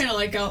I do just- kind of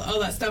like all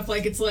that stuff.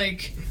 Like, it's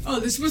like, oh,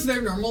 this was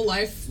their normal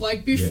life,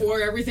 like,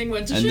 before everything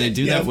went to And shit. they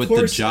do Yeah, that of with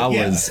course, the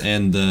Jawas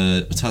and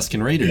the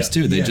Tusken Raiders Yeah.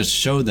 too. They Yeah. just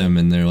show them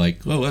and they're like,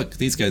 "Oh, look,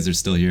 these guys are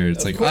still here." It's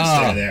Of like, course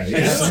 "Ah, they're there. And Yeah.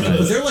 that's-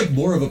 but they're like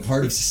more of a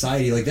part of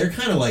society. Like they're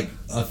kind of like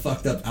a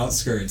fucked up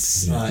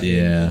outskirts.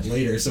 Yeah.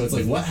 Later, so it's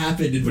like what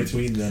happened in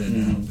between then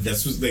and now.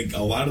 That's what like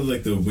a lot of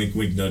like the wink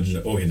wink nudge.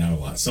 Okay, not a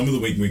lot. Some of the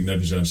wink wink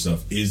nudge nudge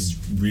stuff is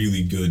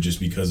really good just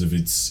because of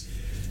its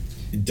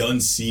done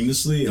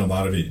seamlessly, and a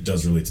lot of it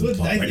does relate to the But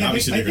plot. Like,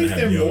 obviously, I they're think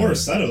gonna have they're more Yoda.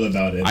 subtle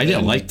about it. I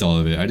liked all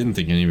of it. I didn't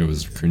think any of it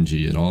was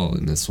cringy at all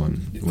in this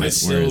one.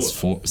 Whereas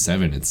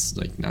 7, it's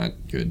like not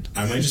good.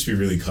 I might just be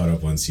really caught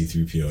up on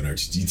C-3PO and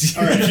R2-D2.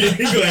 All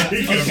right, go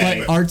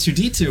ahead. But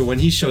R2-D2, when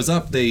he shows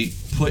up, they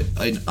put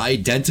an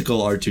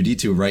identical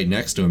R2-D2 right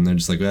next to him. They're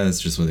just like, well, that's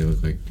just what they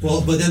look like.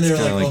 Well, but then they're It's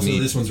like, kinda like also, neat.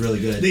 this one's really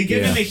good. They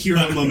give Yeah. him a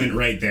hero moment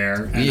right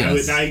there, and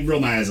Yes. I roll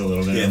my eyes a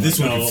little bit. Yeah, I'm this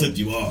like, one no. can flip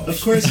you off.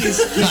 Of course, he's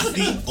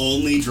the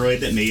only droid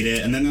that made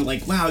it, and then they're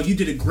like, "Wow, you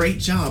did a great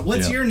job.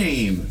 What's Yeah. your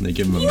name?" They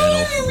give him a medal.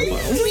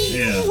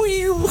 Yeah,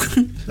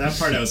 that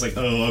part I was like,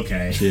 "Oh,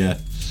 okay." Yeah.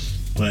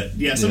 But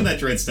yeah, some of that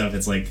droid stuff,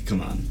 it's like,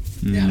 come on,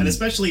 Yeah. and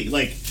especially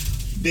like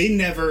they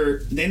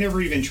never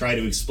even try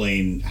to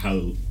explain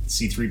how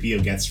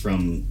C-3PO gets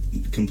from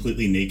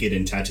completely naked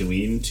in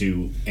Tatooine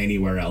to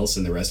anywhere else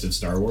in the rest of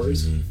Star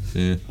Wars.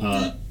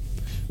 Yeah.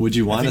 Would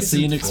you want to it's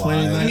see an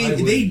implied. explaining I that?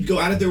 mean, they go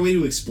out of their way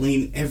to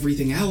explain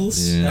everything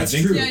else. Yeah. I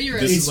think Yeah, you're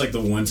right. this is like the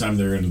one time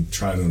they're going to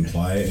try to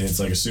imply it, and it's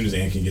like as soon as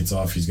Anakin gets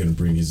off, he's going to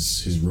bring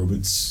his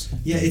robots.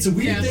 Yeah, it's a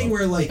weird Yeah. thing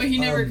where like. But he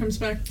never comes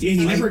back. Yeah,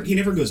 he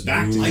never goes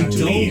back to I don't-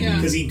 Tatooine Yeah.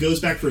 because he goes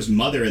back for his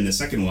mother in the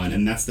second one,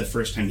 and that's the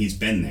first time he's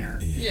been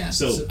there. Yeah.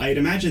 So I'd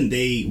imagine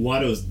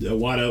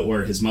Watto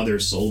or his mother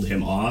sold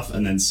him off,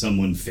 and then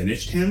someone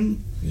finished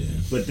him. Yeah.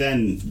 But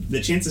then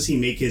the chances he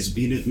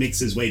makes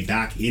his way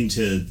back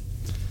into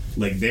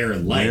like their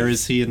life. Where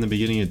is he in the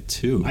beginning of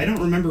 2? I don't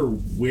remember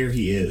where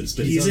he is,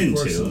 but he's on in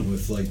Coruscant 2.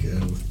 with like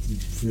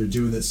they're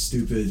doing this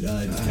stupid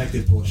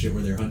detective bullshit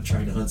where they're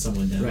trying to hunt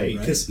someone down. Right,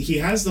 because he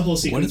has the whole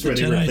sequence did where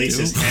the they Jedi replace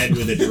do? his head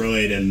with a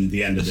droid in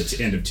the end of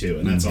 2,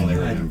 and that's all I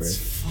remember.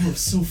 Oh,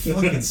 so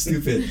fucking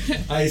stupid!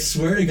 I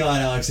swear to God,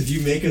 Alex, if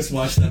you make us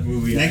watch that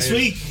movie Next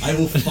week. I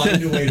will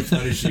find a way to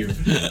punish you.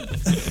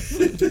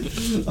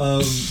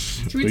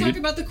 Can we talk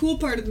about the cool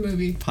part of the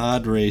movie?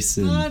 Pod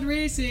racing. Pod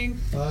racing.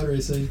 Pod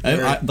racing. The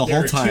There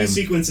whole are time, two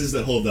sequences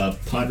that hold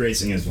up. Pod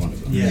racing is one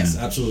of them. Yes,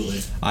 absolutely.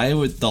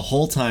 the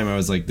whole time I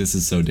was like, this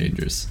is so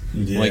dangerous.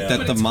 Yeah. Like that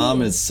But the it's mom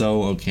cool. is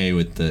so okay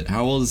with the.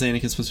 How old is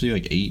Anakin supposed to be?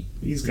 Like 8?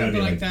 He's got to be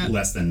Something like like that.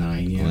 less than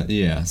 9. Yeah.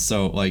 Yeah.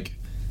 So like,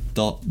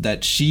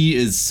 that she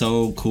is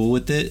so cool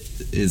with it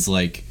is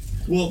like,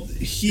 Well,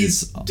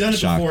 he's It's done it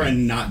shocking. before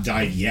and not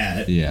died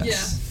yet. yeah. Yeah.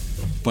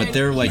 But And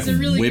they're like he's a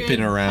really whipping good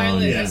around.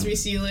 pilot, Yeah. as we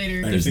see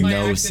later. There's by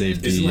no accident.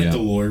 safety. Isn't like Yeah. the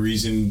lore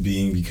reason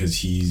being because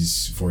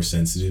he's force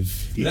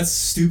sensitive? That's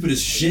stupid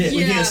as shit.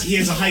 Well, Yeah. he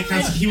has a high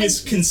he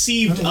was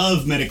conceived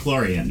of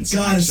midichlorians.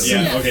 God, it's so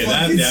Yeah, okay,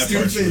 fucking that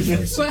part's stupid.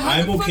 really But how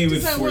I'm the okay fuck with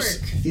does that force.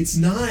 work? It's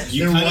not.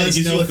 You There kinda was gives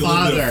you no like a little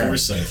bit father. of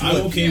foresight. I'm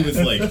okay with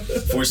like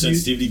force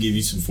sensitivity, give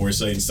you some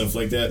foresight and stuff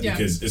like that Yeah.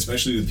 because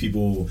especially with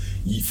people,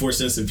 force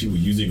sensitive people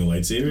using a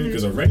lightsaber,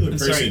 because a regular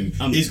Sorry,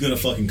 person is gonna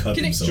fucking cut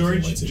Can I- themselves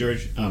with a lightsaber.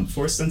 George,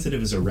 force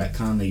sensitive is a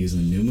retcon they use in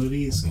the new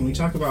movies. Can we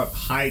talk about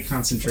high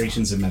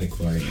concentrations of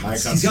midichlorians? High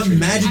He's got concentration.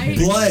 magic I-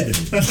 blood.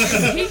 I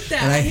hate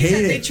that. And I hate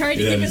that. it. They tried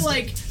to Yeah, give that it is-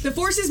 like the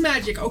force is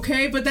magic,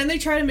 okay, but then they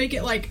try to make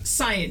it like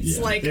science.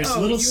 Yeah. Like There's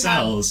oh, little you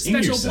cells have in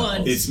your special blood.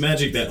 cells. It's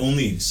magic that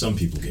only some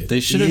people get.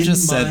 They should have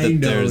just said my that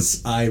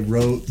notes, I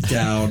wrote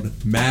down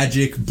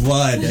magic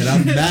blood, and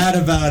I'm mad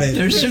about it.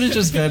 there should have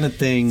just been a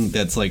thing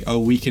that's like, oh,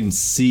 we can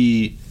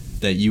see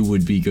that you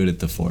would be good at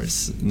the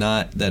force,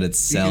 not that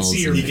it's You can cells.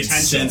 see your and- You can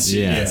potential. sense it.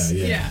 Yes.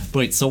 Yeah. Yeah.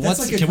 Wait, so That's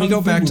what's? like a Can we kung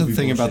go fu back to the movie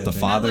thing about bullshit the thing.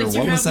 father? Like, you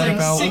What was have, that like,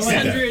 about?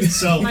 600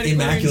 So- midichlorians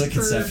Immaculate per-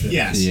 conception.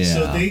 Yes. Yeah.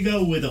 So they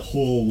go with a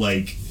whole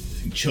like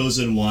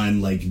chosen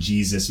one, like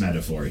Jesus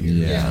metaphor here.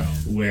 Yeah.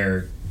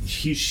 Where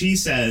she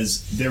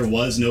says there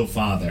was no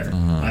father.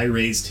 I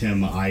raised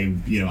him. I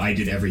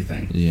did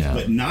everything. Yeah.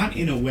 But not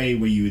in a way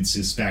where you would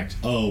suspect,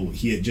 oh,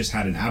 he had just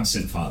had an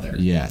absent father.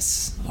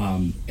 Yes.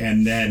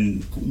 And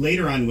then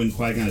later on, when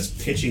Qui-Gon is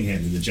pitching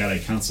him to the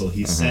Jedi Council,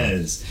 he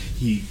says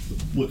he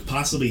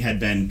possibly had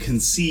been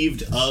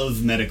conceived of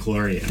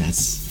midichlorians.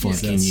 That's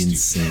fucking That's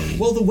insane.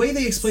 Well, the way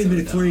they explain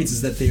midichlorians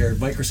is that they are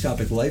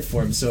microscopic life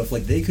forms. So if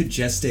like they could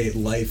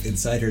gestate life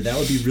inside her, that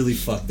would be really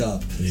fucked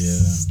up. Yeah.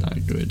 It's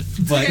not good.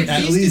 But Like a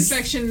at yeast least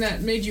infection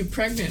that made you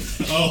pregnant.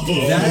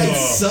 Oh,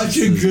 that's such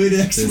a good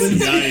This is explanation.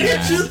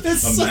 bad.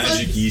 That's A so-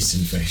 magic yeast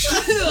infection.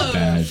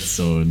 Bad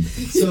son.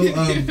 So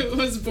It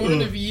was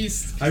born of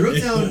yeast. I wrote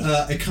down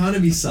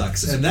economy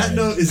sucks, and that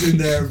note is in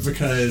there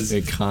because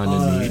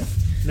Economy.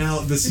 now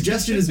the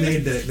suggestion is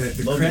made that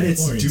the Love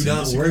credits midichlorians do in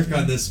not this work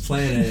on this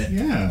planet,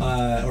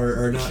 Yeah.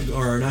 or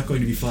are not going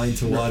to be fine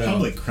to Watto.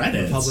 Republic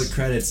credits. Republic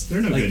credits.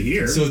 They're no good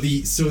here. So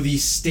the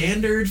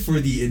standard for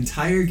the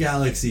entire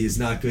galaxy is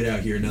not good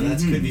out here. Now that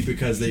could be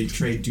because they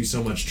do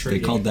so much They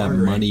trading. called and that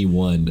bartering. money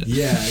one.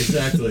 Yeah,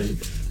 exactly.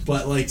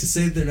 But like to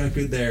say that they're not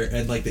good there,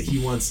 and like that he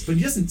wants, but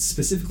he doesn't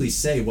specifically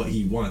say what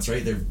he wants,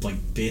 right? They're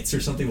like bits or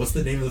something. What's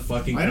the name of the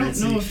fucking? I don't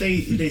currency? know if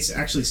they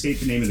actually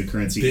state the name of the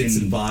currency. Bits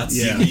in, and bots.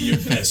 Yeah. Your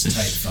best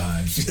type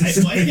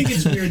 5. I think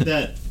it's weird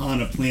that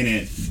on a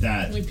planet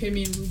that Only pay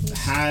me in rubles.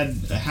 had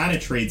a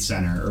trade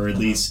center, or at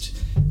least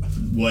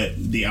what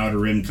the Outer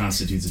Rim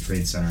constitutes a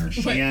trade center,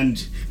 Right.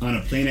 and on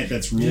a planet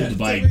that's ruled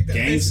by Don't make that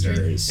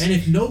gangsters. And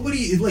if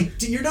nobody, like,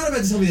 you're not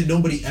about to tell me that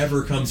nobody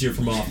ever comes here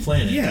from off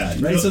planet. Yeah,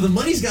 Right? no. So the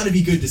money's got to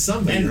be good to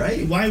somebody, And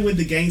right? why would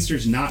the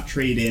gangsters not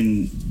trade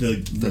in the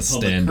Republic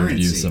Standard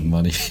currency? use of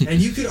money.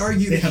 And you could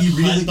argue They that have he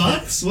really hot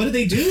bucks? What do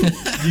they do?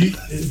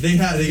 they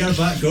got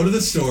to go to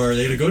the store.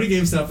 They got to go to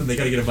GameStop and they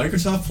got to get a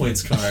Microsoft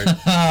Points card.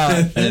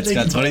 And it's They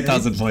got can buy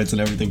 20,000 points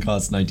and everything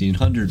costs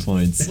 1,900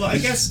 points. Well, I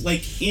guess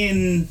like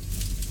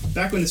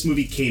back when this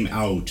movie came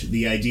out,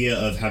 the idea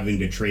of having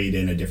to trade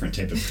in a different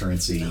type of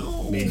currency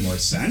made more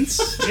sense.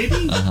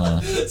 Maybe.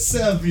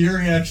 Seb, your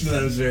reaction to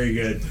that was very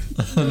good.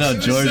 No,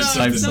 George So-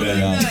 types something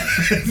it out.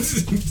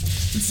 that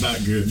It's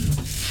not good.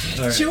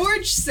 All right.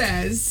 George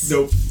says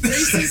Nope.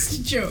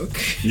 racist joke.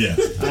 Yeah.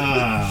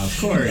 Of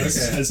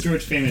course, Okay. as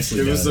George famously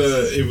It was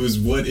does. it was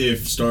what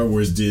if Star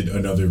Wars did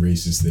another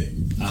racist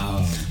thing?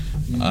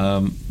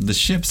 The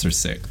ships are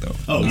sick, though.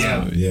 Oh,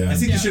 yeah. Yeah. I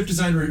think Yeah. the ship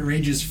design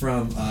ranges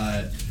from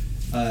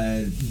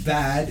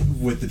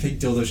bad with the pink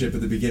dildo ship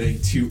at the beginning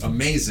to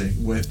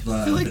amazing with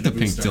I like the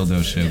pink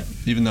dildo ship,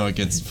 even though it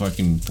gets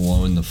fucking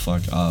blown the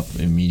fuck up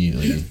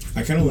immediately.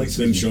 I kind of like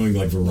them showing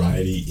like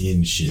variety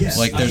in ships. Yes.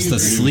 Like, there's I the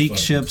agree. sleek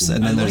Fucking ships, cool.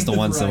 and then I there's like the the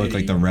ones that look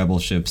like the variety. rebel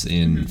ships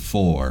in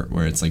 4,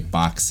 where it's like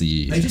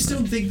boxy. I just and-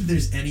 don't think that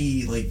there's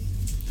any like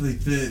the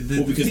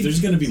Well, because pink- there's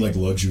gonna be like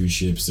luxury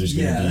ships. There's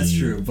gonna yeah, be that's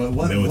true. But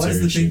what is military the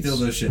pink ships.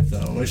 dildo ship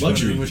though?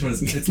 Luxury. Which one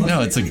is it? It's No,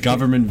 luxury. it's a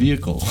government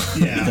vehicle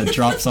Yeah. that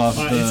drops off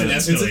the. It's an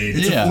Escalade.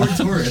 It's Yeah. a Ford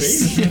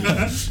Taurus.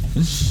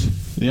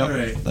 Yep, All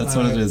right, that's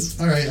what it is.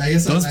 All right, I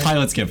guess Those I,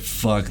 pilots get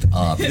fucked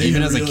up. They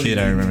Even as a really kid,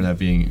 I do. remember that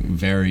being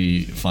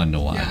very fun to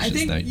watch. I is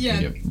think- that yeah.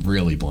 they get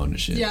really blown to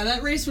shit. Yeah,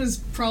 that race was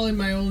probably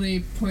my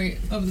only point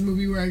of the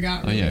movie where I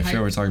got. Oh yeah, I really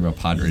forgot we're talking about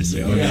pod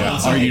racing. Yeah, yeah.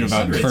 Arguing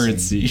about Pod racing.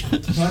 currency.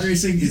 Pod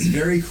racing is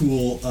very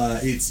cool.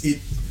 It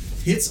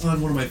hits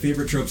on one of my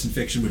favorite tropes in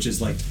fiction, which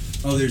is like,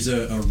 oh, there's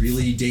a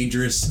really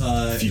dangerous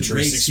Futuristic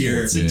race here.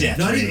 sports. It's a death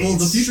Not even, well,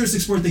 the race. futuristic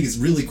sport thing is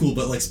really cool,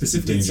 but like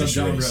specifically the Dangerous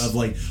subgenre race. of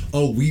like,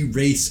 oh, we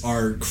race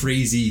our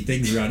crazy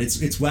things around. It's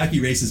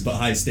wacky races but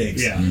high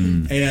stakes. Yeah.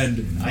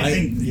 And I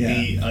think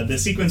yeah. the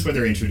sequence where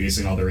they're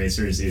introducing all the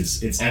racers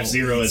it's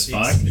F-Zero as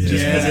fuck. it's-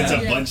 Just because it's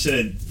a Yeah. bunch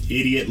of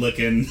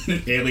idiot-looking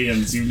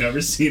aliens you've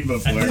never seen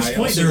before. At this I point,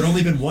 also- there had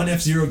only been one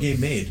F-Zero game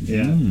made.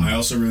 Yeah. I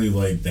also really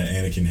like that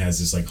Anakin has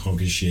this like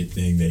hunk of shit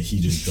thing that he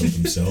just built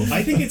himself.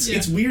 I think it's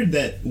Yeah. weird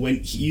that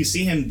when you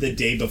see him the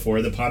day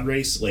before the pod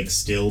race, like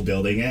still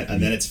building it,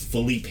 and then it's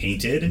fully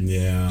painted.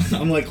 Yeah.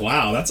 I'm like,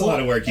 wow, that's a lot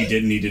of work you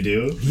didn't need to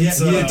do. Yeah,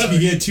 So,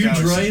 he had two gosh,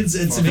 droids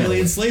and some far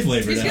alien away. slave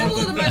labor. He's now. got a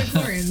lot of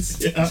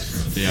midichlorians. Yeah.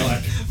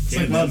 Yeah. It's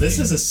like, wow, this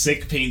is a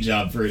sick paint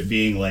job for it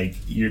being like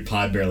your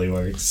pod barely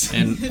works.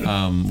 And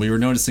we were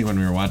noticing when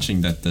we were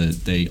watching that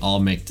they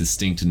all make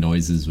distinct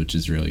noises, which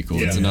is really cool.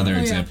 Yeah. It's another Oh,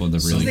 yeah. example of the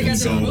So really they good got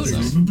sound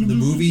different design. motors. The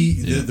movie,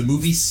 Yeah. the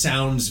movie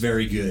sounds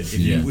very good. If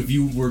Yeah.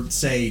 you were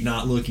say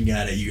not looking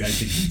at it, I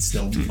think you'd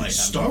still might have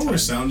Star a good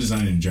Wars time. sound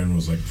design in general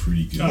is like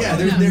pretty good. Yeah,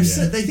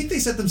 Yeah. they think they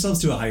set themselves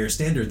to a higher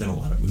standard than a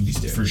lot of movies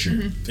do. for sure.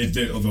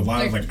 A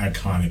lot of like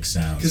iconic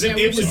sounds. Because Yeah,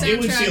 it with the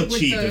would soundtrack, feel with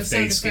cheap the if they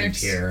sound skipped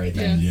effects. here, I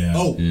think. yeah.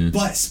 Oh, Yeah.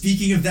 but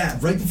speaking of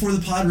that, right before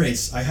the pod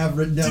race, I have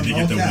written down Did you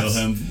all get the caps,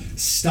 Wilhelm?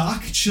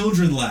 stock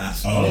children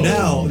laugh. Oh.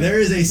 Now there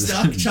is a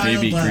stock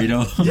child Baby laugh.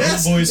 Greedo.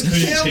 Yes, Boys couldn't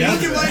yeah, tell.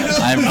 look at my notes.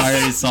 I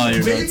already saw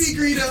your Baby notes.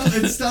 Greedo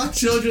and stock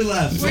children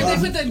laugh. Where they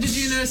put the? Did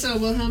you notice a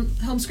Wilhelm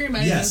scream? I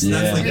didn't Yes, notice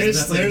Yeah. that's like There's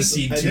that's like the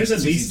scene two. there's at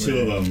two least scenes two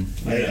of later. them.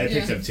 I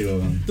picked Yeah. up two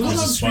of them. The Wilhelm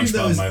There's a scream though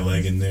SpongeBob is my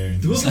leg in there.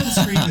 the Wilhelm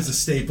scream is a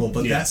staple,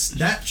 but Yeah.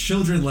 that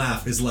children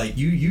laugh is like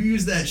you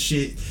use that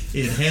shit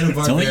in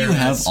Hanna-Barbera. Don't you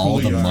have all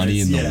the money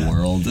in the Yeah.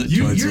 world,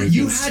 George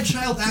You Lucas? had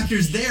child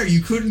actors there.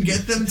 You couldn't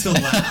get them to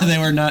laugh. They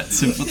were not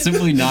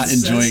simply not It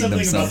says enjoying something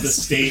about the themselves.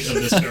 state of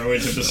the Star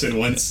Wars episode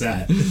one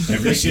set. Every They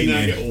could not scene-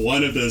 get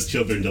one of those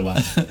children to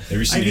laugh.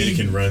 Every scene I mean-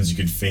 Anakin runs, you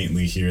could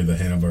faintly hear the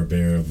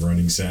Hanna-Barbera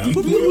running sound.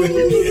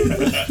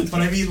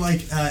 But I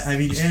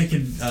mean,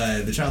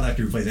 Anakin, the child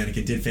actor who plays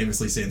Anakin, did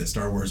famously say that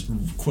Star Wars,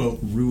 quote,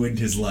 ruined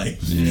his life.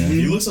 Yeah.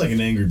 He looks like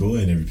an angry boy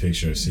in every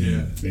picture I see.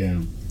 Yeah.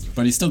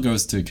 But he still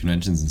goes to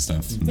conventions and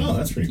stuff. Oh,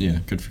 that's pretty cool. Yeah,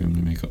 good for him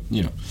to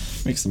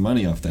make some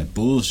money off that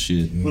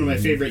bullshit. One of my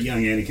favorite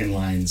young Anakin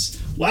lines.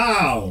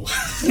 Wow!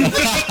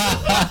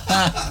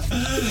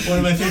 One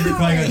of my favorite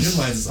Qui-Gon Jinn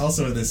lines is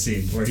also in this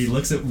scene, where he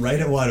looks right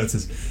at Watto and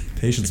says,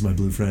 "Patience, my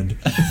blue friend."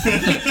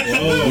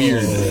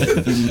 Weird.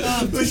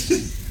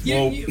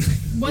 Well,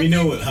 one we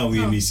know thing- how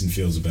Liam Neeson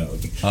feels about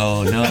it.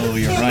 Oh no,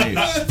 you're right.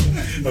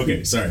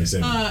 Okay, sorry,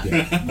 Sam.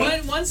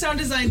 One sound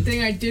design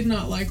thing I did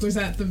not like was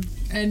at the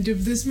end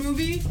of this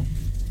movie.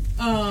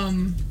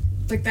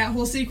 Like that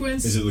whole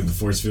sequence. Is it like the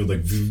force field,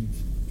 like?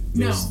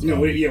 No. No,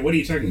 what are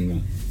you talking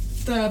about?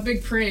 The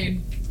big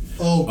parade.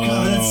 Oh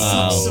god, that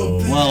sucks so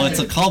bad. Well, it's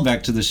a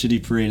callback to the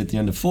shitty parade at the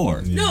end of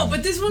 4. No,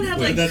 but this one had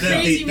like that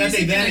crazy they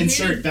music then and I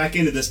insert hated- back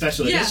into the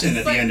special Yeah, edition at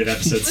the but end of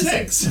episode listen,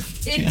 6.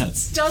 it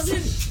Yes.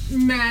 doesn't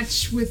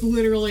match with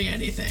literally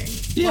anything.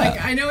 Yeah.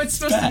 Like, I know it's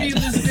supposed to be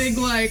Bad. this big,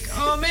 like,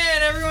 oh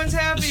man, everyone's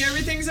happy,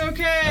 everything's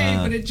okay,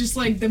 but it just,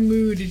 like, the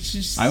mood, it's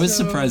just I was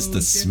so surprised the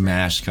different.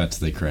 smash cut to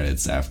the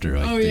credits after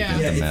like Oh, they yeah.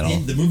 get the medal.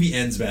 the movie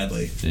ends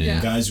badly.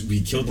 Yeah. Guys,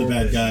 we killed the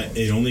bad guy.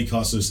 It only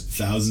cost us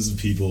thousands of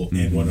people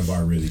and one of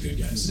our really good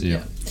guys.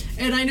 Yeah.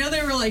 And I know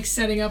they were, like,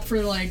 setting up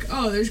for, like,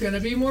 oh, there's gonna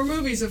be more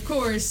movies, of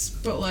course,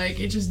 but, like,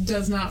 it just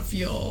does not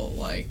feel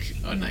like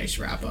a nice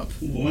wrap-up.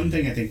 One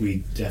thing I think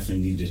we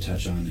definitely need to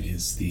touch on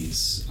is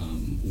these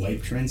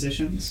wipe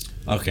transitions.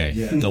 Okay.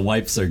 Yeah. The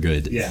wipes are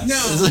good. Yes.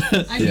 No,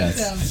 I hate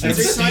Yes. them.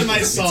 Every time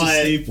I saw It's a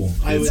it, staple.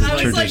 I was It's a I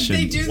like, was like, tradition.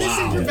 they do this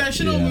Wow. in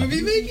professional Yeah.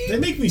 movie making? They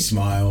make me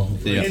smile.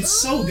 Yeah. it's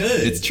so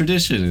good. It's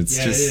tradition. It's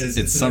Yeah, just it is.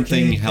 it's an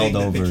something archaic held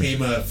thing over. That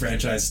became a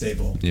franchise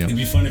staple. Yeah. It'd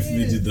be fun if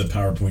they did the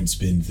PowerPoint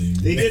spin thing.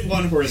 They did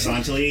one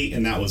horizontally,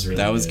 and that was really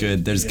That was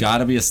good. There's got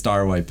to be a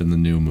star wipe in the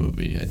new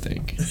movie. I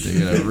think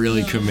they're gonna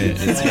really commit.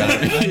 It's gotta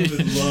be. I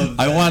would love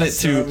I want it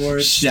Star to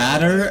Wars.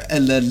 shatter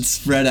and then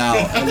spread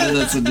out, and then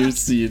that's a new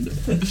scene.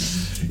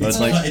 It's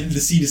like the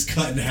scene is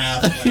cut in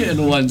half.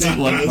 in one That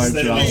part was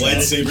drop. the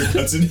Lightsaber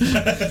cuts in.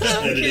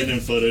 edited in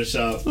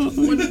Photoshop.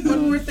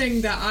 One more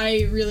thing that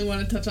I really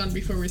want to touch on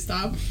before we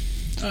stop.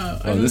 I Oh,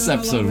 don't this know how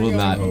episode long will we're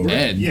not going.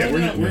 end. Yeah, we're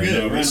good.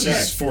 We're on This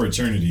track. is for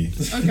eternity.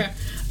 Okay.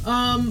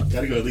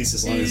 Gotta go at least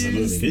as long as the Is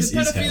movie. This the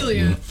is hell.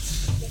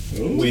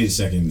 pedophilia. Wait a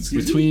second.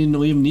 Between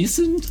Liam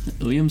Neeson's.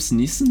 No, Liam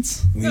Neeson.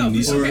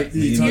 okay.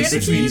 Liam talks Neeson.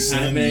 between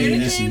Padme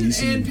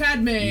Anakin and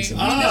Padme. We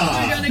know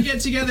they're gonna get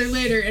together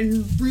later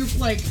and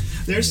like,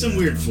 There's some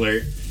weird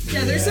flirt.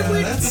 yeah, there's some Yeah,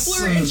 weird that's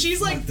flirt, so and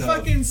she's like fucked up.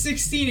 fucking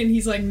 16 and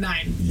he's like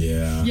 9.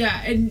 Yeah.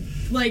 Yeah, and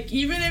like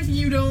even if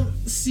you don't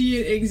see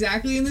it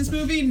exactly in this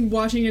movie,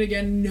 watching it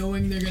again,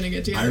 knowing they're gonna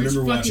get together, I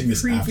remember is watching fucking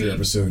this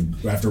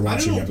creepy. after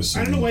watching episode.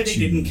 I don't know why they 2.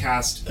 didn't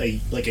cast a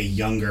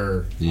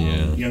younger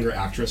Yeah. younger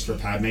actress for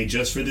Padme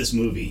just for this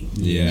movie.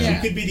 Yeah.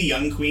 Yeah. She could be the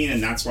young queen,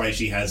 and that's why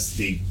she has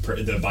the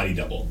body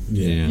double.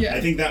 Yeah. Yeah.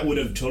 I think that would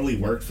have totally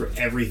worked for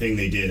everything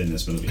they did in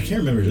this movie. I can't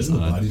remember. Doesn't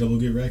the body double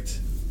get wrecked?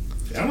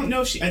 I don't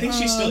know if she. I think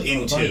she's still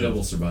in Body 2.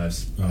 double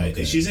survives. Oh,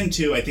 okay. She's in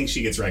 2. I think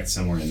she gets wrecked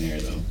somewhere in there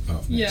though.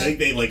 Oh, Yeah. I think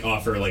they like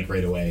offer like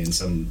right away in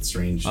some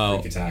strange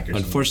freak attack or something.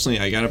 Unfortunately,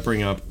 I got to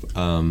bring up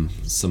some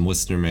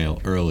listener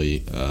mail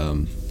early.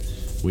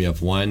 We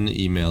have one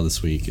email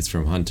this week. It's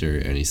from Hunter,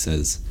 and he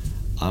says,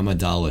 "I'm a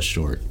dollar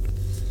short."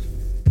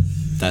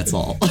 That's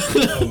all.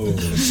 Oh.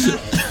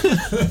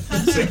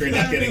 It's like we're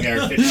not getting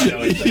our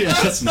 $50. Yeah.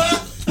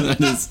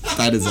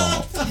 that is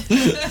all.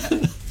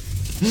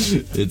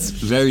 It's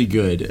very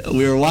good.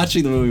 We were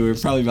watching the movie. We were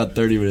probably about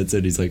 30 minutes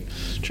in. He's like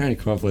trying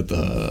to come up with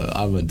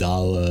I'm a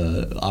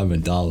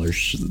dollar,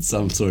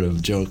 some sort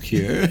of joke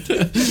here.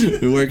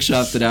 We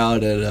workshopped it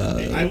out,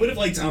 and I would have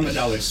liked I'm a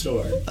dollar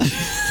store.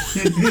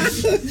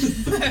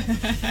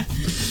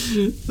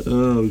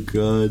 oh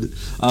god.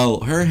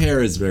 Oh, her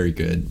hair is very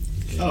good.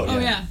 Oh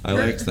yeah. I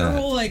her, liked that. Her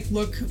whole like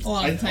look a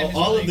lot of times.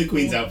 All is, of the like,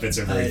 queen's cool. outfits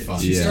are very fun.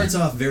 She Yeah. starts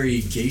off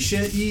very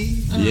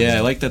geisha-y. Yeah, I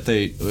like that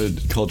they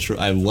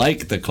I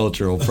like the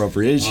cultural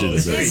appropriation. Oh, of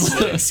it's very this.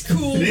 slick. It's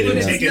cool. They but didn't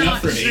it's take not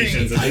enough from great.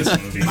 Asians in this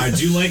movie. I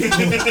do like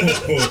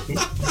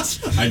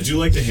I do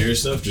like the hair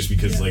stuff just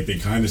because like they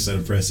kind of set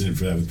a precedent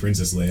for that with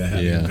Princess Leia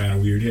having Yeah. kind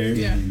of weird hair.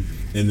 Yeah.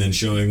 And then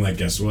showing like,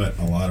 guess what?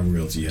 A lot of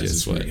royalty has Guess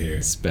this what? weird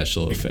hair.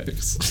 Special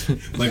effects.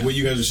 Like what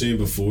you guys were saying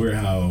before,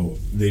 how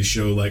they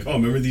show like, oh,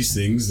 remember these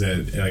things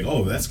that like,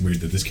 oh, that's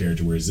weird that this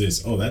character wears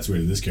this. Oh, that's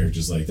weird that this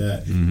character's like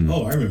that. Mm-hmm.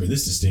 Oh, I remember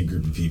this distinct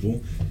group of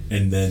people,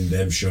 and then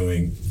them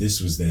showing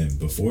this was them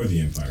before the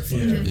Empire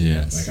fucked everything.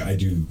 Yes. Like I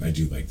do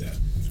like that.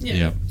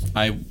 Yeah.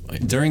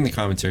 During the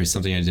commentary,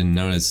 something I didn't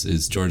notice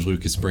is George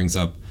Lucas brings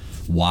up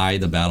why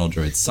the battle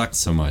droids suck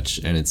so much,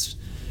 and it's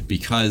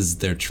because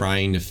they're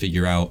trying to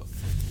figure out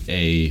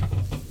a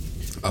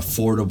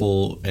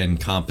affordable and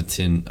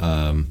competent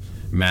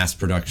mass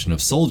production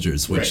of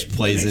soldiers, which Right.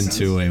 plays That makes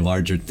into a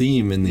larger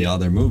theme in the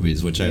other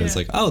movies, which I was Yeah.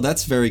 like, oh,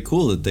 that's very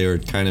cool that they were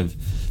kind of,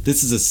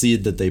 this is a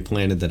seed that they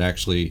planted that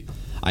actually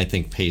I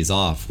think pays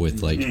off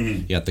with like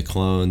you got the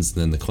clones,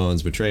 and then the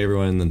clones betray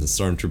everyone, and then the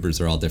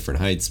stormtroopers are all different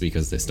heights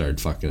because they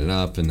started fucking it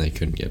up and they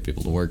couldn't get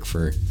people to work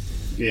for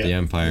the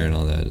Empire and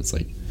all that. It's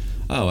like,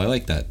 oh, I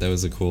like that. That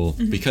was a cool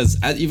because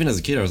even as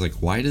a kid I was like,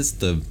 why does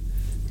the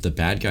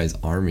bad guys'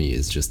 army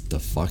is just the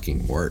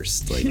fucking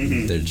worst. Like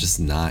they're just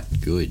not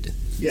good.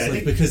 Yeah, I It's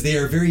like think, because they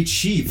are very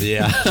cheap.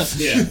 Yeah, yeah. I just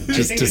think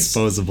it's-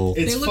 disposable.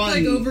 It's They look fun.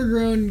 like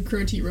overgrown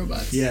Crotty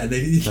robots. Yeah,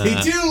 they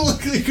do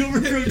look like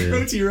overgrown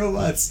Crotty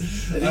robots.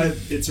 I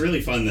think it's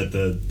really fun that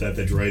the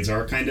droids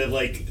are kind of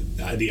like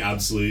the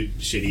absolute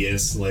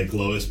shittiest, like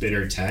lowest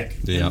bidder tech.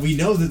 Yeah, And we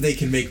know that they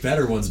can make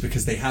better ones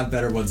because they have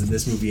better ones in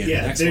this movie and the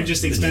Yeah, next they're one.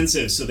 just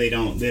expensive, so they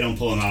don't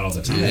pull them out all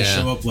the time. They Yeah.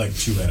 show up like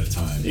 2 at a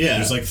time. Yeah.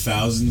 There's like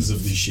thousands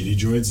of these shitty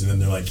droids, and then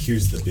they're like,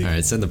 here's the big all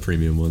right, send the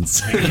premium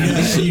ones.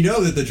 and you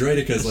know that the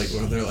droidekas, like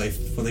when they're like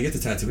when they get to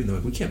Tatooine, they're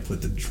like, we can't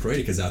put the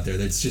droidekas out there.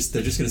 They're just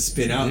gonna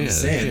spin out in Yeah, the they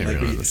sand. can't Like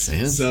run on the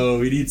sand. So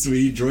we need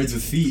droids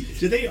with feet.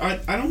 Do they? I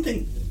don't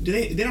think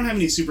They don't have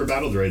any super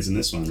battle droids in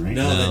this one, right?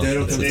 No, they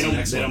don't come to the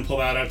next They one. don't pull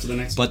that out to the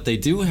next one. But they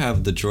do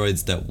have the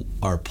droids that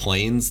are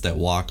planes that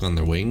walk on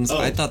their wings. Oh.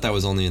 I thought that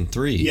was only in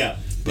 3. Yeah.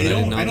 But I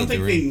didn't know I don't that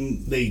they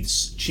think they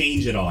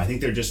change it all. I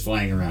think they're just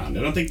flying around.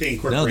 I don't think they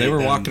incorporate. No, they were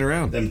them, walking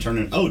around. Them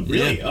turning. Oh,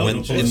 really? Yeah, Oh, when, no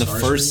in kidding. the Starscream?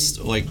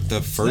 first, like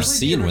the first That might be a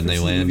scene when they reference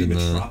to land in movie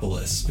the.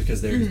 Metropolis,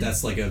 because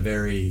that's like a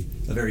very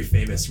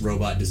famous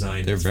robot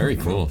design. They're very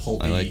from cool.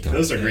 pulpy- I like them.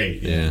 Those are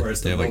great. Yeah, Where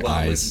it's they the have like robot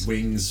eyes. with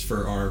wings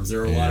for arms.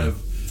 There are a lot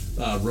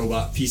of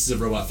robot pieces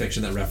of robot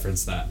fiction that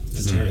reference that.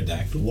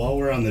 Pterodactyl. While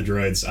we're on the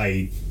droids,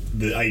 I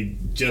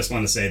just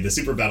want to say the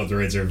super battle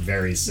droids are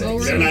very sick. Well,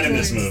 we're They're on not the in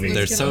this droids. movie.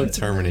 They're Let's so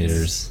get on to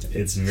Terminators.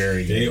 It's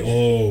very They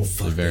good.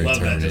 fuck. They're very love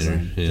that Terminator.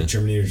 design. Yeah. The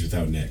Terminators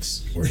without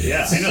necks. Or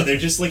Yeah, I know. They're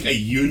just like a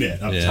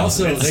unit up Yeah. top.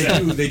 Also,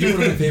 It's, they do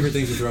one of my favorite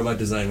things with robot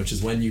design, which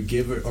is when you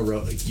give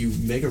you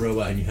make a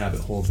robot and you have it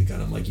hold the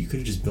gun. I'm like, you could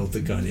have just built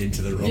the gun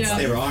into the robot. Yeah.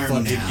 Their arm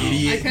Fucking now.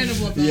 idiot. I kind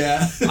of love that.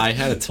 Yeah. I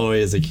had a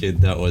toy as a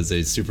kid that was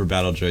a super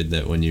battle droid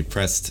that when you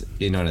pressed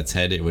in on its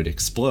head, it would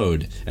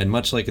explode. And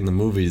much like in the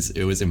movies,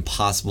 it was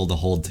impossible to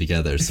hold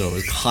together. So it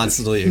was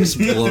constantly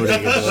exploding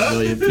into a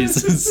million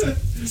pieces.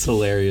 It's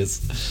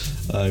hilarious.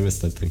 I miss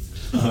that thing.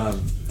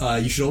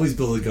 You should always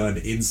build a gun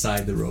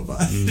inside the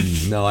robot.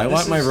 No, I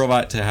want my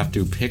robot to have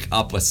to pick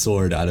up a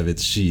sword out of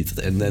its sheath,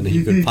 and then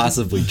he could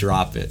possibly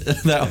drop it.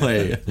 That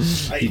way,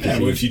 yeah,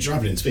 well, if you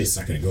drop it in space, it's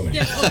not going to go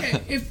anywhere. Yeah,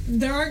 okay. If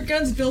there aren't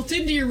guns built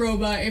into your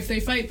robot, if they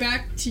fight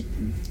back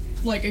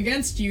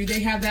against you, they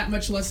have that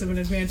much less of an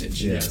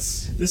advantage.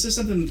 Yes. This is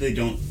something that they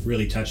don't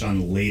really touch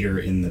on later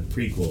in the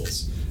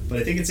prequels. But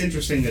I think it's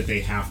interesting that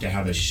they have to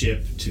have a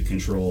ship to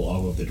control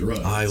all of the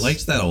droids. I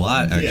liked that a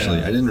lot. Actually,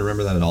 Yeah. I didn't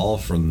remember that at all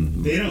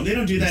from. They don't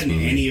do that this in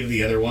movie. any of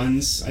the other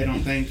ones. I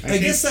don't think. I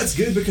guess that's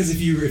good because if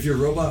your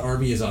robot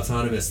army is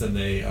autonomous, then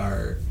they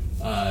are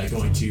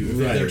going to.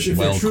 If they're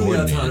Well truly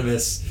coordinated.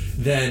 autonomous,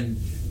 then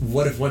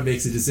what if one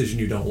makes a decision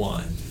you don't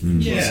want?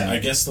 Yeah. I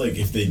guess like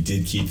if they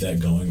did keep that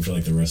going for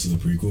like the rest of the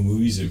prequel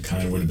movies, it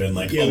kind of would have been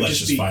like, Yeah, it oh, would let's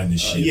just be- find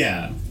this shit.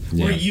 Yeah.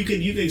 Yeah. Or you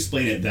could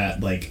explain it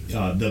that like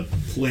the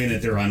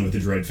planet they're on with the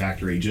droid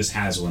factory just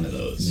has one of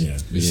those. Yeah,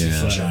 this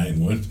is Yeah. a giant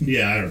one.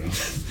 Yeah, I don't know,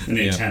 an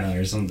Yeah. antenna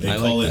or something. They I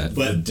call like it that. the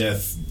But-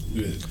 death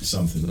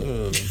something.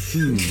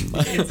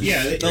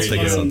 Yeah, They'll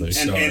figure something.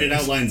 and it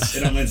outlines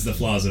the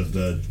flaws of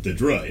the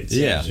droids.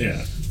 Yeah.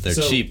 yeah. They're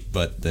So- cheap,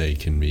 but they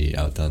can be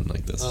outdone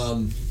like this.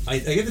 I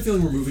get the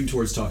feeling we're moving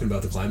towards talking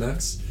about the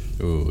climax.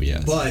 Ooh,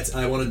 yes. But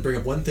I want to bring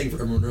up one thing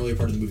from an earlier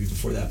part of the movie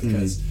before that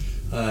because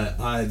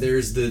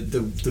there's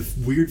the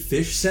weird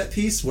fish set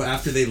piece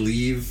after they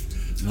leave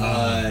the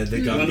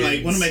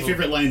Gungans. One of my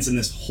favorite lines in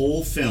this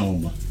whole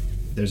film.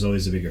 There's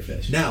always a bigger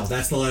fish. Now,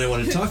 that's the line I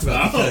wanted to talk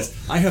about Oh. because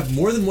I have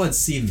more than once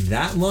seen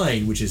that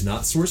line, which is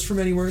not sourced from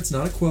anywhere. It's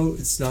not a quote.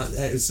 It's not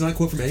a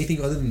quote from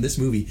anything other than this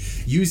movie,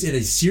 used in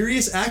a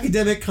serious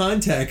academic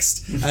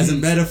context as a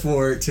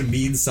metaphor to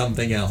mean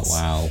something else.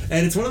 Wow.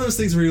 And it's one of those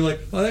things where you're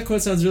like, oh, that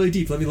quote sounds really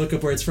deep. Let me look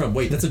up where it's from.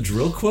 Wait, that's a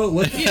drill quote?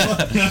 What?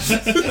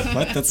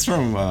 What? That's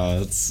from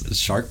it's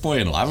Shark Boy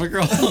and Lava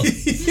Girl?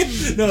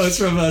 No, it's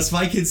from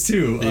Spy Kids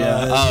 2.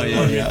 Yeah. Oh,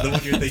 yeah, yeah. The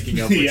one you're thinking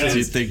of. Which Yeah. Do you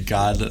is, think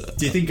God...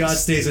 do you think God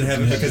stays in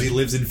heaven because he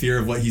lives in fear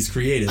of what he's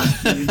created?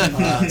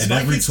 And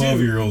Spy every Kids 2.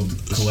 12-year-old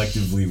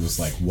collectively was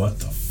like, what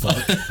the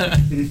fuck?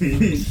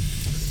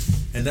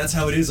 And that's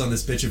how it is on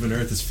this bitch of an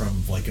Earth is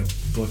from like a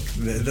book.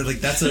 Like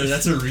that's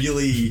a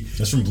really.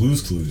 That's from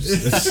Blue's Clues.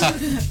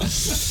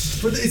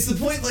 But it's the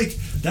point. Like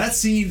that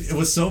scene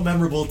was so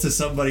memorable to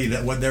somebody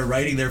that when they're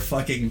writing their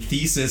fucking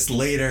thesis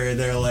later,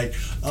 they're like,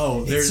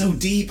 "Oh, there's so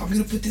deep. I'm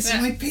gonna put this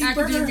in my paper.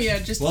 Academia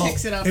just well,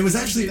 picks it up. It was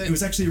and actually runs it with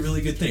was actually a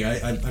really good thing.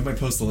 I might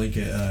post the link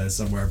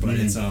somewhere, but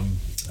it's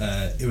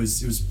it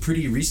was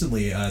pretty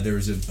recently. There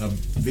was a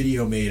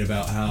video made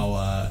about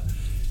how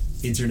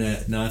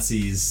internet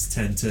Nazis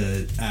tend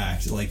to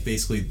act, like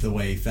basically the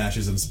way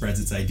fascism spreads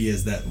its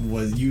ideas. That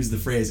was use the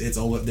phrase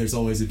 "there's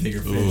always a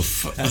bigger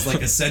fish" as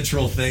like a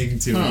central thing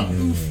to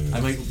it. I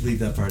might leave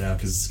that part out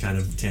because it's kind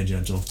of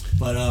tangential.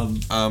 But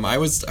I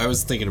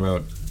was thinking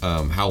about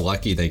how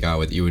lucky they got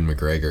with Ewan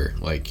McGregor.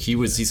 Like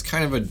he's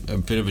kind of a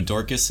bit of a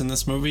Dorcas in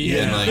this movie.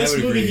 Yeah, and like, this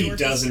movie agree. he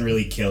doesn't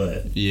really kill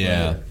it.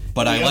 yeah.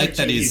 But I The like other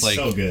that two, he's like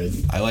so good.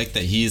 I like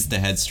that he's the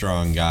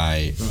headstrong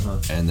guy,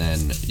 and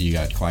then you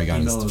got Qui-Gon.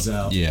 He mellows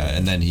out. Yeah,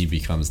 and then he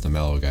becomes the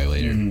mellow guy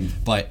later.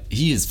 But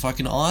he is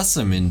fucking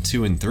awesome in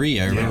 2 and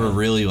 3. I remember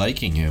really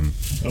liking him,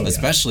 yeah.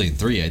 especially in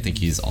 3. I think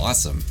he's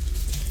awesome.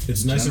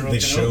 It's nice General that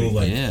they show Kenobi.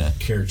 like Yeah.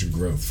 character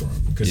growth from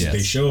him because Yes.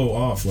 they show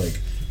off like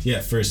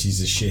at first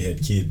he's a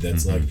shithead kid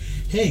that's like,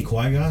 hey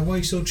Qui-Gon, why are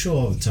you so chill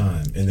all the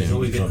time? And then he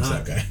always becomes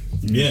getting that guy.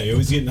 Yeah, he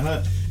always getting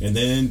hot, and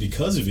then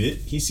because of it,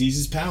 he sees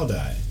his pal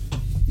die.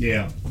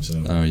 Yeah.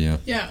 So Oh yeah,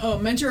 Yeah. Oh,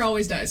 Mentor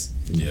always dies.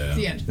 yeah,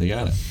 The end. they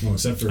got it. Well,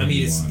 except for I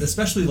mean, it's Obi-Wan.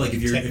 especially like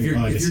if you're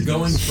I guess he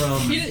going does. from.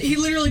 He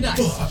literally dies.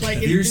 Like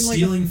If you're in, like,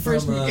 stealing the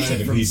first from movie.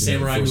 Technically, he's in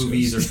samurai Force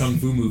movies or Ghost. kung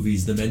fu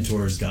movies, the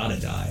mentor's gotta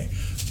die.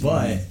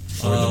 But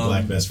Or the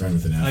black best friend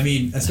with an apple. I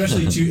mean,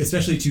 especially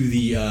to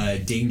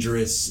the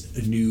dangerous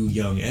new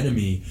young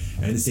enemy,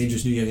 and this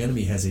dangerous new young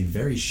enemy has a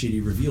very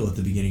shitty reveal at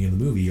the beginning of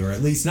the movie, or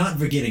at least not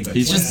beginning, but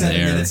He's just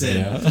 27 there, minutes in.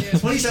 yeah.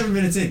 27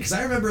 minutes in, because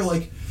I remember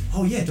like.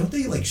 Oh yeah, don't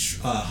they like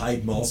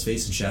hide Maul's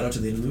face and Shadow to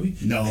the end of the movie?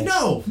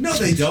 No,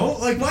 they don't.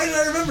 Like, why did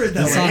I remember it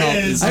that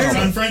way? It's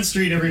on Front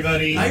Street,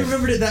 everybody. I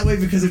remembered it that way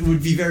because it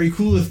would be very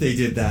cool if they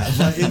did that.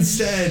 But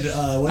instead,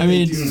 what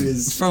they do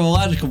is from a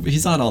logical.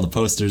 He's on all the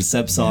posters.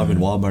 Seb saw him in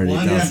Walmart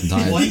 8,000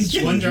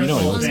 times. One Darth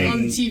Maul on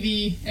thing.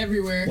 TV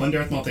everywhere. One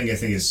Darth Maul thing I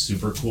think is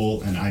super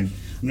cool, and I'm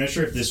not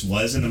sure if this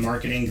was in the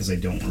marketing because I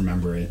don't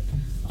remember it.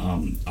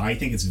 I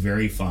think it's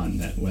very fun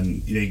that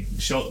when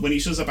he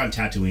shows up on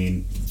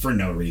Tatooine for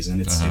no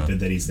reason, it's stupid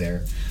that he's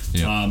there.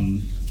 Yeah.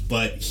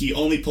 But he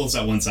only pulls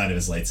out one side of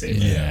his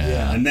lightsaber.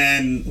 Yeah. And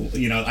then,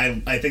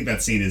 I think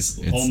that scene is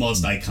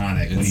almost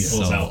iconic when he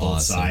pulls out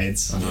both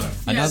sides.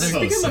 That's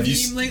become a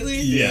meme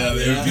lately. Yeah,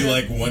 it would be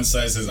like one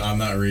side says I'm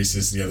not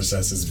racist, the other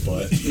side says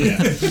but.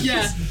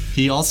 Yeah.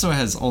 He also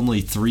has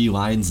only 3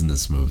 lines in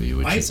this movie,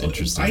 which is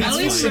interesting.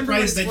 I was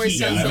surprised that he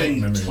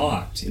even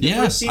talked. The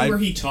first scene where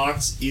he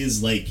talks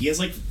is like he has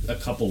like a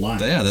couple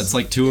lines. Yeah, that's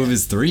like 2 of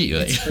his 3.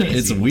 Like,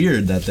 it's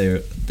weird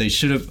that they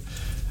should have.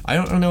 I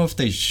don't know if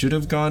they should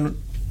have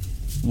gone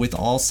with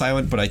all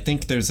silent, but I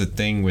think there's a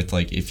thing with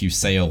like if you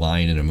say a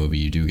line in a movie,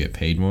 you do get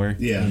paid more.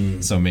 Yeah.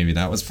 So maybe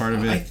that was part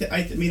of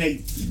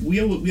it.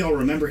 We all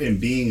remember him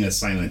being a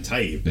silent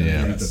type.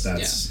 Yeah. I think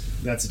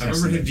that's. I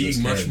remember him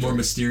being much more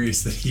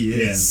mysterious than he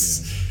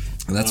is.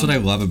 And that's what I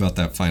love about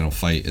that final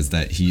fight is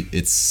that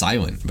it's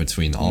silent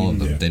between all of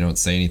them. Yeah. They don't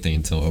say anything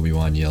until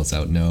Obi-Wan yells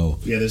out no.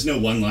 Yeah, there's no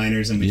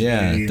one-liners in between.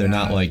 Yeah, they're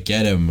not like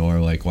get him or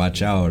like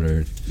watch out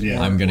or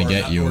I'm gonna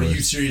get you. Or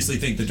you seriously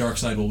think the dark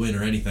side will win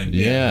or anything.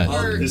 Yeah.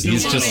 There's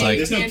He's no just like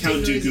there's no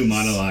Count Dooku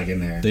monologue in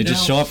there. they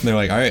just show up and they're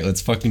like, all right,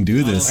 let's fucking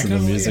do this, and the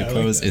music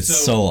goes. It's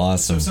so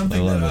awesome. So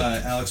something I love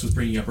that Alex was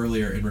bringing up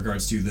earlier in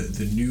regards to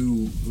the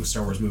new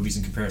Star Wars movies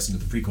in comparison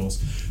to the prequels.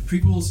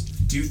 Prequels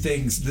do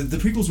things. The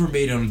prequels were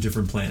made on a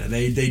different planet.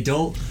 They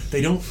don't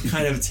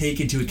kind of take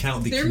into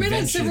account the They're convention.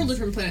 made on several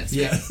different planets.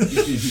 Yeah,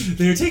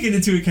 they're taking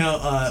into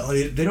account.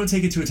 They don't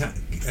take into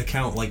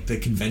account like the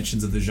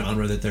conventions of the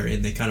genre that they're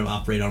in. They kind of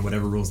operate on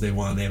whatever rules they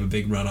want. They have a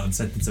big run-on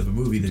sentence of a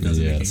movie that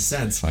doesn't make any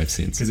sense. 5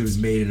 scenes because it was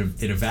made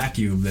in a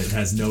vacuum that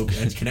has no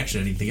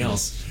connection to anything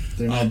else.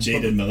 They're not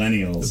jaded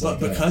millennials. But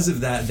because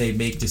of that, they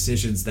make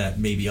decisions that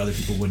maybe other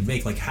people wouldn't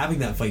make. Like having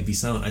that fight be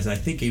silent is, I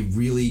think, a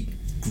really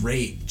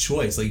great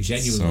choice. Like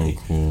genuinely,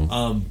 so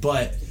cool.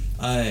 But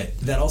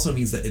that also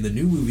means that in the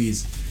new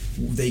movies,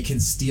 they can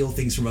steal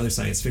things from other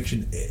science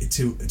fiction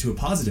to a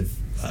positive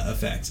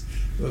effect.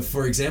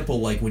 For example,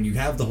 like when you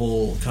have the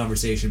whole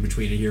conversation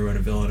between a hero and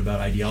a villain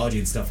about ideology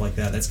and stuff like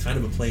that, that's kind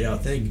of a played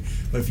out thing.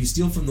 But if you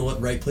steal from the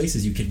right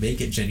places, you can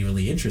make it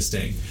genuinely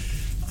interesting.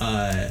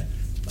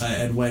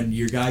 And when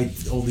your guy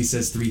only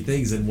says 3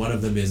 things and one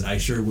of them is, I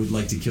sure would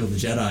like to kill the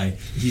Jedi,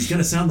 he's going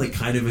to sound like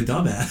kind of a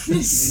dumbass.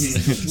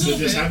 So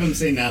just have him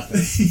say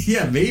nothing.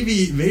 Yeah,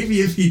 maybe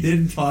if he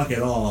didn't talk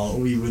at all,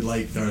 we would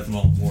like Darth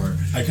Maul more.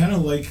 I kind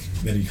of like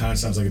that he kind of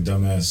sounds like a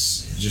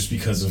dumbass just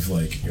because of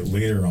like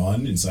later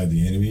on inside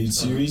the animated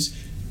series,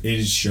 it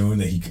is shown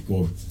that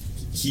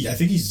I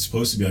think he's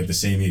supposed to be like the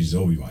same age as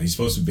Obi-Wan. He's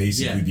supposed to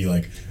basically be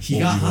like he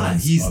got hot.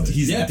 He's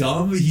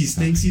dumb. He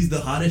thinks he's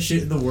the hottest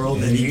shit in the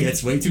world, and he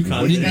gets way too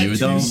confident. Wouldn't you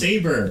though?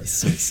 Saber. He's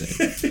so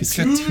sick. He's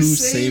got 2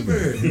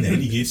 saber. And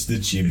then he gets the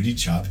chibbity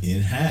chop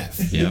in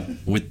half. Yeah,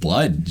 with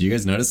blood. Do you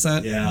guys notice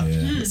that? Yeah.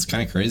 It's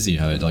kind of crazy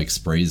how it like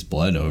sprays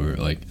blood over.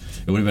 Like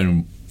it would have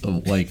been.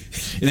 Like,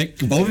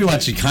 Obi-Wan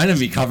should kind of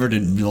be covered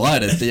in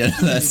blood at the end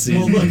of that scene.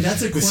 Well, look,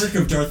 that's a quirk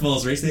of Darth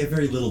Maul's race. They have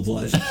very little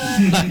blood.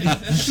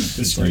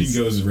 The screen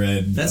goes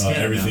red,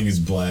 everything is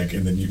black,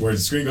 and then where the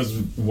screen goes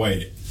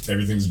white,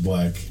 everything's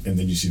black, and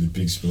then you see the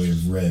big splay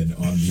of red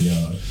on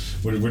the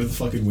what are the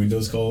fucking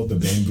windows called? The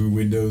bamboo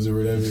windows or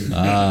whatever.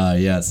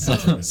 Yes.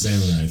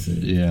 Samurai thing.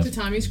 Yeah. The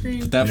Tommy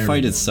screen. That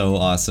fight is so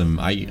awesome.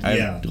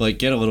 I like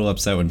get a little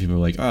upset when people are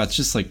like, "Oh, it's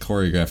just like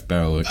choreographed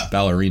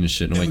ballerina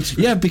shit." And I'm like,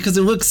 "Yeah, because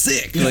it looks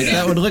sick. Like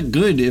that would look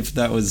good if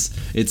that was.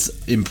 It's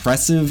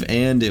impressive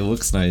and it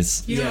looks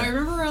nice." You know, I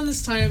remember around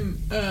this time,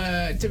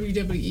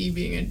 WWE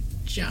being a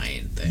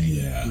giant thing.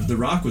 Yeah. The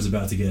Rock was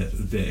about to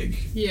get big.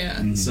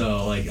 Yeah.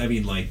 So like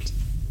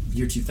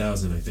year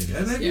 2000, I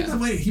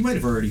think. He might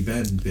have already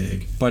been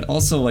big. But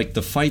also like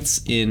the fights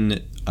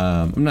in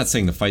I'm not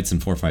saying the fights in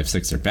 4, 5,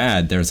 6 are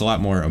bad. There's a lot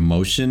more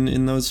emotion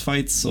in those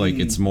fights. Like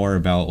it's more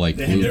about like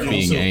Luke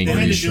being angry. They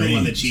had to do him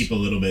on the cheap a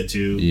little bit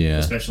too. Yeah.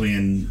 Especially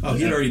in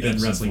he'd already been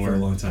wrestling for a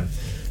long time.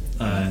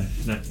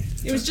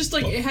 It was just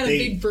like it had a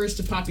big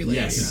burst of popularity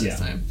around this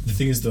time. The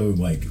thing is though,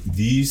 like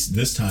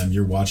this time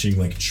you're watching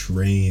like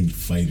trained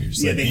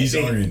fighters. Yeah,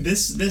 like,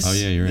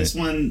 this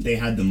one they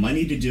had the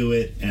money to do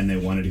it and they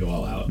wanted to go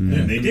all out,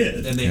 and they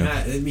did. And they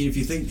had. I mean, if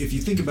you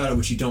think about it,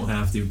 which you don't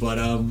have to, but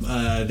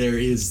there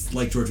is,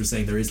 like George was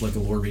saying, there is like a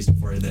lore reason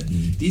for it that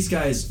these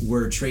guys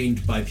were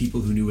trained by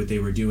people who knew what they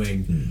were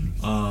doing.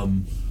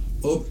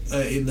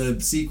 in the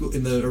sequel,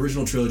 in the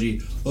original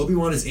trilogy,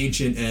 Obi-Wan is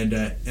ancient and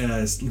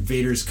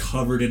Vader's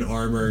covered in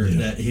armor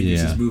that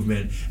hinders his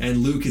movement, and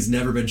Luke has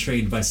never been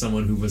trained by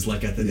someone who was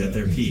like at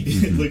their peak.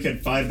 Luke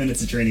had 5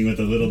 minutes of training with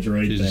a little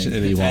droid thing,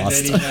 And he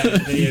lost.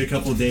 then he had a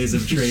couple of days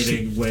of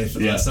training with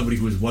somebody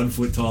who was 1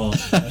 foot tall,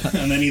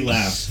 and then he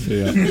laughed.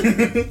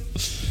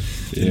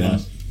 Yeah.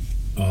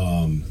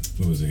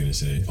 What was I gonna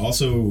say?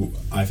 Also,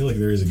 I feel like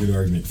there is a good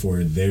argument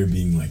for there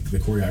being like the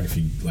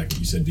choreography, like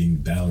you said, being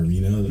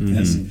ballerina,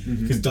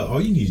 because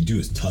all you need to do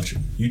is touch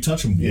them. You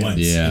touch them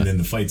once, and then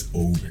the fight's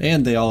over.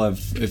 And they all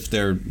have, if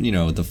they're,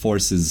 the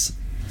Force is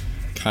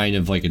kind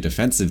of like a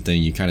defensive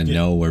thing, you kind of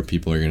know where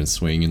people are going to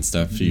swing and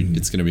stuff.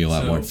 It's going to be a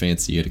lot more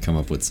fancy. You got to come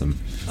up with some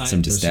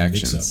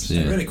distractions.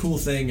 I read a cool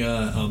thing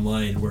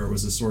online where it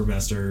was a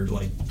swordmaster,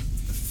 like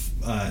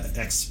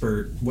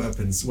expert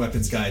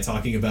weapons guy,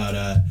 talking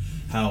about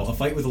how a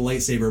fight with a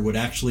lightsaber would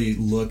actually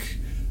look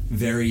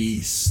very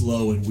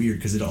slow and weird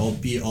because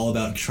it'd be all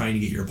about trying to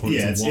get your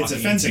opponent to walk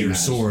into your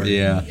sword.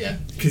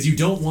 Because you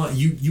don't want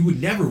you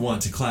would never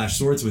want to clash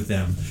swords with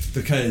them,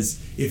 because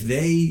if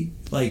they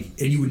and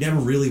you would never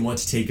really want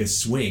to take a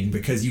swing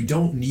because you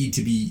don't need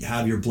to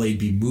have your blade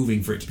be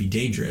moving for it to be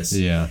dangerous.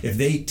 If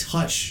they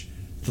touch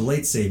the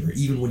lightsaber,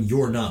 even when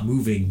you're not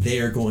moving,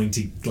 they are going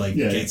to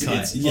get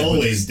cut. It's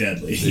always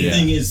deadly. The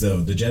thing is, though,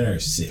 the Jedi are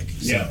sick.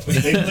 So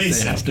They play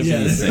sick.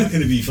 It's not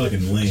going to be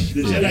fucking lame.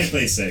 The Jedi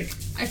play sick.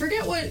 I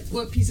forget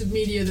what piece of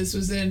media this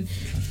was in,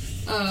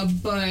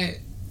 but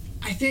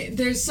I think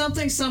there's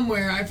something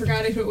somewhere. I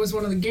forgot if it was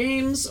one of the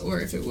games or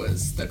if it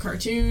was the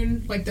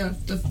cartoon, like the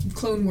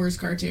Clone Wars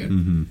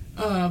cartoon.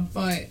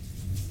 But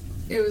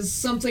it was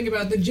something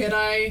about the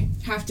Jedi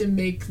have to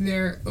make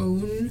their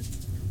own.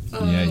 You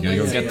gotta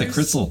go get the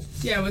crystal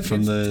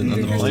from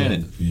the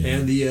planet.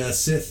 And the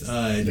Sith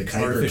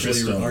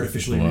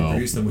artificially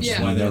reproduce them, which is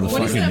why they're the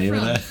fucking name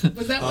of that.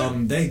 Was that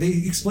one? They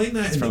explain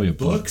that in the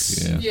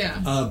books.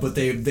 But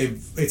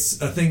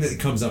it's a thing that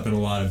comes up in a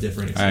lot of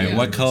different. All right,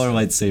 what color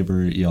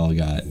lightsaber y'all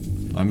got?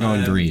 I'm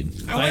going green.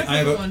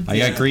 I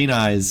got green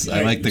eyes.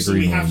 I like the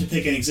green we one. have to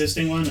pick an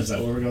existing one? Is that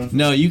what we're going for?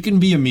 No, you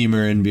can be a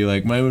memer and be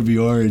like, mine would be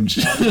orange.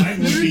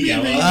 Mine would be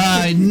yellow.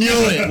 I knew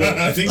it. Well,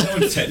 I think that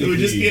would technically... It would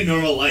just be a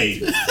normal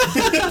light.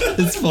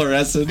 It's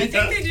fluorescent. I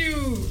think they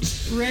do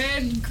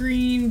red,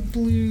 green,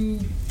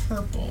 blue,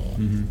 purple.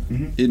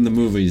 In the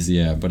movies,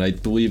 but I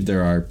believe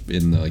there are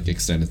in the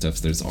extended stuff.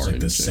 There's orange,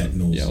 like the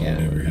Sentinels, yellow,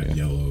 whatever, have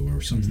yellow or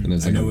something. And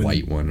there's a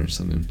white one or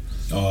something.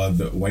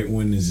 The white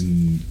one is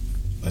in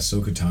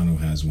Ahsoka Tano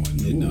has one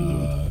in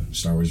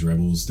Star Wars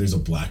Rebels. There's a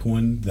black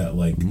one that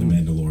the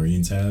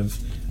Mandalorians have.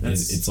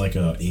 It's like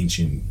a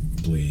ancient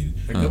blade.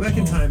 Go back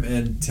in time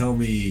and tell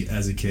me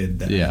as a kid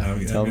that.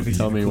 Tell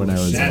me when I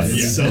was I'm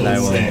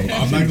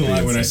not gonna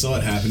lie, when I saw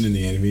it happen in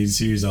the animated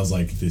series, I was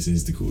like, this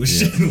is the coolest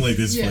shit.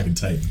 This is fucking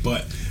tight.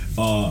 But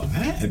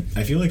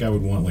I feel like I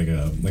would want like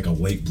a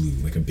light blue,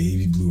 like a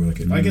baby blue, or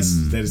I guess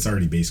that it's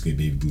already basically a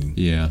baby blue.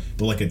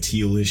 But like a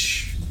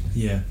tealish.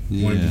 Friend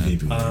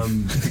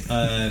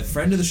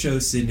of the show,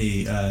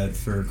 Sydney,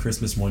 for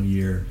Christmas one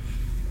year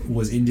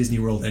was in Disney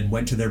World and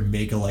went to their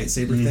make a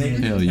lightsaber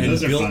thing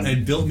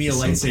and built me a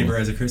lightsaber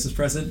as a Christmas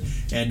present,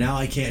 and now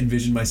I can't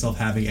envision myself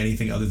having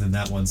anything other than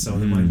that one, so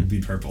then mine would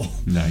be purple.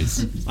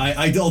 Nice.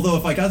 Although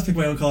if I got to pick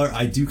my own color,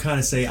 I do kind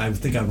of say I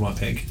think I would want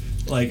pink.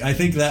 I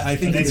think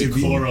it's a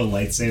coral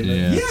lightsaber.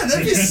 Yeah,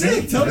 that'd be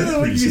sick. Tell me that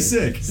would be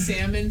sick.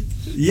 Salmon.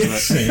 Yeah.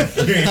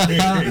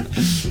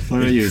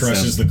 What are you?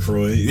 Crushes the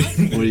Croy.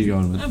 What are you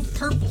going with? I'm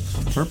purple.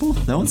 Purple?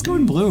 No one's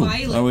going blue.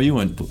 Violet. Oh, well, you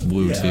went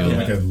blue too.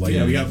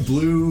 We got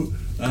blue.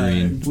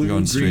 Green, blue,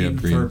 going straight up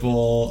green.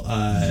 Purple,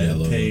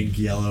 yellow. pink,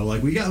 yellow.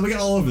 We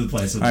got all over the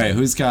place. All right,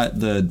 who's got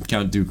the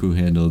Count Dooku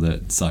handle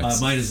that sucks?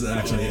 Mine is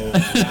actually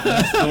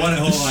the one at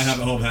home. I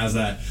have at home has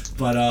that.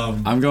 But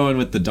I'm going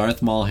with the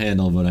Darth Maul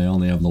handle, but I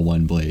only have the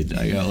one blade.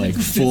 I got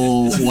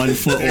full 1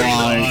 foot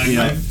long.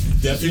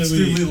 Definitely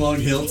extremely long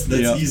hilt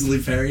that's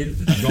easily parried.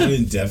 I've gone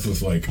in depth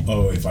with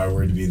if I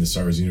were to be in the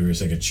Star Wars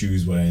universe, I could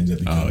choose what I ended up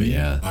becoming.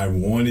 I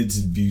wanted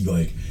to be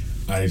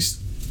I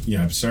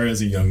started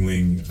as a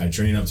youngling. I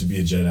trained up to be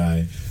a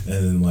Jedi, and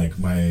then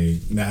my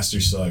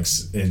master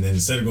sucks. And then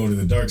instead of going to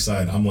the dark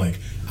side, I'm gonna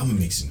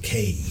make some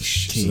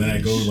cash. So then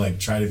I go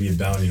try to be a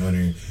bounty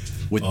hunter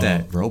with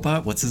that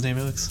robot. What's his name,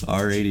 Alex?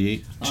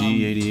 R88,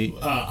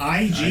 G88,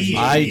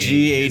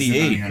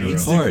 IG88.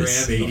 Of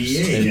course.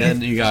 88. And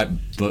then you got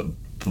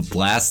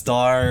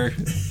Blastar.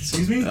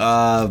 Excuse me?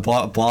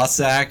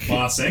 Blossack.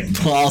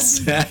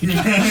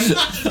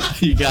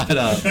 You got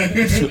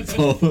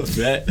Boba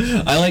Fett.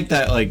 I like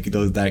that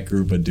that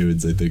group of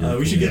dudes. I think.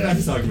 We should get back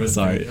to talking about.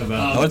 I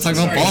want to talk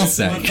about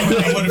Ballsack.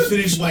 I want to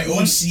finish my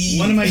OC.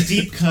 One of my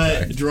deep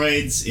cut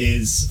droids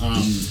is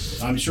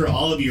I'm sure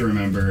all of you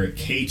remember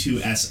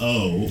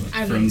K2SO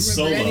from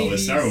Solo, a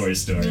Star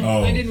Wars story.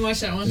 No, I didn't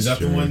watch that one. Is that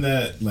the one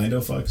that Lando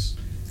fucks?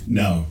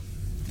 No,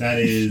 that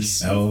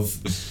is Elf.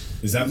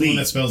 Is that the one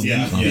that spells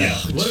yeah. Leap? Yeah.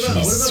 What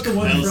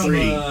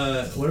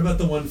about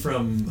the one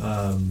from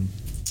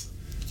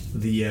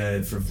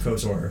from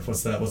KOTOR.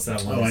 What's that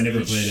one? Oh, I never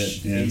played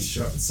it. Yeah.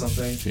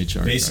 Something.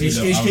 HR. Basically,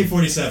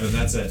 HK-47.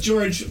 That's it.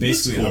 George,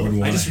 Basically, cool. I would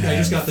want I to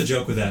just got the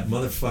joke with that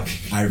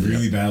motherfucker. I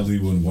really badly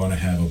would want to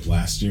have a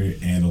blaster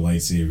and a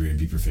lightsaber and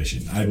be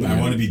proficient. I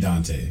want to be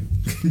Dante,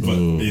 but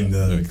Ooh, in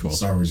the very cool.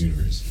 Star Wars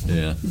universe.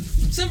 Yeah.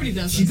 Somebody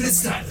does Keep that it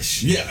somewhere.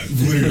 stylish. Yeah,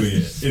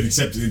 literally.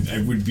 Except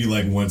it would be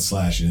like one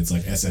slash, and it's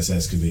like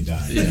SSS because they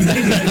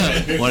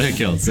die. One hit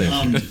kill.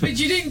 Same. But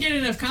you didn't get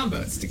enough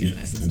combos to get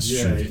this. That's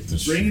Yeah. true.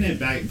 That's true. Bringing it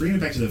back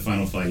to the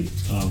final fight.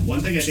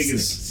 One thing I think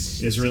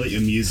is really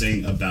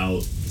amusing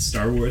about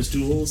Star Wars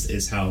duels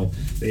is how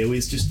they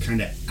always just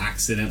kind of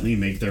accidentally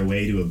make their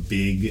way to a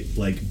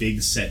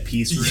big set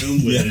piece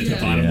room with Yeah.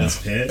 a bottomless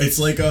pit. It's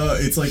like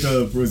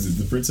what was it?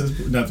 The princess?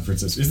 Not the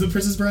princess. Is it the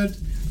Princess Bride?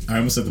 I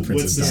almost said the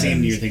princess. What's the Diaries.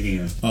 scene you're thinking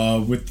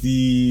of? With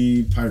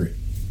the pirate.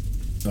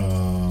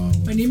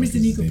 My name is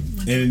Inigo.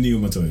 And Inigo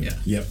Montoya. Yeah.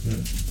 Yep.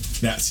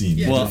 That scene.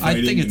 Yeah. Well, They're I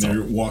fighting think it's and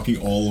they're walking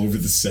all over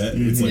the set.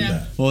 It's like Yeah.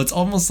 that. Well, it's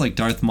almost like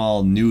Darth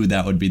Maul knew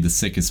that would be the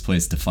sickest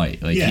place to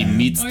fight. Like he Yeah.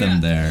 meets Oh,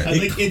 them yeah. there.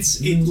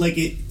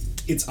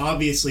 It's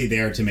obviously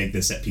there to make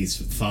the set piece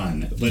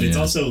fun, but it's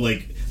Yeah. also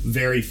like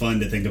very fun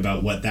to think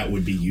about what that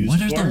would be used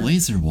What are for. the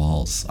laser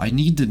walls? I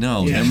need to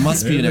know. Yeah. There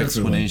must be an They're there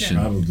for, like, explanation.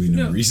 probably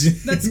no No, reason.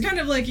 That's kind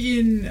of like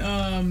in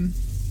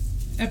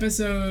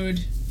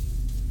episode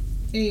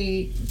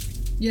 8.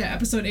 Yeah,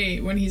 episode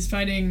 8 when he's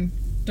fighting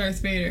Darth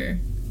Vader.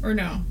 Or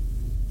no.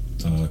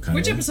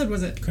 Which episode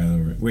was it?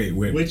 Wait,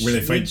 Which, where they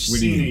fight? which What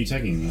do you scene are mean? you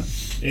talking about?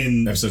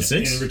 In Episode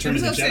 6? In Return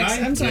of the Episode Jedi?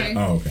 6, I'm sorry.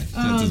 Oh, okay.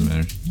 That doesn't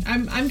matter.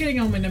 I'm getting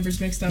all my numbers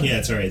mixed up. Yeah,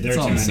 it's alright. There It's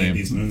are all too the many of same.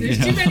 these movies.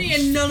 There's too many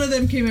and none of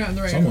them came out in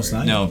the right It's almost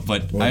order. 9. No,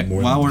 but Well,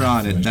 more while than we're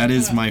on it, that. that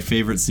is my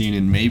favorite scene,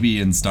 and maybe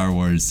in Star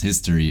Wars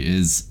history,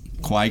 is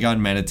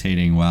Qui-Gon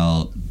meditating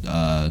while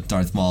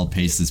Darth Maul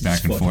paces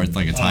back and forth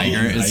like a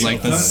tiger. It's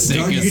like the You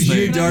sickest could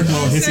hear thing. Darth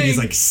Maul hissing. He's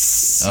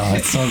Saying- like, Oh,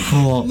 it's so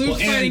cool. Luke Well,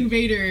 and- fighting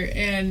Vader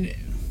and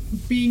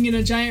being in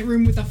a giant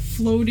room with a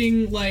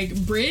floating like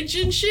bridge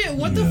and shit.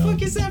 What the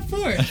fuck is that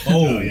for?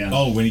 Oh, yeah.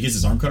 when he gets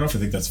his arm cut off, I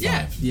think that's 5.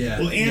 Yeah. yeah.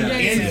 Well, and, Yeah,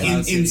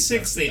 and yeah. in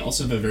 6, they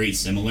also have a very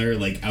similar,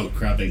 like,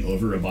 outcropping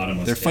over a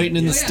bottomless They're pit. fighting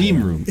in the Oh, yeah.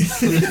 steam room.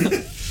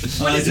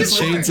 What is just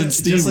it for? chains and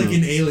steam Just like room.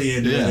 in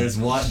Alien, where Yeah. there's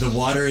the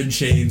water and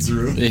chains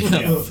room.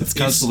 Yeah. It's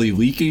constantly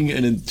leaking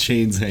and in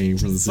chains hanging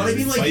from the But I ceiling.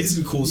 mean, like, Fights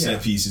and cool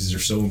set pieces are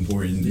so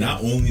important,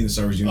 not only in the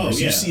Star Wars universe.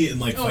 yeah. You see it in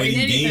like Oh, in fighting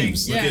anything,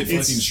 games. yeah. Look at fucking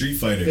It's- Street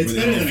Fighter. It's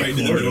where better they're than fighting a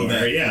in the middle of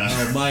corridor, that.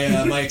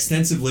 yeah. my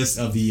extensive list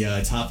of the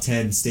top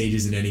 10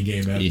 stages in any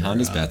game ever.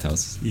 Honda's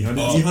bathhouse.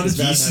 Honda's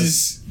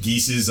bathhouse.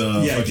 Geese's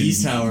Yeah, fucking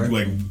Geese Tower.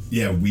 like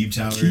Weeb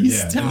Tower. Geese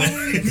yeah. Tower.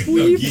 And then,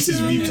 no,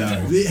 Geese's Weeb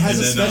Tower. It has And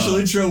a then, special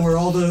intro where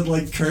all the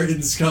like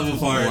curtains come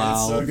apart. Wow.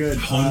 It's so good.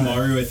 Hon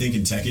Mario, I think,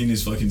 in Tekken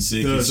is fucking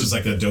sick. The- It's just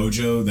like a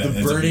dojo that The ends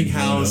up burning being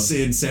blown house up.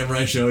 in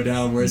Samurai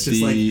Showdown, where it's just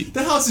The- like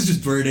the house is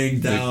just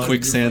burning down. The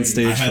quicksand You're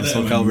stage I had from that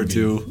Soul in my Calibur movie.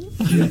 2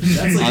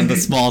 That's like, on the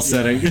small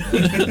setting. yeah.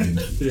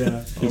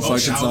 It Oh, fucking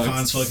Shao sucks.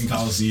 Kahn's fucking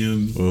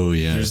Coliseum. Oh,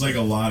 yeah. There's like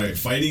a lot of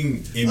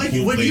fighting in Like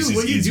cool when places.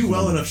 you is do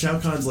well cool. enough, Shao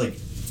Kahn's like,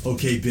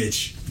 okay,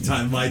 bitch,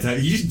 my time.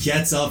 He just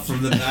gets up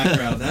from the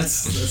background. That's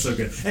so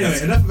good.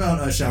 Anyway, enough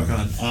about Shao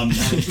Kahn.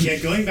 Yeah,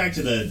 going back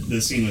to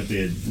the scene with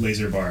the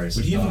laser bars.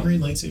 Would he have a great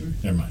lightsaber?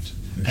 Never mind.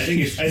 I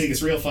think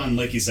it's real fun,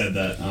 like you said,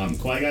 that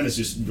Qui-Gon is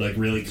just like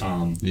really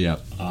calm. Yeah.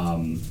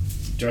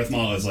 Darth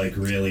Maul is like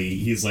really,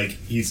 he's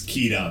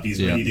keyed up,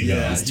 he's ready to Yeah,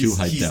 go. he's too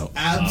hyped he's out.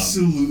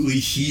 Absolutely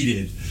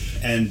heated.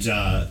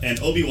 And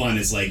Obi-Wan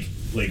is like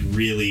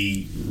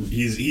really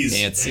he's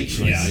Anxious.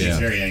 Yeah, Yeah. he's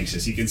very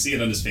anxious. You can see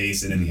it on his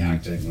face and in the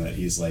acting that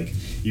he's like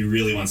he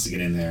really wants to get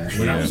in there.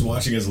 When I was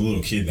watching as a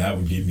little kid, that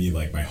would give me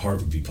like my heart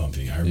would be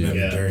pumping. I remember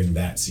Yeah. during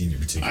that scene in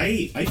particular.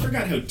 I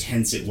forgot how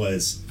tense it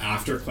was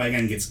after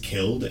Qui-Gon gets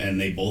killed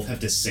and they both have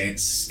to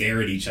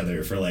stare at each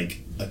other for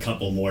like a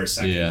couple more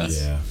seconds. Yeah.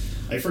 Yeah.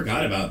 I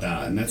forgot about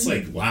that, and that's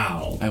like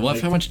wow. I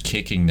love how much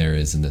kicking there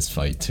is in this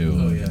fight too.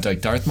 Oh, yeah. Like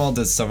Darth Maul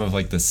does some of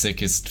like the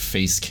sickest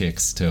face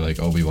kicks to like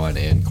Obi-Wan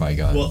and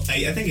Qui-Gon. Well,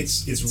 I think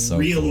it's So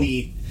real cool.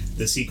 neat,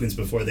 the sequence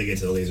before they get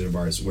to the laser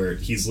bars where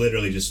he's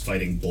literally just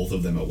fighting both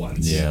of them at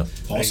once. Yeah.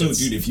 Also, Like,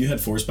 dude, if you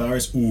had force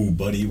powers, ooh,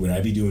 buddy, would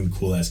I be doing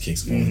cool ass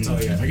kicks all the time?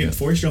 Oh, yeah. If I can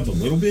force jump a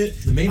little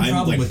bit, The main I'm,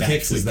 problem like, with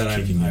kicks is backflip that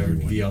kicking I would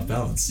everyone. be off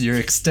balance. You're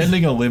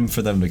extending a limb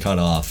for them to cut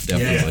off,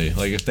 definitely. Yeah.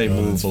 Like if they Oh,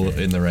 move that's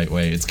fair. in the right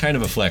way, it's kind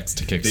of a flex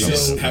to kick They someone.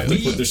 just have to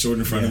put their sword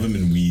in front of them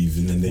and weave,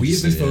 and then they We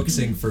have just been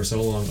focusing for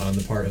so long on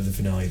the part of the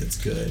finale that's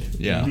good.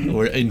 Yeah,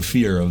 we're in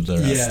fear of the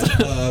rest.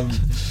 Yeah.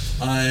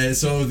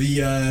 So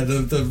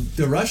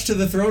the rush to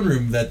the throne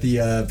room that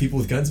the people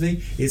with guns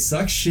make, it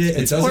sucks shit.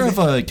 It's it more doesn't.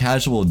 of a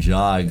casual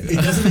jog. It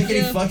doesn't make any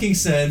Yeah. fucking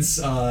sense.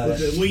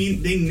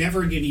 they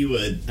never give you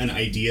an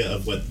idea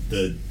of what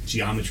the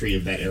geometry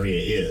of that area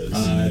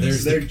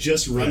is. They're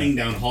just running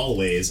down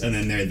hallways and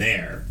then they're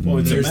there. Well,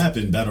 it's a There's- map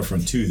in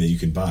Battlefront 2 that you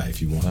could buy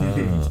if you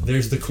want.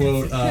 There's the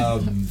quote.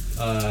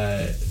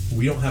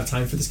 We don't have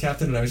time for this,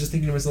 Captain. And I was just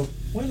thinking to myself,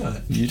 why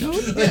not? You don't?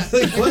 Yeah.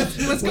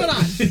 What's going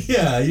on?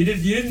 Yeah, you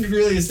didn't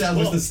really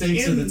establish Well, the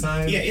stakes at the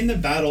time. Yeah, in the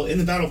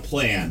battle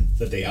plan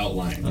that they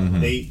outline,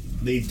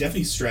 they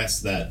definitely stress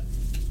that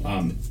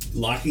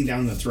locking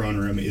down the throne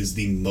room is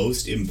the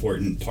most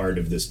important part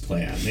of this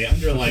plan. They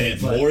underline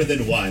it more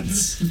than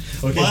once.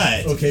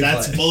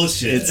 That's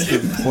bullshit. It's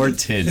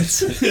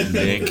important,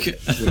 Nick.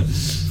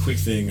 Quick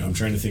thing, I'm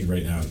trying to think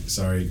right now.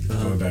 Sorry,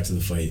 going back to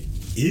the fight.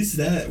 Is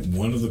that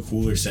one of the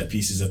cooler set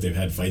pieces that they've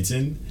had fights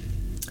in?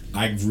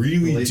 I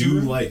really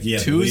do like. Yeah,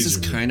 2 is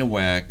kind of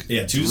whack.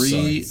 Yeah, 2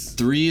 sucks.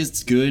 3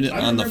 is good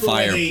on the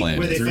fire planet.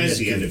 Where they fight at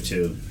the end of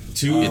 2.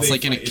 2, it's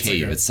like in a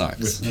cave. It sucks.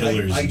 With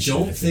pillars I and shit,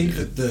 don't think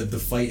that the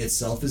fight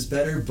itself is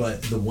better,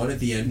 but the one at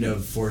the end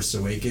of Force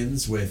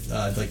Awakens with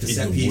like the In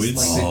set the piece,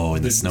 woods? like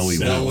in the snowy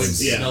snow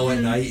woods. and snow at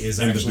night is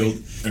and actually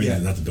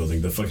not the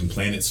building, the fucking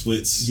planet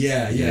splits.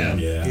 yeah. Yeah,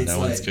 It's that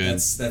one's good.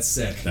 That's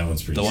sick. That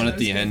one's pretty The one sick. at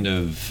the end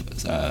of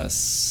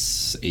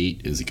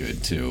 8 is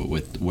good too,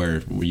 with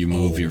where you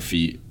move your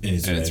feet and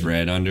it's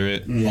red under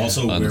it.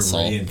 Also, on where the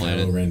salt Rey and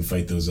planet. Kylo Ren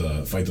fight those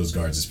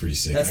guards is pretty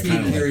sick. That's I the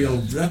kinda like Imperial.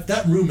 that.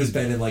 That room has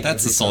been in like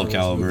That's the every Soul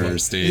Star Wars movie. Calibur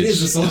stage. It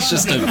is the Soul. It's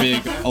just a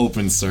big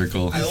open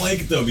circle. I like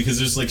it though because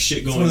there's like shit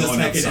It's going one of those on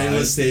fucking outside.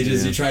 endless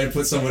stages. Yeah. You try to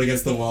put someone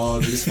against the wall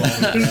and they just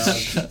fall down.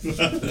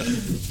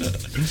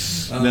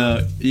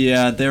 No,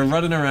 yeah, they're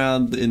running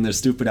around in their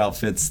stupid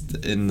outfits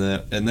and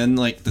then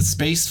like the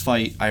space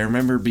fight. I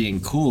remember being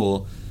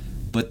cool,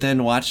 but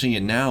then watching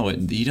it now,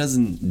 he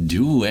doesn't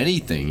do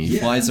anything. He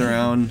flies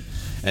around,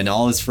 and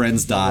all his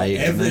friends die.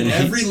 and then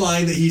Every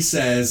line that he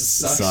says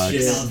sucks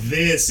shit. Now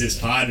this is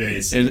pod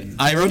racing. And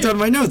I wrote down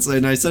my notes,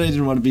 and I said I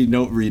didn't want to be a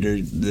note reader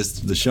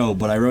the show,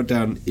 but I wrote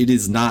down it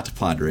is not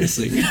pod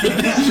racing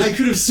I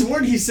could have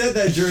sworn he said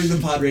that during the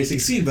pod racing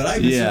scene, but I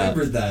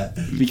misremembered that.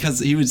 because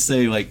he would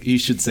say he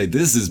should say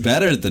this is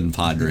better than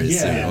pod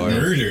racing. Yeah. or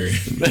Murder.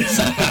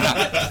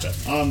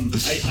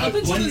 Up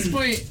until one- this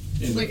point,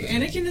 like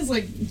Anakin is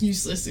like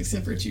useless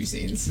except for 2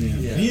 scenes.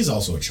 Yeah. He is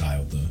also a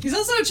child though. He's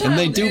also a child, and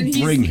they do he's-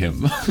 bring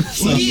him.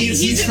 He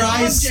an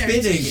tries object.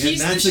 spinning, and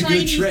He's that's the a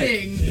good shiny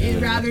trick.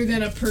 thing, rather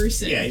than a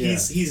person. Yeah,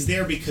 he's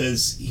there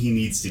because he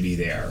needs to be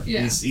there.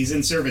 Yeah. He's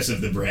in service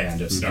of the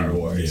brand of Star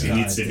Wars. Yeah.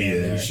 He needs to be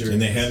there. Sure.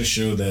 And they had to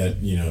show that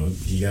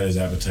he got his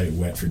appetite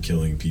wet for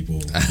killing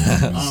people.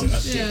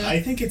 Yeah. I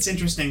think it's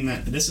interesting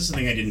that this is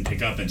something I didn't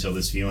pick up until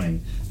this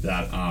viewing,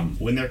 that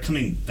when they're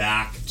coming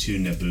back to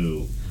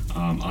Naboo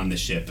on the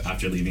ship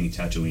after leaving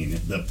Tatooine,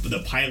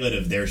 the pilot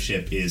of their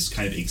ship is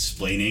kind of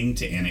explaining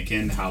to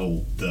Anakin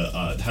how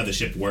the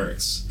ship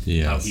works,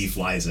 Yes. how he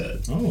flies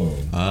it.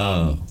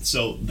 Oh.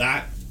 So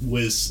that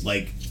was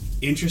like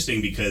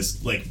interesting because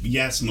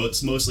yes,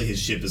 mostly his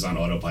ship is on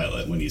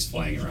autopilot when he's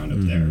flying around up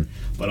there.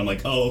 But I'm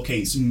like, oh,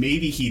 okay, so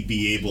maybe he'd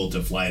be able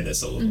to fly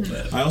this a little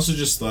bit. I also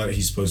just thought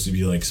he's supposed to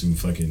be like some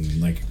fucking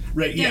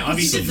Right, Yeah, yeah, 'cause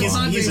obviously he's a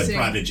pod he's a racing.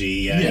 prodigy.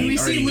 Yeah, And he we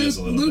already see knows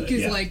a little Luke bit.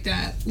 is Yeah. like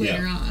that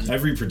later on.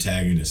 every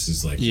protagonist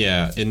is like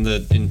Yeah,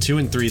 in 2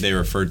 and 3 they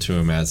referred to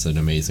him as an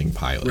amazing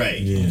pilot. Right.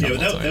 Yeah. Yeah, Couple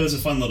but that times. was a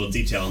fun little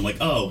detail. I'm like,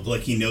 oh,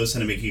 like he knows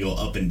how to make you go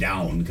up and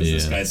down because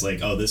this Yeah. guy's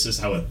like, oh, this is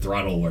how a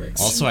throttle works.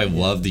 Also, I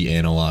love the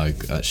analog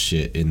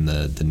shit in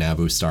the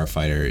Naboo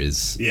Starfighter.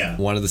 Is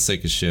one of the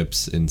sickest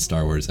ships in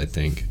Star Wars, I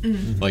think.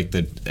 Like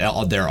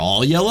they're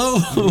all yellow,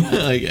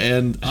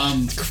 and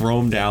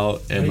chromed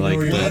out, and How do you know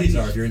where your bodies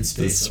are if you're in the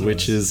space?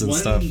 switches and one,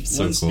 stuff.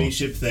 So one cool.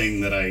 spaceship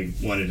thing that I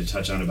wanted to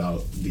touch on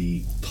about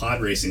the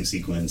pod racing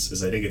sequence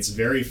is I think it's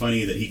very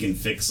funny that he can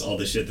fix all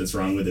the shit that's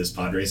wrong with his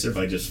pod racer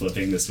by just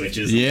flipping the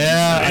switches.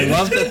 Yeah, I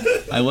love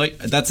that.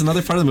 That's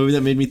another part of the movie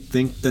that made me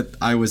think that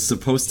I was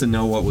supposed to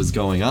know what was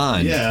going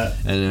on. Yeah.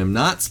 And I'm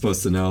not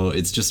supposed to know.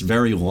 It's just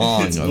very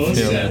long It's of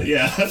bullshit, him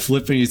yeah.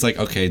 flipping. He's like,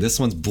 okay, this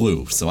one's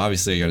blue, so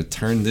obviously I got to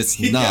turn this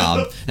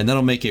knob, and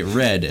that'll make it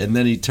red, and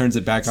then he turns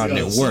it back on, and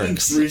it Someone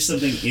works. threw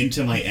something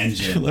into my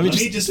engine. Let me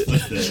just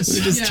flip this. Let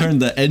me just turn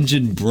the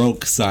engine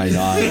broke sign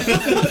on.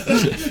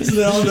 So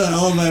that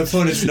all of my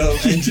opponents know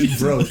engine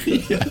broke.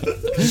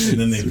 and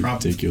then they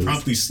ridiculous.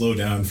 promptly slow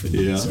down for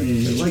the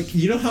Like,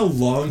 you know how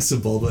long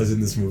Sebulba is in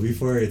this movie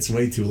for? It's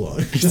way too long.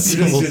 It's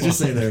so just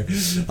saying there.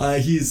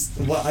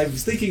 I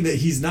was thinking that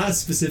he's not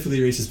specifically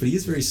racist, but he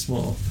is very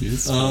small.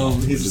 He's He's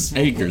a just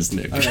small acres, boy.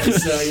 Nick. All right,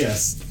 so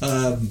yes.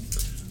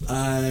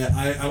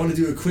 I want to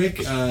do a quick.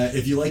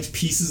 If you liked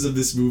pieces of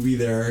this movie,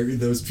 there are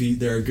those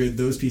good.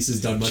 Those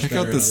pieces done much Check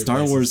better. out in the other Star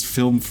places. Wars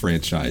film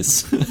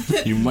franchise.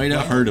 You might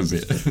have heard of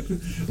it.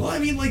 Well, I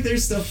mean, like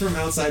there's stuff from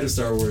outside of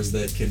Star Wars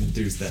that can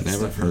do that. Never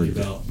stuff heard really of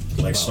it. well.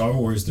 like Star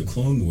Wars, the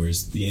Clone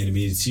Wars, the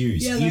animated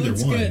series. Yeah, that Either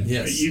looks one. good.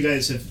 Yes. You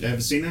guys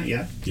have seen that?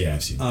 Yeah. Yeah,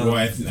 I've seen. Well,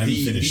 I haven't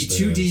the finished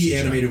 2D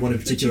animated one in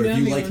particular. If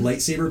you Toonami like one.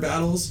 lightsaber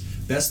battles,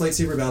 best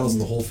lightsaber battles in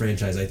the whole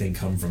franchise, I think,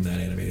 come from that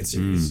animated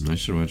series. I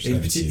should watch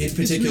In, that. in It's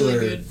particular,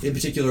 really good. in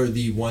particular,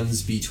 the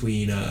ones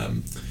between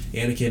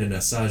Anakin and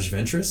Asajj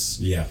Ventress.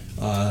 Yeah,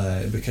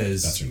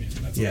 Because that's her name.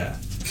 That's yeah.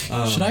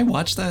 Should I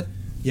watch that?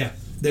 Yeah.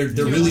 They're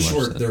really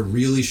short. They're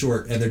really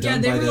short, and they're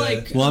done they by were the.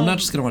 like. Well, I'm not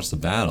just gonna watch the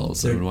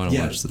battles. I would want to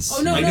watch this.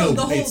 Oh no, I know,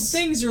 the whole it's-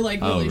 things are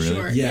like really, really?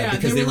 short. Yeah,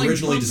 because they were like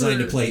originally designed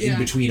to play in yeah.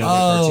 between other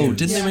Oh, cartoons.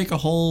 didn't they Yeah. make a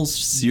whole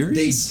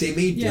series? They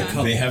made Yeah. a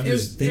couple. They have It this.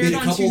 was- They aired made a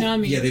on couple.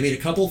 Toonami. Yeah, they made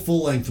a couple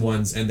full length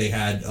ones, and they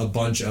had a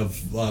bunch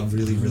of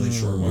really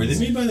short ones. Were they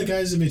made by the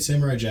guys that made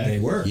Samurai Jack? They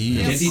were.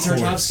 Yes. Gendy Of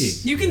course.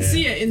 Tartakovsky. You can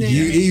see it in there.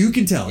 You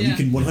can tell. You Yeah.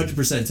 can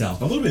 100% tell.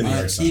 A little bit in the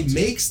art style, It too.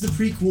 makes the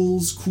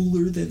prequels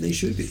cooler than they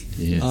should be.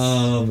 Yes.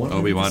 100%.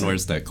 Obi-Wan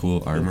wears that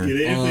cool armor.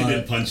 They definitely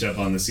did punch up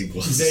on the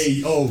sequels.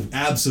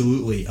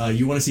 Absolutely.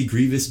 You want to see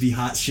Grievous be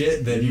hot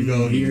shit? Then you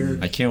go here.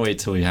 I can't wait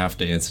till we have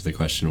to answer the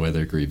question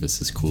whether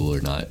Grievous is cool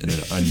or not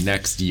in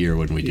next year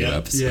when we do Yeah.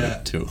 episode Yeah.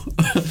 2.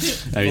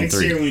 I mean Next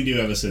 3. year when we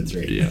do episode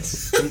 3.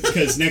 Yes.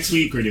 Because next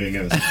week we're doing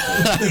episode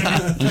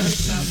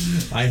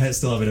 3. I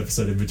still have an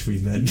episode in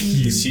between then.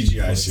 The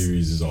CGI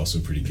series is also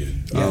pretty good.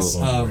 Yes,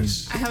 Clone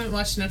Wars. I haven't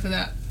watched enough of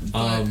that.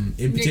 but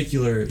In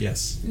particular,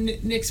 yes.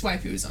 Nick's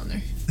waifu is on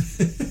there.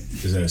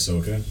 Is that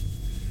Ahsoka?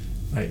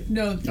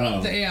 No,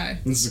 Oh. the AI.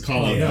 This is a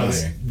call Oh, out. no.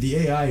 guys. The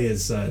AI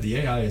is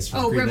from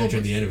Oh, Green Rebel Lantern,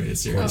 Moon. the animated Oh,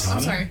 series.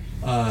 I'm sorry.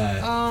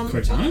 Cortana?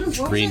 What was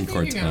I Green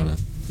thinking of? Cortana.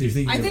 You're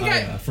thinking I of think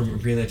Aya from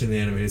Green Lantern, the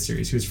animated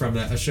series, who's from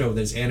a show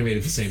that's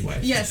animated the same way.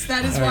 Yes,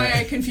 that is why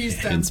I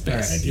confused them. In All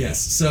space. right. Yes.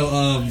 So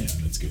Yeah,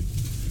 that's good.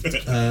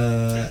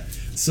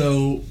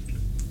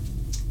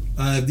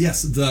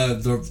 yes,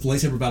 the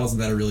lightsaber battles in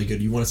that are really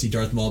good. You want to see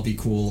Darth Maul be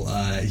cool?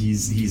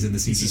 He's in the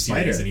CC a series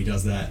spider. and he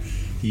does that.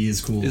 He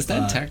is cool. Is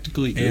that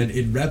tactically good? And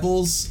in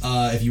Rebels,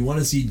 if you want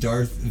to see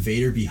Darth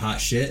Vader be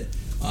hot shit,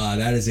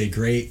 that is a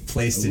great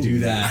place to do I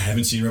that.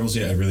 haven't seen Rebels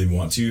yet. I really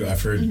want to.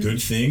 I've heard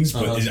good things,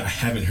 but I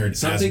haven't heard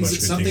Some as things, much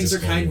good some things things are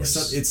as Clone kind.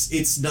 Wars.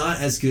 It's not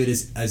as good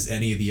as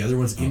any of the other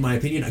ones, in my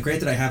opinion.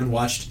 Granted, I haven't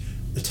watched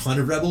a ton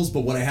of Rebels,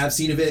 but what I have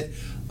seen of it,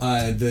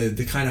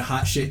 the kind of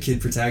hot shit kid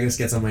protagonist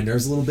gets on my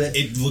nerves a little bit.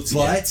 It looks-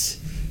 but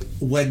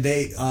when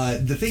they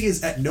the thing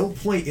is, at no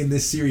point in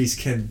this series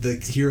can the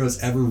heroes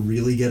ever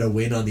really get a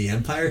win on the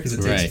Empire because it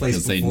takes Right, place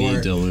 'cause they before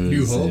need to lose,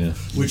 New Hope, yeah.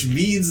 which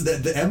means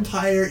that the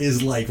Empire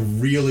is like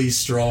really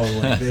strong.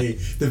 Like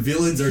the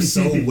villains are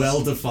so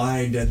well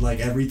defined and like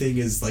everything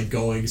is like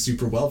going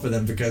super well for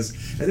them because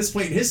at this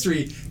point in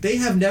history they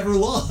have never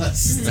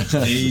lost.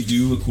 They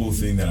do a cool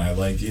thing that I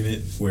like in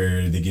it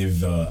where they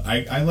give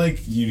I like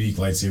unique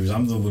lightsabers.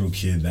 I'm the little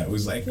kid that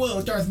was like,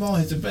 well, Darth Maul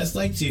has the best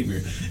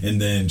lightsaber, and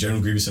then General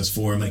Grievous has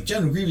 4. I'm like,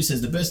 General Grievous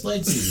has the best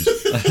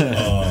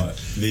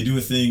lightsabers. They do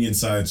a thing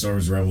inside Star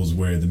Wars Rebels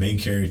where the main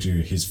character,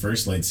 his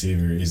first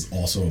lightsaber is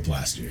also a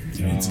blaster,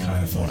 and it's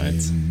kind of funny.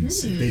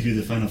 They do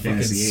the Final Fucking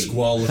Fantasy 8.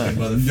 squall looking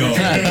motherfucker. No,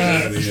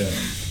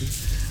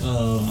 yeah.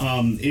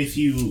 If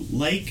you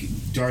like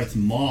Darth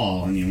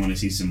Maul and you want to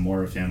see some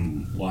more of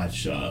him,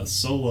 watch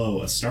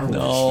Solo, a Star Wars.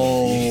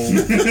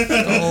 No.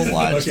 Don't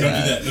watch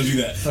that. Don't do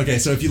that. Okay,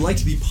 so if you like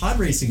the pod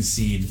racing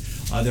scene,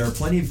 there are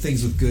plenty of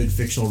things with good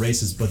fictional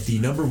races, but the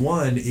number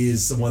one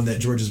is the one that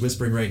George is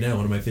whispering right now,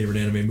 one of my favorite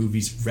anime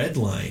movies,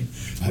 Redline.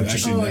 I've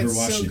actually never it's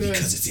watched so it good.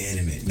 because it's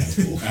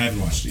anime. I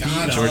haven't watched it.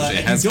 George,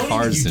 it has you don't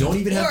cars Even, in you don't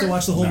it. even have to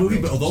watch the whole Not movie,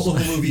 really. but although the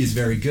whole movie is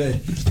very good,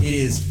 it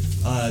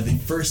is the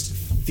first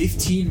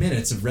 15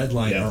 minutes of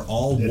Redline Yeah. are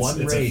all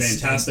one It's race. a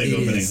fantastic and it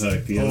opening is-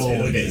 hook. It'll Oh,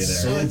 get it you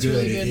is there. so It's good.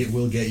 really good. It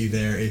will get you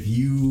there. If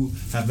you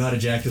have not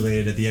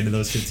ejaculated at the end of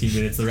those 15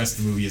 minutes, the rest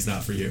of the movie is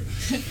not for you.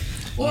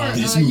 Or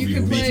This you movie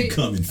could will play. make you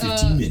come in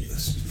 15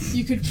 minutes.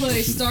 You could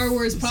play Star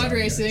Wars Pod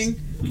Sorry, Racing.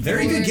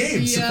 Very or good game.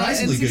 the,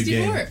 Surprisingly good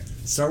game.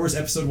 N64. Star Wars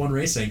Episode 1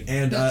 Racing.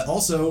 And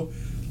also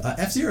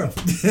F-Zero.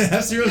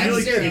 F-Zero is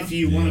really good. If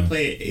you want to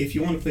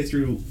play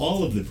through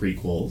all of the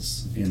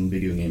prequels in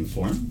video game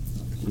form,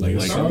 Like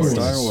Star Wars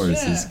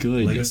Yeah. is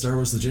good. Lego Star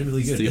Wars is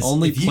legitimately good. It's the It's-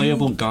 only if you-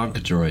 playable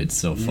Gonka droid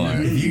so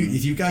far.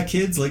 If you've got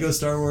kids, Lego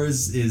Star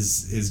Wars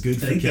is good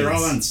for I think kids. they're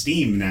all on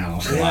Steam now.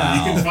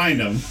 Wow. You can find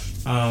them.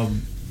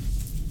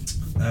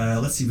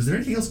 Let's see. Was there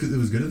anything else good that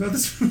was good about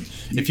this movie?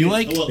 If you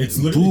like Well, It's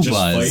literally just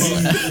boobas,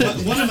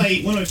 fighting. one of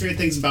my favorite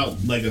things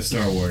about Lego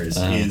Star Wars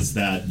is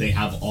that they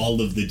have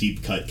all of the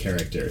deep cut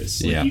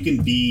characters. Like, Yeah. you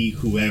can be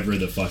whoever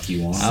the fuck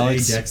you want.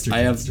 Alex, Dexter I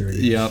have, Jetster.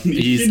 yep, You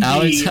he's can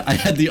Alex. be I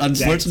had the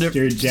unfortunate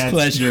Dexter Jetster.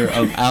 pleasure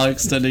of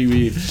Alex sending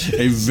me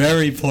a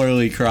very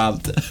poorly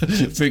cropped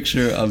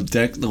picture of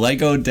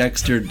Lego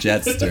Dexter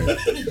Jetster.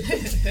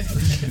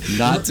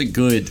 Not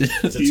good.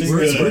 He's We're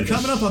good.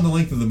 coming up on the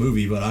length of the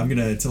movie, but I'm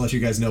gonna to let you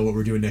guys know what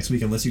we're doing next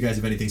week. Unless you guys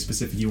have anything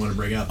specific you want to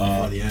bring up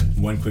before the end.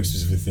 One quick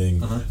specific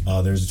thing.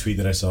 There's a tweet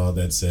that I saw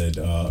that said,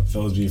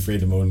 "Fellas, be afraid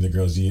to moan in the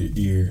girl's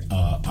ear.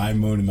 I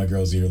moan in my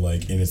girl's ear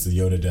like, and it's the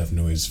Yoda death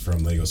noise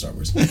from Lego Star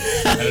Wars."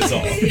 That is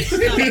all.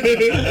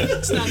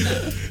 It's not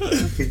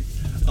that.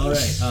 All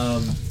right.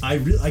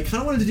 I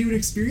kind of wanted to do an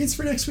experience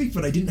for next week,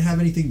 but I didn't have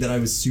anything that I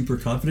was super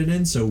confident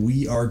in. So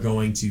we are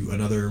going to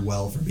another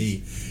well for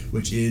me.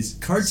 which is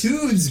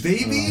cartoons,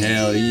 baby.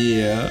 Hell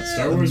yeah.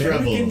 Star Wars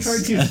American Rebels.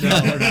 cartoons. No,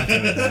 we're not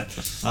doing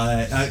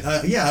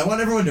that. Yeah, I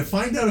want everyone to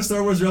find out if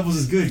Star Wars Rebels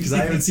is good because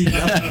I haven't seen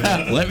enough of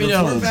it. Let me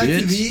know, Report back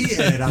to bitch.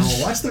 me, and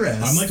I'll watch the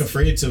rest. I'm like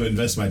afraid to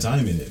invest my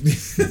time in it.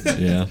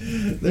 Yeah.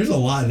 There's a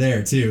lot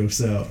there too.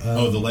 So.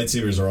 The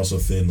lightsabers are also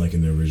thin, like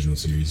in the original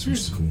series, which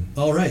is cool.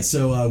 All right,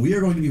 so we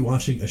are going to be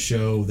watching a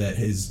show that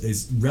has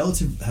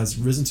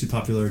risen to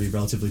popularity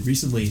relatively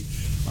recently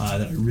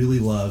that I really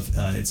love.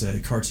 It's a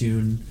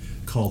cartoon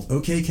called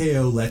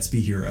OKKO Let's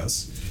Be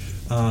Heroes.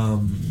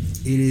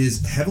 It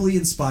is heavily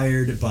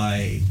inspired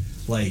by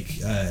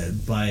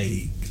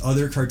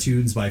other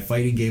cartoons, by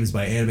fighting games,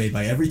 by anime,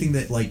 by everything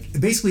that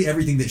basically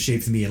everything that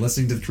shaped me. And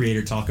listening to the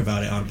creator talk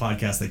about it on a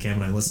podcast that Cam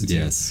and I listened to,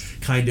 Yes.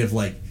 kind of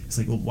like. It's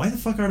like, well, why the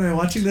fuck aren't I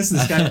watching this? And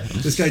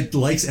this guy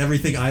likes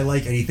everything I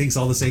like, and he thinks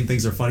all the same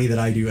things are funny that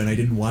I do, and I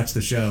didn't watch the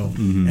show,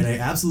 and I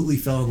absolutely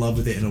fell in love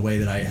with it in a way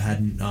that I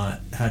had not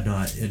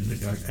in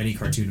any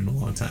cartoon in a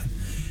long time.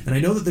 And I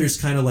know that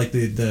there's kind of like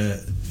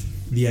the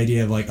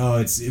idea of like, oh,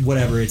 it's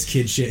whatever, it's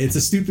kid shit, it's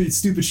a stupid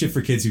shit for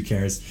kids, who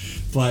cares?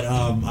 But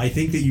I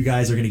think that you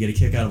guys are going to get a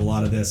kick out of a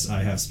lot of this.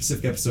 I have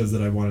specific episodes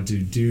that I wanted to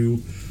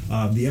do.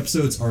 The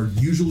episodes are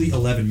usually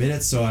 11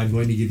 minutes, so I'm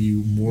going to give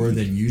you more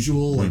than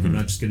usual. Like, I'm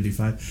not just going to do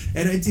 5.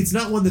 And it's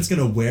not one that's going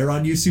to wear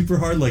on you super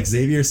hard like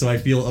Xavier, so I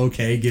feel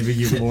okay giving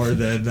you more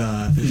than...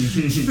 I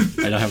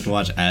don't have to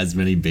watch as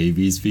many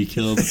babies be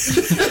killed.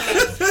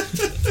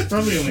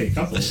 Probably only a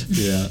couple.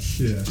 Yeah.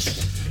 Yeah.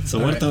 So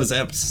what are those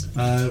eps?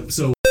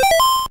 So...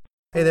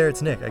 Hey there,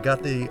 it's Nick. I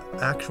got the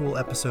actual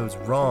episodes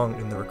wrong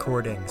in the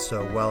recording,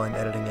 so while I'm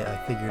editing it, I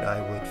figured I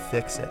would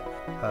fix it.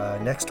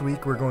 Next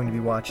week, we're going to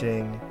be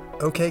watching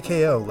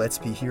OKKO Let's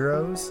Be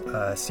Heroes,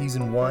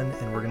 Season 1,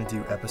 and we're going to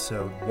do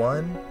Episode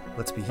 1,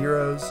 Let's Be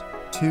Heroes,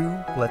 2,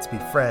 Let's Be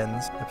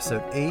Friends,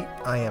 Episode 8,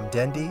 I Am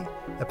Dendi,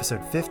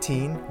 Episode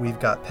 15, We've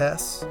Got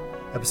Pests,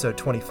 Episode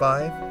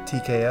 25,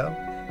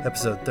 TKO,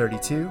 Episode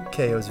 32,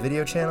 KO's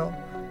Video Channel,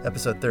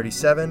 Episode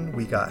 37,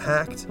 We Got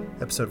Hacked,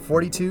 Episode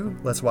 42,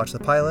 Let's Watch the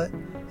Pilot,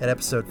 and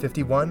Episode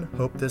 51,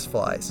 Hope This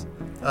Flies.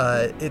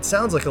 It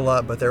sounds like a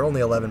lot, but they're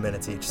only 11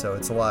 minutes each, so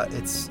it's a lot.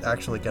 It's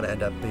actually going to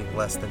end up being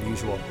less than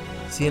usual.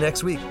 See you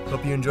next week.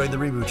 Hope you enjoyed the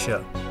reboot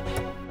show.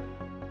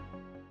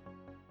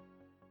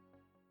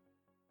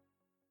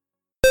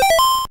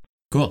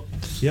 Cool.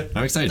 Yep.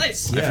 I'm excited.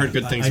 Nice. I've heard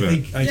good things about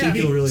it. I think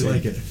you'll really Same.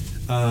 like it.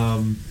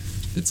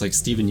 It's like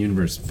Steven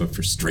Universe, but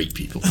for straight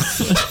people.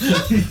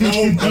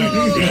 Oh my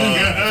god.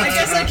 I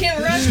guess I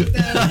can't rush it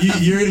then.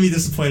 You're going to be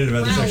disappointed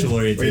about the Wow. sexual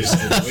Wait a orientation.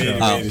 second.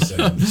 Wait a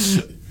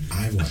second.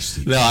 I watched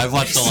it. No, I've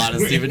watched a lot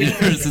of Steven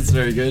Universe. It's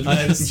very good.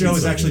 This show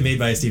is actually made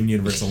by a Steven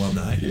Universe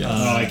alumni.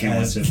 Oh, I can't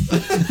watch it.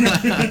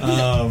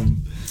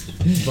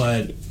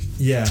 But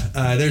yeah,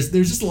 there's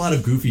just a lot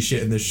of goofy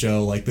shit in this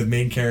show. Like the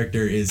main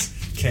character is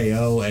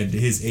KO, and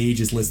his age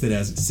is listed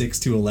as 6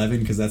 to 11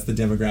 because that's the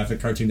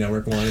demographic Cartoon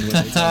Network wanted when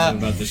they told him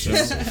about the show.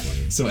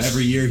 So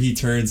every year he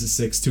turns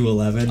 6 to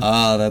 11.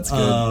 Ah, that's good.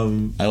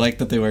 Um, I like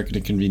that they work at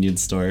a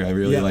convenience store. I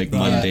really like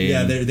mundane.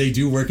 Yeah, they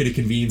do work at a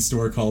convenience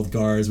store called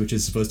Gars, which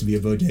is supposed to be a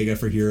bodega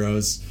for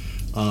heroes.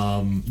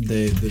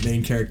 The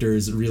main character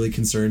is really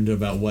concerned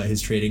about what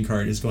his trading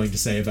card is going to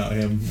say about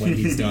him when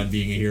he's done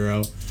being a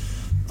hero.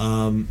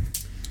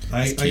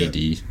 It's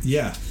KD.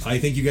 Yeah, I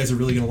think you guys are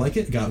really going to like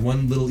it. Got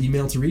one little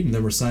email to read, and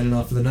then we're signing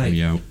off for the night.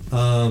 Yeah.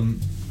 And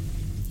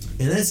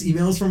that's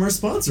emails from our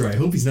sponsor. I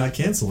hope he's not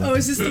canceling. Oh,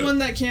 is this the one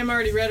that Cam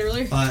already read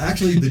earlier?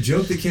 Actually, the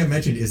joke that Cam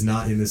mentioned is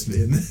not in this.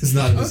 Is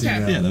not in this Okay.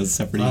 email. Yeah, that was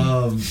separate. He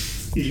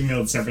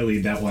emailed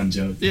separately that one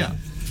joke. Yeah.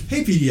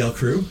 Hey, PDL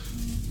crew.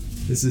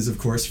 This is, of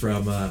course,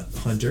 from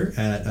Hunter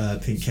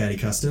at Pink Caddy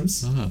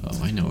Customs. Oh,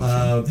 I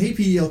know. Hey,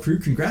 PDL crew,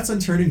 congrats on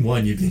turning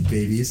 1, you big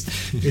babies.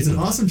 It's an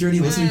awesome journey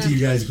listening to you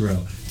guys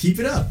grow. Keep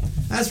it up.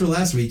 As for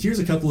last week, here's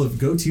a couple of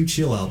go-to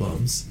chill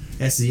albums.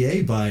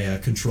 SZA by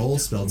Control,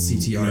 spelled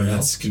CTRL. No,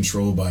 that's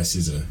Control by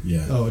SZA.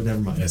 Yeah. Oh,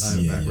 never mind. I'm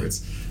SZA, yeah.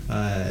 backwards.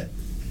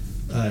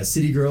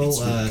 City Girl,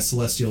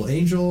 Celestial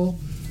Angel,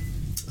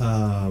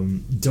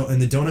 and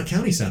the Donut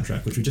County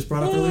soundtrack, which we just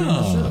brought up earlier on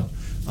the show.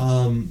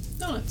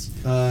 Donuts.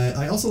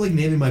 I also like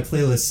naming my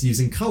playlists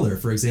using color.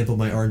 For example,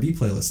 my R&B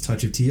playlist,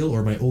 Touch of Teal,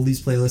 or my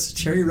oldies playlist,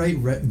 Cherry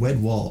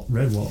Red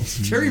Walls.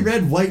 Cherry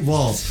Red White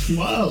Walls.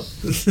 Wow.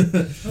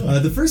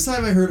 The first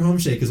time I heard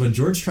Homeshake is when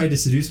George tried to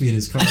seduce me in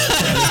his car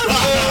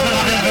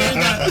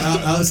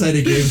outside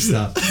of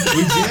GameStop.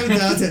 We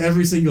jammed out to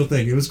every single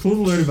thing. It was cool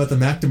to learn about the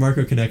Mac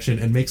DeMarco connection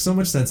and makes so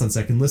much sense on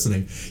second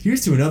listening.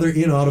 Here's to another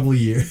inaudible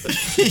year.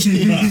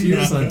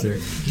 Cheers, Hunter.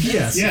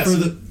 Yes. For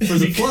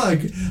the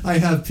plug, I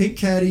have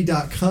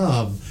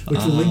pinkcaddy.com, which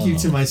will link you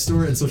to my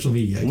store and social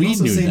media. I can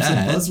also say some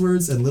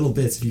buzzwords and little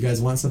bits if you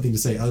guys want something to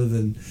say other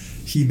than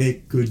he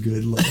make good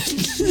love.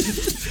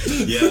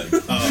 Yeah,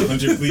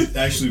 Hunter,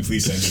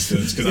 please send us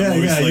those because I'm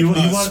always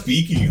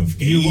speaking of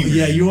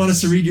gamers. You want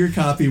us to read your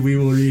copy, we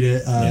will read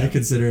it,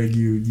 considering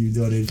you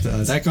donated to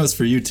us. That goes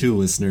for you too,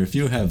 listener. If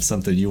you have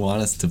something you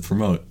want us to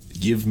promote,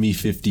 give me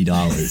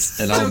 $50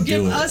 and I'll So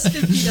give do it. us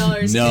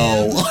 $50.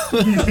 No.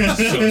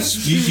 So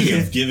speaking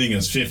of giving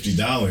us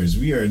 $50,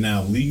 we are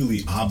now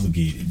legally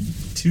obligated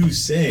to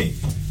say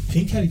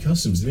Pink Caddy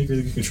Customs, they make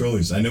really good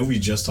controllers. I know we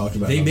just talked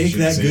about They how we make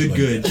shouldn't that say it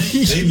good.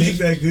 They make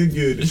that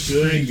good.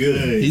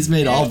 He's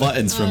made all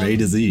buttons from A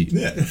to Z.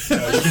 Yeah.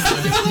 Another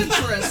plug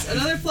for us.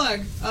 Another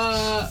plug.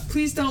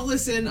 Please don't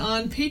listen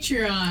on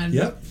Patreon.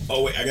 Yep.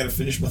 Oh wait, I gotta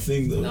finish my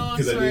thing though, No, I'm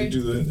because I sorry. didn't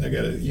do the. I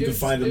gotta. You It can was-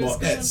 find it them was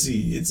on gonna-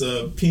 Etsy. It's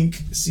a pink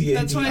CADI.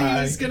 That's why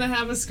he was gonna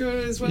have us go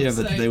to his website.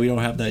 Yeah, but we don't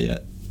have that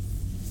yet.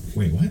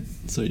 Wait, what?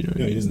 So you know.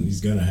 No, he doesn't.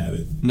 He's gonna have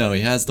it. No,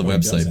 he has the Oh, he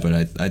does website,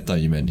 have but I thought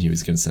you meant he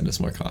was going to send us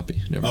more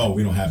copy. Never mind. Oh,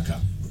 we don't have a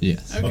copy.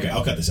 Yes. Okay. Okay,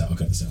 I'll cut this out.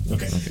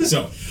 Okay.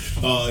 So,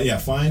 yeah,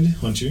 find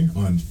Hunter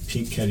on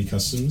Pink Caddy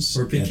Customs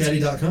Or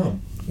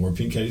pinkcaddy.com. or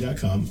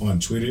pinkcaddy.com on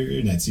Twitter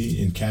and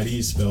Etsy. And Caddy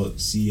is spelled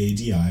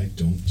CADI.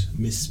 Don't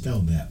misspell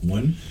that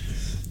one.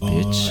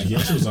 Bitch. He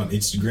also is on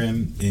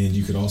Instagram, and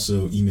you could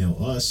also email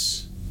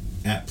us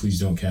at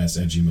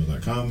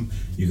pleasedon'tcast@gmail.com.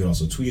 You could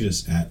also tweet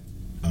us at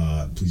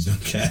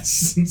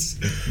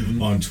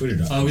pleasedon'tcast on Twitter.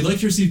 We'd like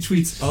to receive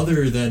tweets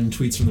other than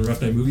tweets from the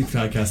Rough Night Movie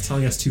Podcast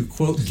telling us to,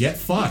 quote, get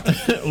fucked.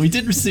 We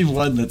did receive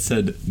one that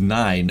said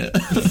 9.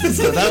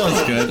 So that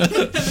was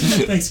good.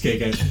 Thanks,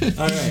 KK.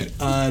 All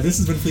right. This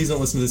has been Please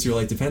Don't Listen to This, Your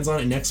Life Depends on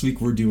It. Next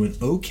week, we're doing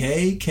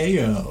OK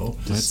KO.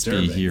 Let's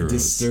be heroes.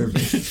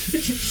 Disturbing.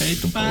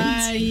 Hate the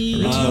Bye.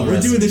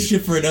 We're doing this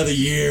shit for another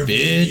year.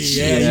 Bitch.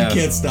 Yeah, you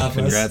can't stop us.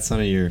 Congrats on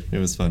a year. It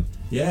was fun.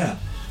 Yeah.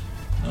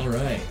 All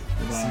right.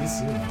 See you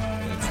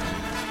soon.